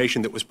the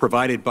information that was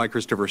provided by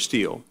Christopher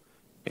Steele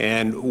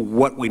and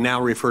what we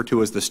now refer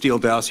to as the Steele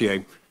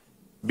dossier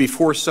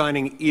before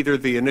signing either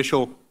the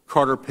initial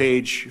Carter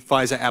Page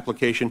FISA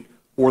application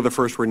or the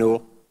first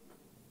renewal?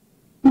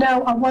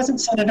 No, I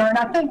wasn't, Senator, and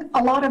I think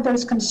a lot of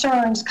those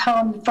concerns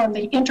come from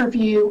the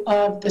interview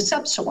of the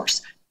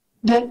subsource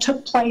that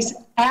took place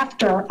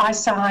after I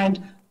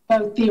signed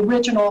both the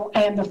original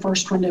and the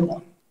first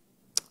renewal.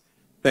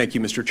 Thank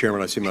you, Mr.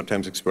 Chairman. I see my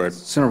time's expired.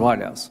 Senator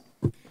Whitehouse.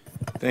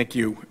 Thank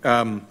you.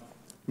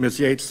 Ms.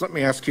 Yates, let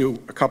me ask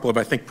you a couple of,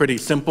 I think, pretty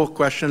simple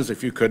questions,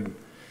 if you could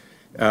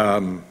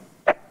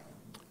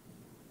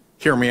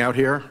hear me out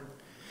here.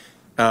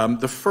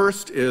 The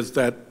first is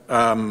that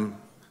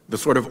the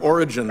sort of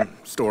origin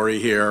story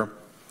here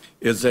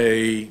is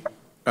a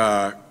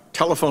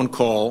telephone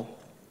call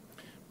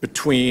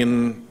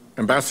between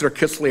Ambassador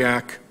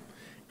Kislyak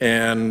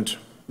and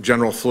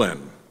General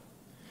Flynn.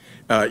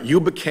 You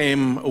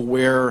became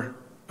aware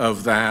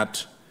of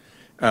that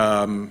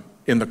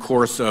in the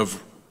course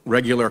of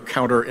regular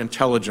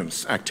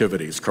counterintelligence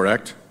activities,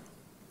 correct?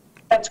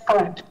 That's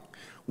correct.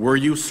 Were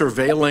you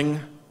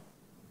surveilling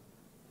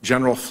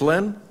General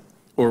Flynn,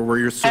 or were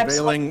you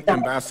surveilling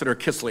Ambassador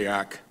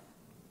Kislyak?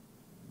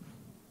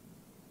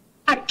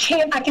 I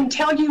can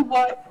tell you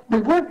what we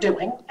were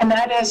doing, and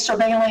that is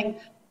surveilling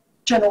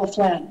General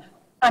Flynn.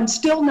 I'm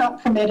still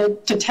not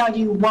permitted to tell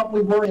you what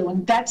we were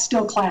doing. That's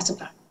still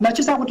classified. Much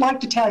as I would like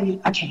to tell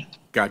you, I can't.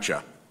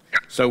 Gotcha.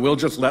 So we'll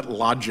just let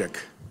logic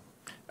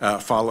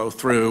follow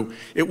through.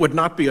 It would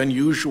not be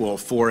unusual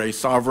for a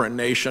sovereign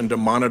nation to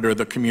monitor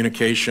the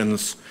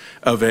communications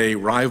of a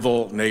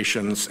rival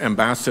nation's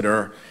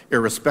ambassador,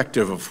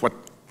 irrespective of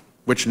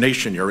which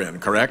nation you're in,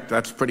 correct?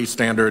 That's pretty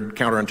standard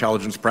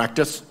counterintelligence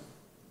practice?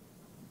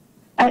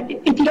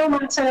 If you don't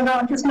mind, Senator,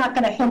 I'm just not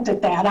going to hint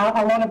at that.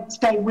 I want to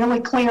stay really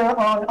clear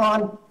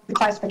on the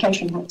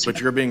classification rules.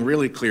 But you're being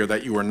really clear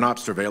that you were not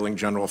surveilling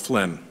General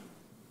Flynn.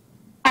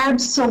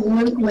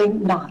 Absolutely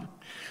not.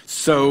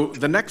 So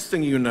the next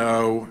thing you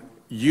know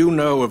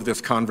of this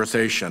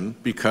conversation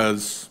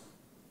because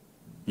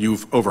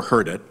you've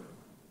overheard it.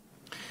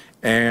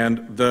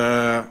 And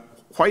the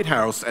White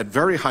House, at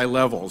very high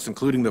levels,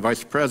 including the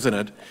Vice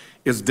President,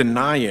 is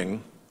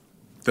denying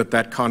that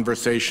that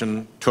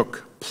conversation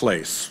took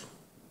place.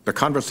 The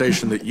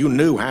conversation that you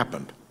knew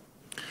happened.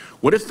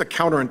 What is the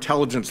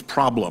counterintelligence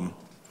problem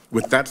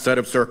with that set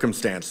of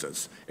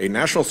circumstances? A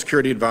national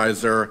security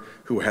advisor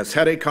who has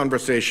had a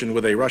conversation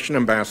with a Russian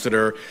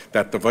ambassador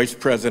that the Vice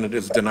President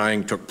is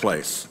denying took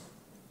place.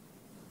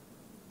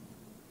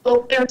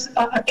 Well, there's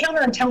a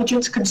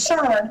counterintelligence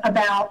concern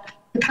about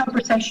the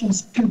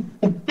conversations to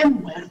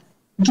begin with,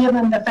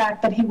 given the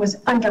fact that he was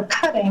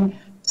undercutting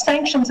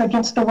sanctions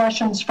against the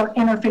Russians for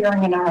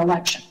interfering in our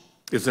election.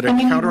 Is it a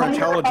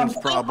counterintelligence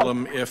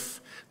problem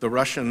if the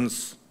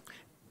Russians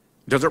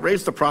does it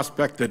raise the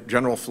prospect that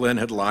General Flynn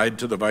had lied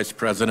to the vice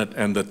president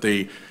and that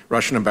the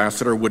Russian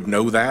ambassador would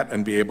know that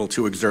and be able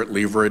to exert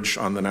leverage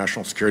on the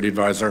national security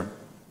advisor?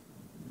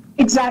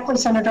 Exactly,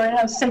 Senator. And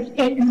I said,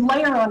 you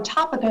layer on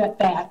top of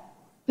that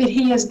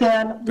he has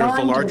been There's a lying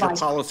to the larger vice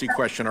policy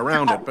question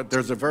around it, but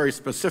there's a very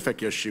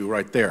specific issue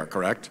right there,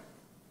 correct?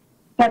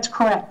 That's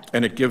correct.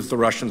 And it gives the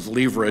Russians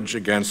leverage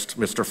against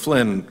Mr.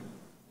 Flynn,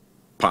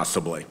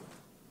 possibly.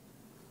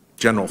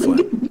 General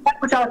Flynn. That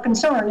was our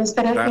concern, is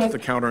that that's the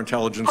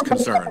counterintelligence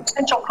concern.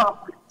 Potential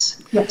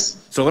conflicts,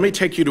 yes. So let me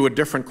take you to a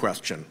different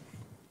question.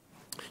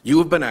 You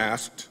have been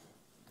asked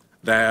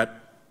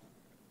that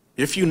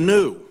if you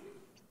knew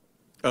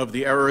of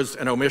the errors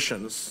and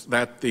omissions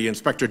that the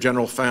Inspector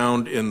General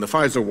found in the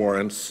FISA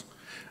warrants,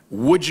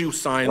 would you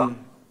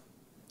sign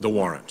the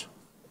warrant?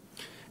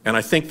 And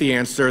I think the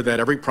answer that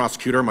every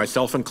prosecutor,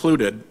 myself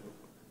included,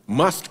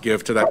 must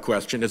give to that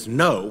question is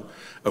no.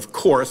 Of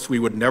course, we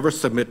would never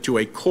submit to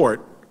a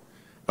court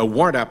a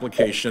warrant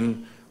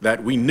application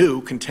that we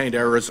knew contained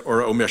errors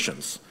or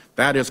omissions.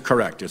 That is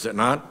correct, is it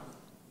not?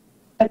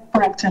 That's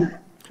correct,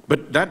 Senator.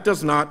 But that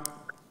does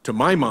not, to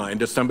my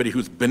mind, as somebody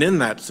who's been in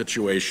that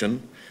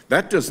situation,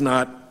 that does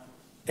not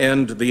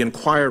end the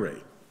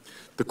inquiry.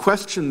 The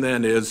question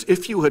then is,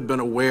 if you had been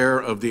aware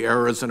of the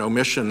errors and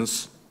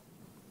omissions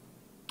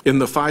in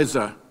the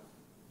FISA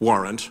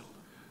warrant,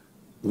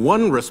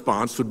 one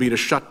response would be to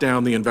shut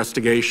down the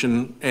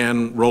investigation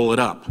and roll it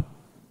up.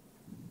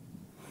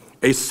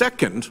 A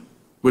second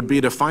would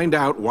be to find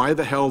out why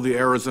the hell the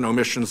errors and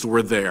omissions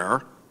were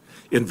there,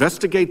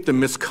 investigate the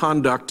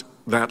misconduct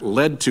that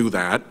led to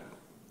that,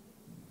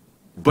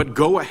 but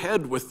go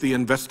ahead with the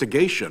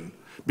investigation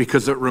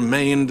because it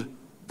remained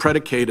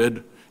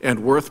predicated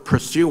and worth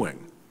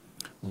pursuing.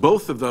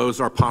 Both of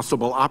those are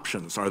possible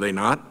options, are they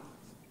not?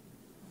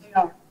 They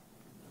are.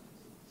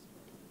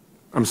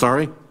 I'm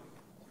sorry?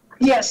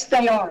 Yes,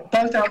 they are.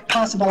 Both are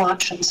possible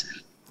options.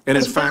 And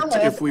in fact,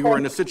 if we were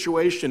in a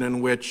situation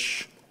in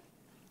which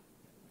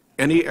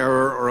any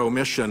error or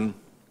omission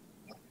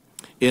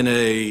in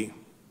a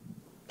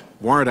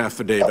warrant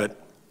affidavit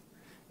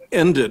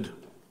ended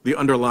the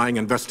underlying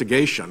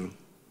investigation,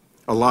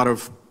 a lot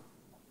of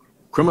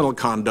criminal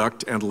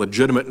conduct and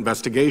legitimate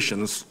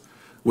investigations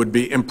would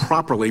be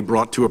improperly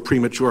brought to a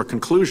premature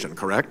conclusion,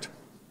 correct?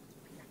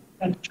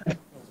 That's true.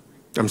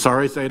 I'm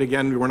sorry, say it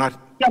again. We're not.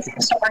 Yes,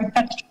 I'm sorry.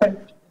 That's true.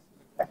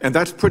 And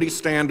that's pretty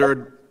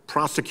standard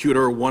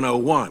prosecutor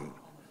 101.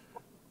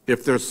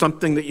 If there's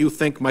something that you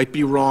think might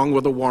be wrong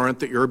with a warrant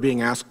that you're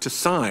being asked to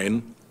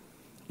sign,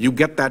 you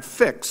get that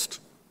fixed,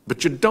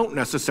 but you don't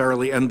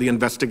necessarily end the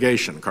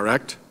investigation,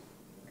 correct?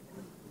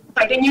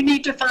 Right, and you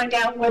need to find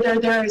out whether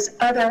there is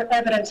other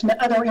evidence and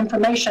other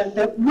information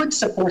that would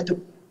support the.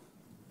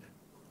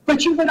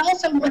 But you would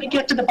also want to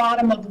get to the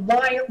bottom of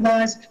why it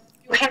was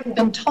you hadn't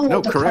been told.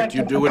 No, correct.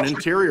 You do an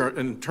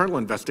internal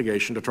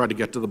investigation to try to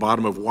get to the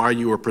bottom of why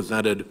you were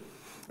presented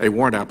a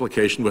warrant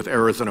application with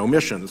errors and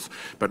omissions.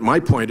 But my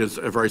point is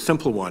a very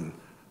simple one.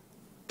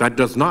 That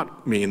does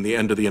not mean the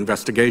end of the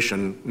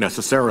investigation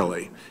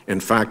necessarily. In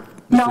fact,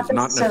 this is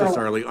not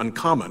necessarily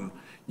uncommon.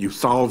 You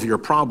solve your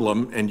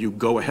problem and you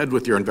go ahead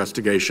with your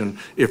investigation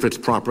if it's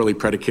properly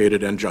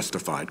predicated and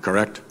justified,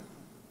 correct?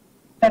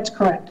 That's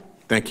correct.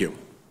 Thank you.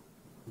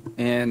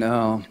 And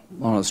on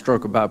a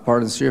stroke of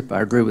bipartisanship,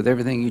 I agree with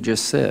everything you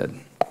just said.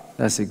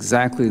 That's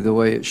exactly the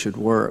way it should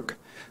work.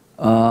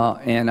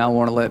 And I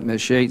want to let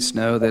Ms. Yates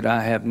know that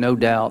I have no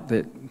doubt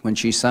that when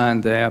she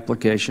signed the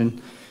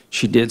application,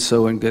 she did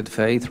so in good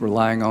faith,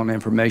 relying on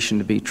information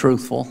to be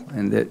truthful,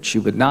 and that she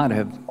would not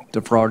have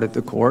defrauded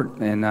the court,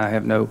 and I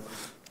have no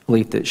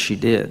belief that she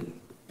did.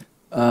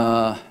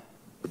 Who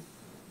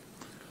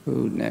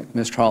next?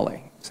 Mr.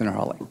 Hawley, Senator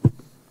Hawley.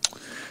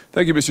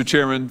 Thank you, Mr.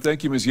 Chairman.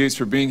 Thank you, Ms. Yates,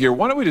 for being here.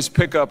 Why don't we just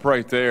pick up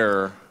right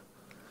there?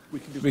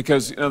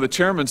 Because the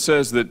chairman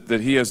says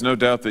that he has no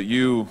doubt that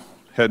you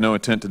had no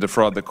intent to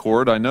defraud the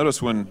court. I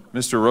noticed when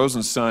Mr.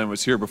 Rosenstein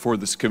was here before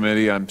this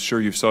committee, I'm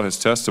sure you saw his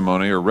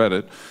testimony or read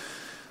it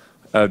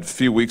a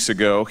few weeks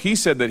ago, he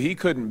said that he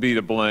couldn't be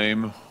to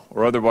blame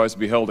or otherwise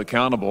be held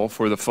accountable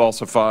for the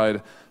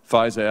falsified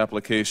FISA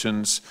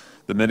applications,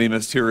 the many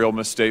material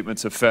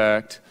misstatements of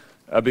fact,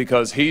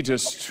 because he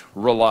just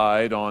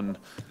relied on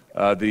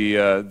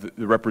the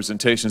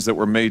representations that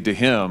were made to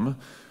him.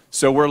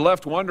 So we're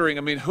left wondering,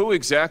 I mean, who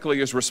exactly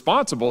is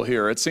responsible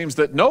here? It seems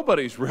that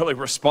nobody's really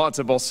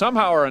responsible.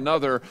 Somehow or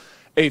another,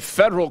 a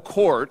federal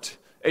court,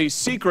 a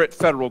secret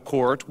federal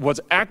court, was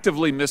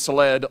actively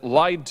misled,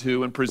 lied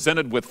to, and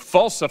presented with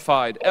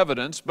falsified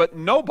evidence, but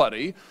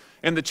nobody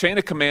in the chain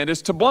of command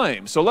is to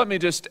blame. So let me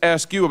just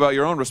ask you about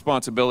your own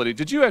responsibility.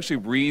 Did you actually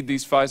read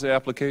these FISA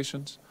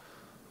applications?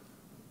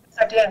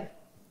 I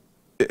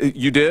did.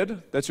 You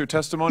did? That's your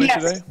testimony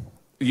today?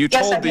 You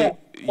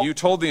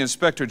told the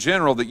Inspector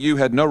General that you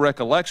had no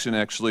recollection,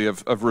 actually,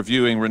 of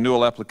reviewing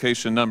renewal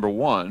application number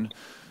 1.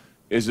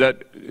 Is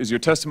your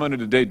testimony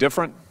today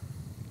different?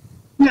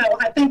 No,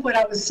 I think what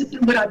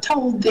I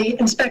told the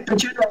Inspector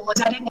General was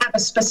I didn't have a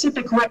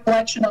specific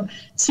recollection of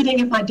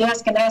sitting at my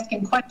desk and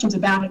asking questions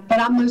about it, but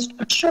I most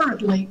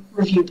assuredly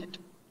reviewed it.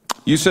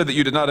 You said that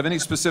you did not have any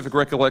specific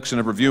recollection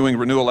of reviewing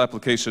renewal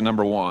application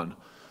number 1,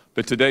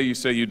 but today you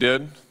say you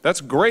did.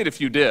 That's great if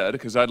you did,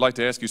 because I'd like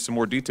to ask you some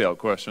more detailed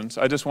questions.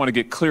 I just want to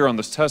get clear on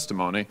this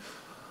testimony.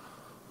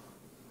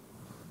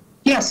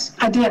 Yes,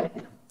 I did.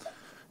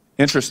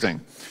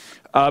 Interesting.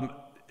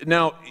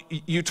 Now,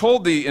 you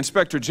told the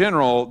Inspector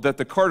General that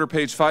the Carter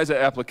Page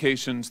FISA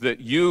applications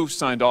that you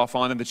signed off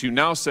on and that you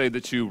now say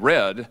that you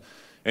read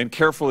and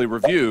carefully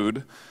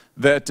reviewed,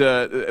 that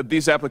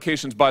these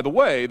applications, by the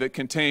way, that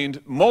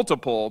contained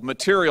multiple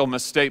material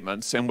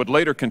misstatements and would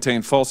later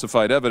contain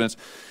falsified evidence,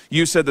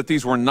 you said that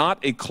these were not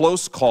a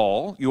close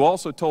call. You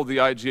also told the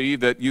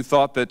IG that you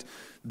thought that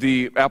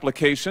the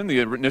application, the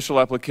initial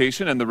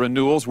application, and the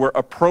renewals were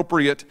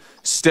appropriate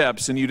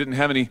steps, and you didn't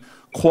have any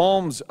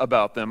qualms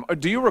about them.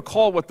 Do you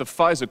recall what the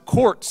FISA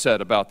court said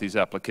about these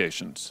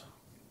applications?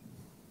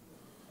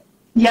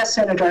 Yes,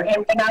 Senator.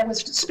 And when I was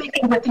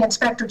speaking with the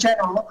Inspector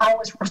General, I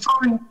was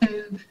referring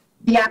to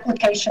the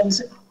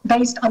applications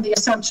based on the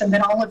assumption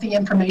that all of the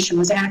information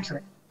was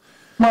accurate.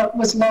 What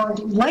was learned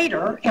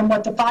later, and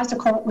what the FISA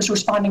court was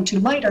responding to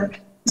later,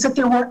 is that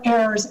there were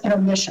errors and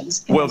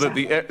omissions. Well,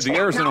 the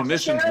errors and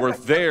omissions were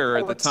there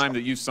at the time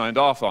that you signed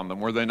off on them,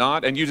 were they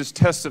not? And you just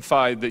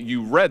testified that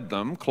you read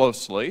them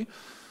closely,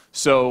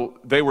 so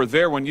they were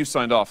there when you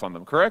signed off on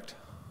them, correct?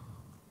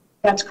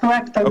 That's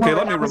correct. Okay,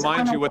 let me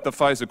remind you what the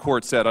FISA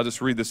court said. I'll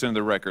just read this into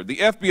the record. The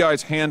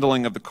FBI's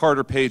handling of the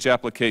Carter Page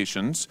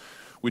applications,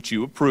 which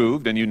you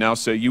approved and you now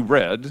say you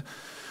read,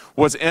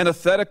 was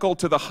antithetical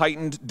to the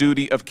heightened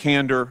duty of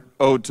candor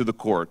owed to the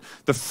court.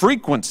 The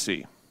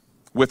frequency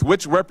with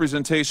which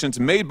representations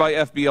made by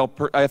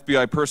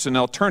FBI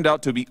personnel turned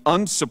out to be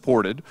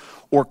unsupported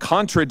or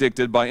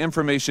contradicted by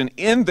information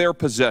in their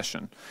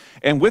possession,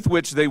 and with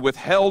which they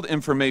withheld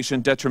information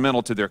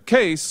detrimental to their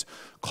case,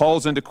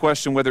 calls into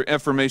question whether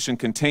information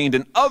contained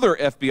in other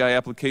FBI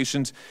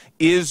applications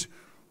is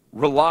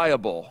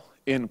reliable,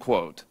 end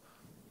quote.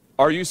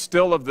 Are you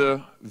still of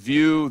the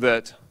view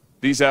that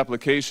these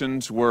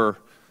applications were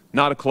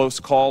not a close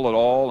call at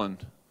all,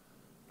 and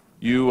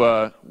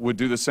you would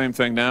do the same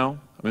thing now?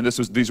 I mean,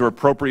 these were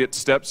appropriate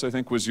steps, I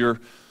think, was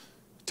your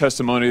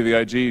testimony to the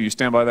IG. You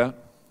stand by that?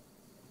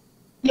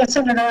 Yes,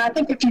 Senator. I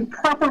think if you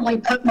properly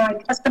put my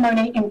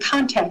testimony in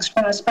context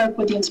when I spoke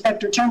with the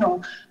Inspector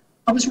General,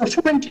 I was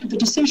referring to the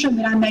decision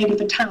that I made at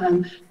the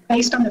time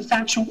based on the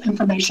factual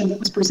information that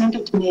was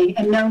presented to me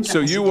and known to us.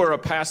 So you were a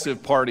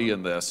passive party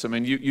in this. I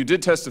mean, you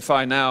did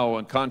testify now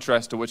in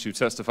contrast to what you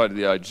testified to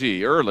the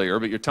IG earlier,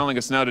 but you're telling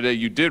us now today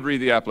you did read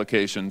the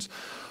applications,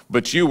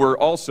 but you were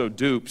also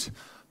duped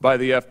by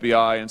the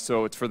FBI, and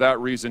so it's for that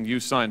reason you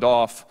signed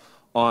off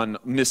on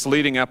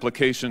misleading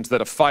applications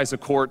that a FISA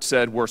court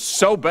said were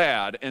so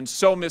bad and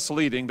so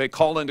misleading they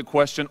call into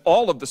question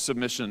all of the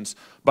submissions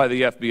by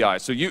the FBI.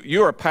 So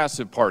you're a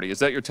passive party. Is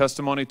that your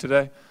testimony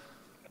today?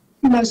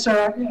 No,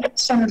 sir.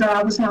 Senator,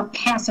 I was not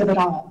passive at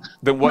all.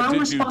 Then what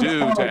did you do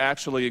to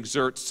actually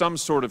exert some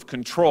sort of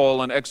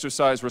control and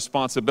exercise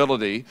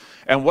responsibility?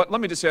 And let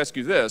me just ask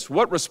you this.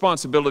 What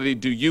responsibility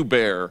do you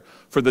bear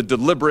for the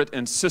deliberate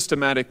and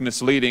systematic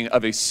misleading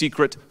of a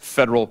secret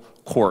federal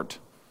court?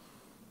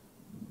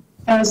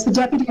 As the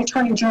Deputy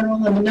Attorney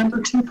General and the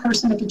 #2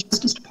 person at the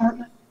Justice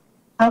Department,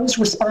 I was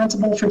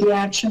responsible for the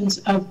actions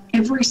of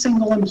every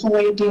single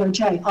employee at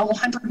DOJ, all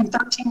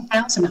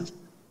 113,000 of them.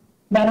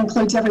 That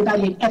includes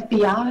everybody at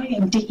FBI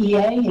and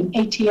DEA and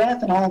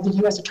ATF and all the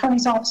U.S.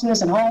 Attorney's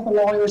offices and all the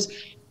lawyers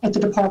at the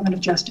Department of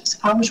Justice.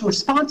 I was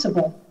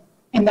responsible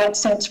in that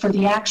sense for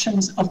the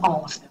actions of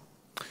all of them.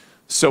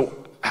 So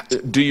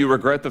do you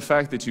regret the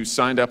fact that you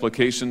signed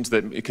applications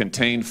that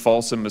contained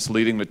false and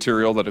misleading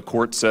material that a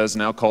court says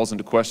now calls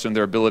into question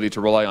their ability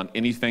to rely on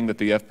anything that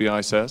the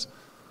FBI says?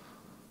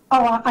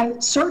 Oh, I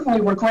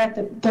certainly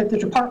regret that the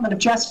Department of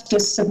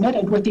Justice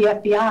submitted with the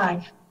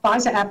FBI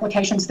FISA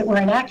applications that were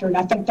inaccurate.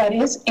 I think that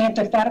is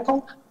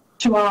antithetical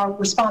to our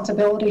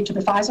responsibility to the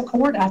FISA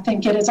court. I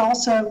think it is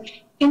also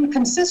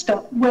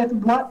inconsistent with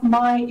what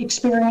my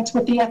experience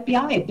with the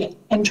FBI had been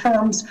in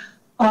terms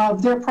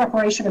of their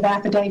preparation of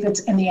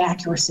affidavits and the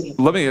accuracy.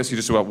 Let me ask you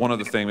just about one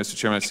other thing, Mr.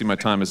 Chairman. I see my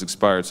time has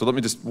expired. So let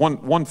me just,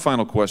 one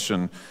final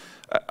question.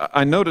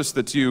 I noticed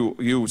that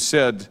you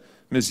said,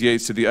 Ms.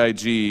 Yates, to the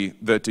IG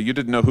that you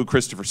didn't know who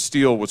Christopher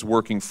Steele was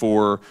working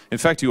for. In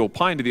fact, you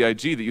opined to the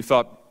IG that you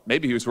thought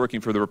maybe he was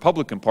working for the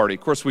Republican Party. Of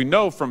course, we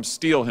know from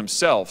Steele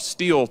himself,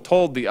 Steele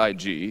told the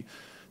IG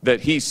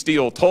that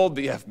Steele told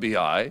the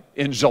FBI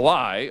in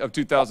July of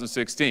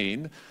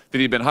 2016 that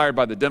he'd been hired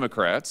by the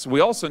Democrats. We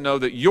also know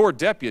that your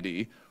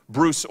deputy,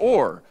 Bruce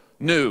Orr,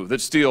 knew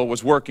that Steele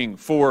was working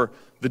for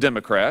the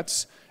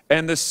Democrats.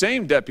 And the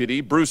same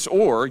deputy, Bruce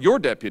Orr, your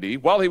deputy,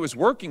 while he was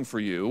working for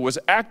you, was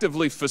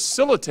actively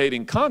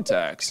facilitating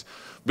contacts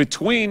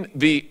between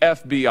the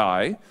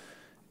FBI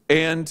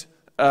and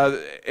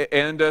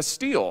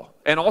Steele,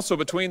 and also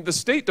between the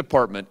State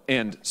Department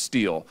and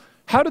Steele.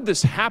 How did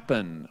this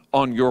happen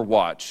on your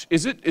watch?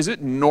 Is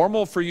it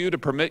normal for you to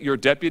permit your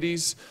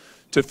deputies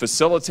to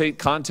facilitate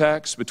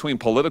contacts between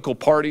political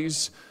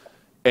parties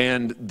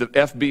and the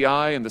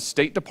FBI and the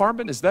State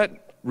Department? Is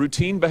that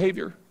routine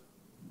behavior?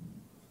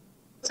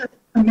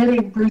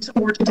 permitting Bruce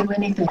Orr to do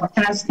anything.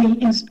 As the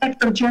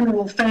Inspector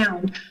General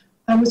found,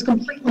 I was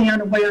completely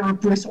unaware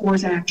of Bruce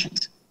Orr's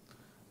actions.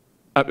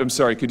 I'm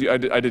sorry, could you, I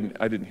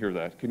didn't hear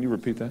that. Can you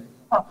repeat that?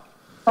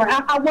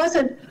 I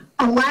wasn't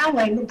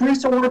allowing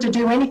Bruce Orr to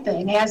do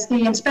anything, as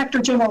the Inspector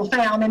General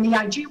found in the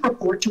IG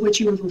report to which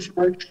you have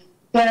referred,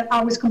 that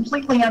I was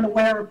completely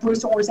unaware of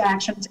Bruce Orr's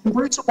actions, and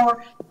Bruce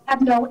Orr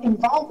had no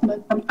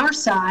involvement from our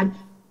side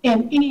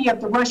in any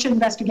of the Russia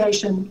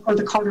investigation or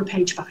the Carter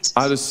Page files.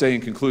 I'll just say in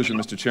conclusion,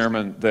 Mr.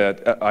 Chairman,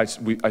 that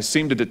I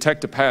seem to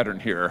detect a pattern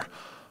here.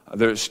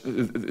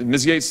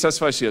 Ms. Yates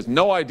testifies she has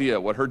no idea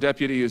what her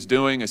deputy is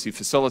doing as he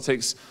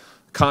facilitates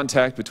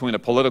contact between a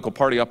political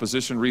party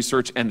opposition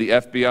research and the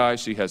FBI.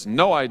 She has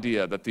no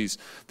idea that these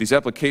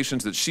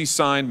applications that she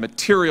signed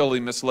materially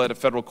misled a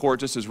federal court,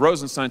 just as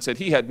Rosenstein said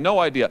he had no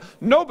idea.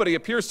 Nobody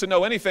appears to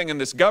know anything in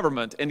this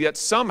government, and yet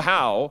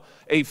somehow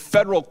a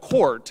federal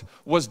court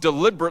was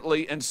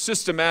deliberately and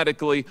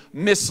systematically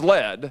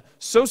misled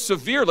so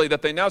severely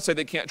that they now say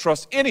they can't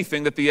trust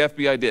anything that the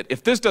FBI did.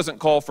 If this doesn't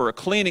call for a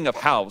cleaning of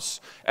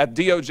house at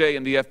DOJ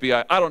and the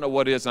FBI, I don't know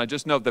what is, and I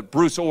just know that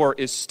Bruce Orr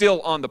is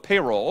still on the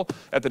payroll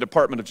at the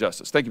Department of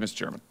Justice. Thank you, Mr.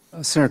 Chairman.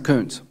 Senator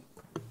Coons.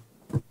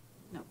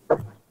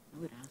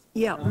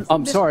 Yeah.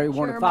 I'm sorry, we Mr.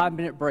 want a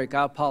 5-minute break.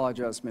 I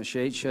apologize, Ms.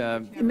 Yates.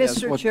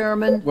 Mr.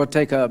 Chairman. We'll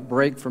take a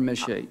break from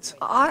Ms. Yates.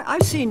 I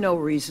see no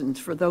reason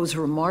for those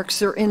remarks.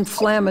 They're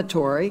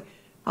inflammatory.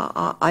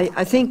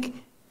 I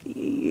think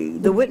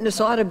the witness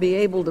ought to be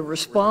able to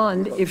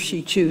respond if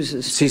she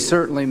chooses to. She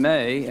certainly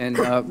may, and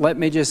let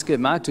me just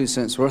get my 2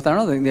 cents worth. I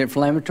don't think they're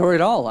inflammatory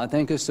at all. I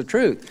think it's the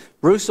truth.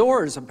 Bruce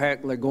Orr is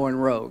apparently going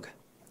rogue.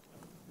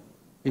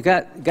 You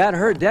got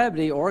her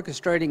deputy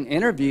orchestrating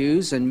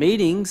interviews and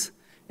meetings,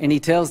 and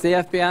he tells the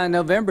FBI in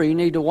November, you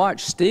need to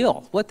watch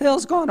Steele. What the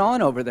hell's going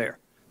on over there?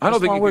 I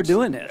don't think we're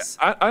doing this.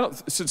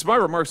 Since my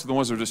remarks are the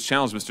ones that are just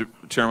challenged, Mr.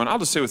 Chairman, I'll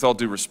just say with all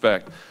due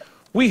respect,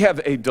 we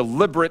have a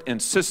deliberate and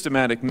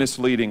systematic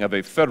misleading of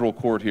a federal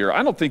court here.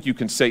 I don't think you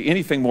can say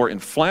anything more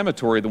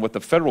inflammatory than what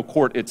the federal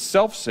court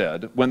itself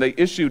said when they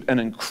issued an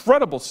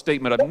incredible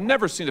statement. I've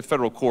never seen a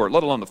federal court,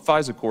 let alone the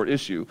FISA court,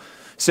 issue,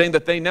 saying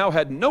that they now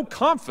had no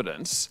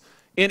confidence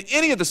in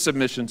any of the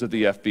submissions of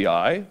the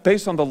FBI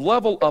based on the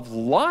level of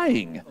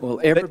lying.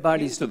 Well,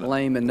 everybody's to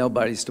blame and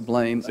nobody's to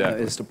blame.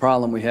 Exactly. Is the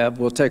problem we have.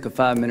 We'll take a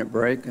 5-minute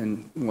break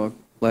and we'll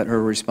let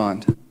her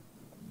respond.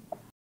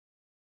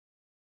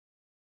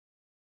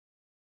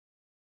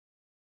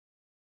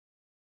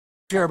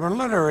 Chairman,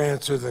 let her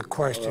answer the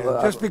question.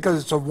 Just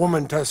because it's a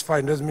woman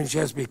testifying doesn't mean she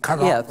has to be cut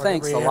off. Yeah,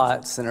 thanks a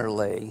lot, Senator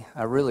Lee.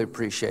 I really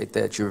appreciate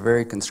that. You're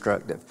very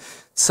constructive.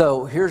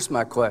 So here's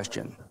my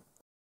question.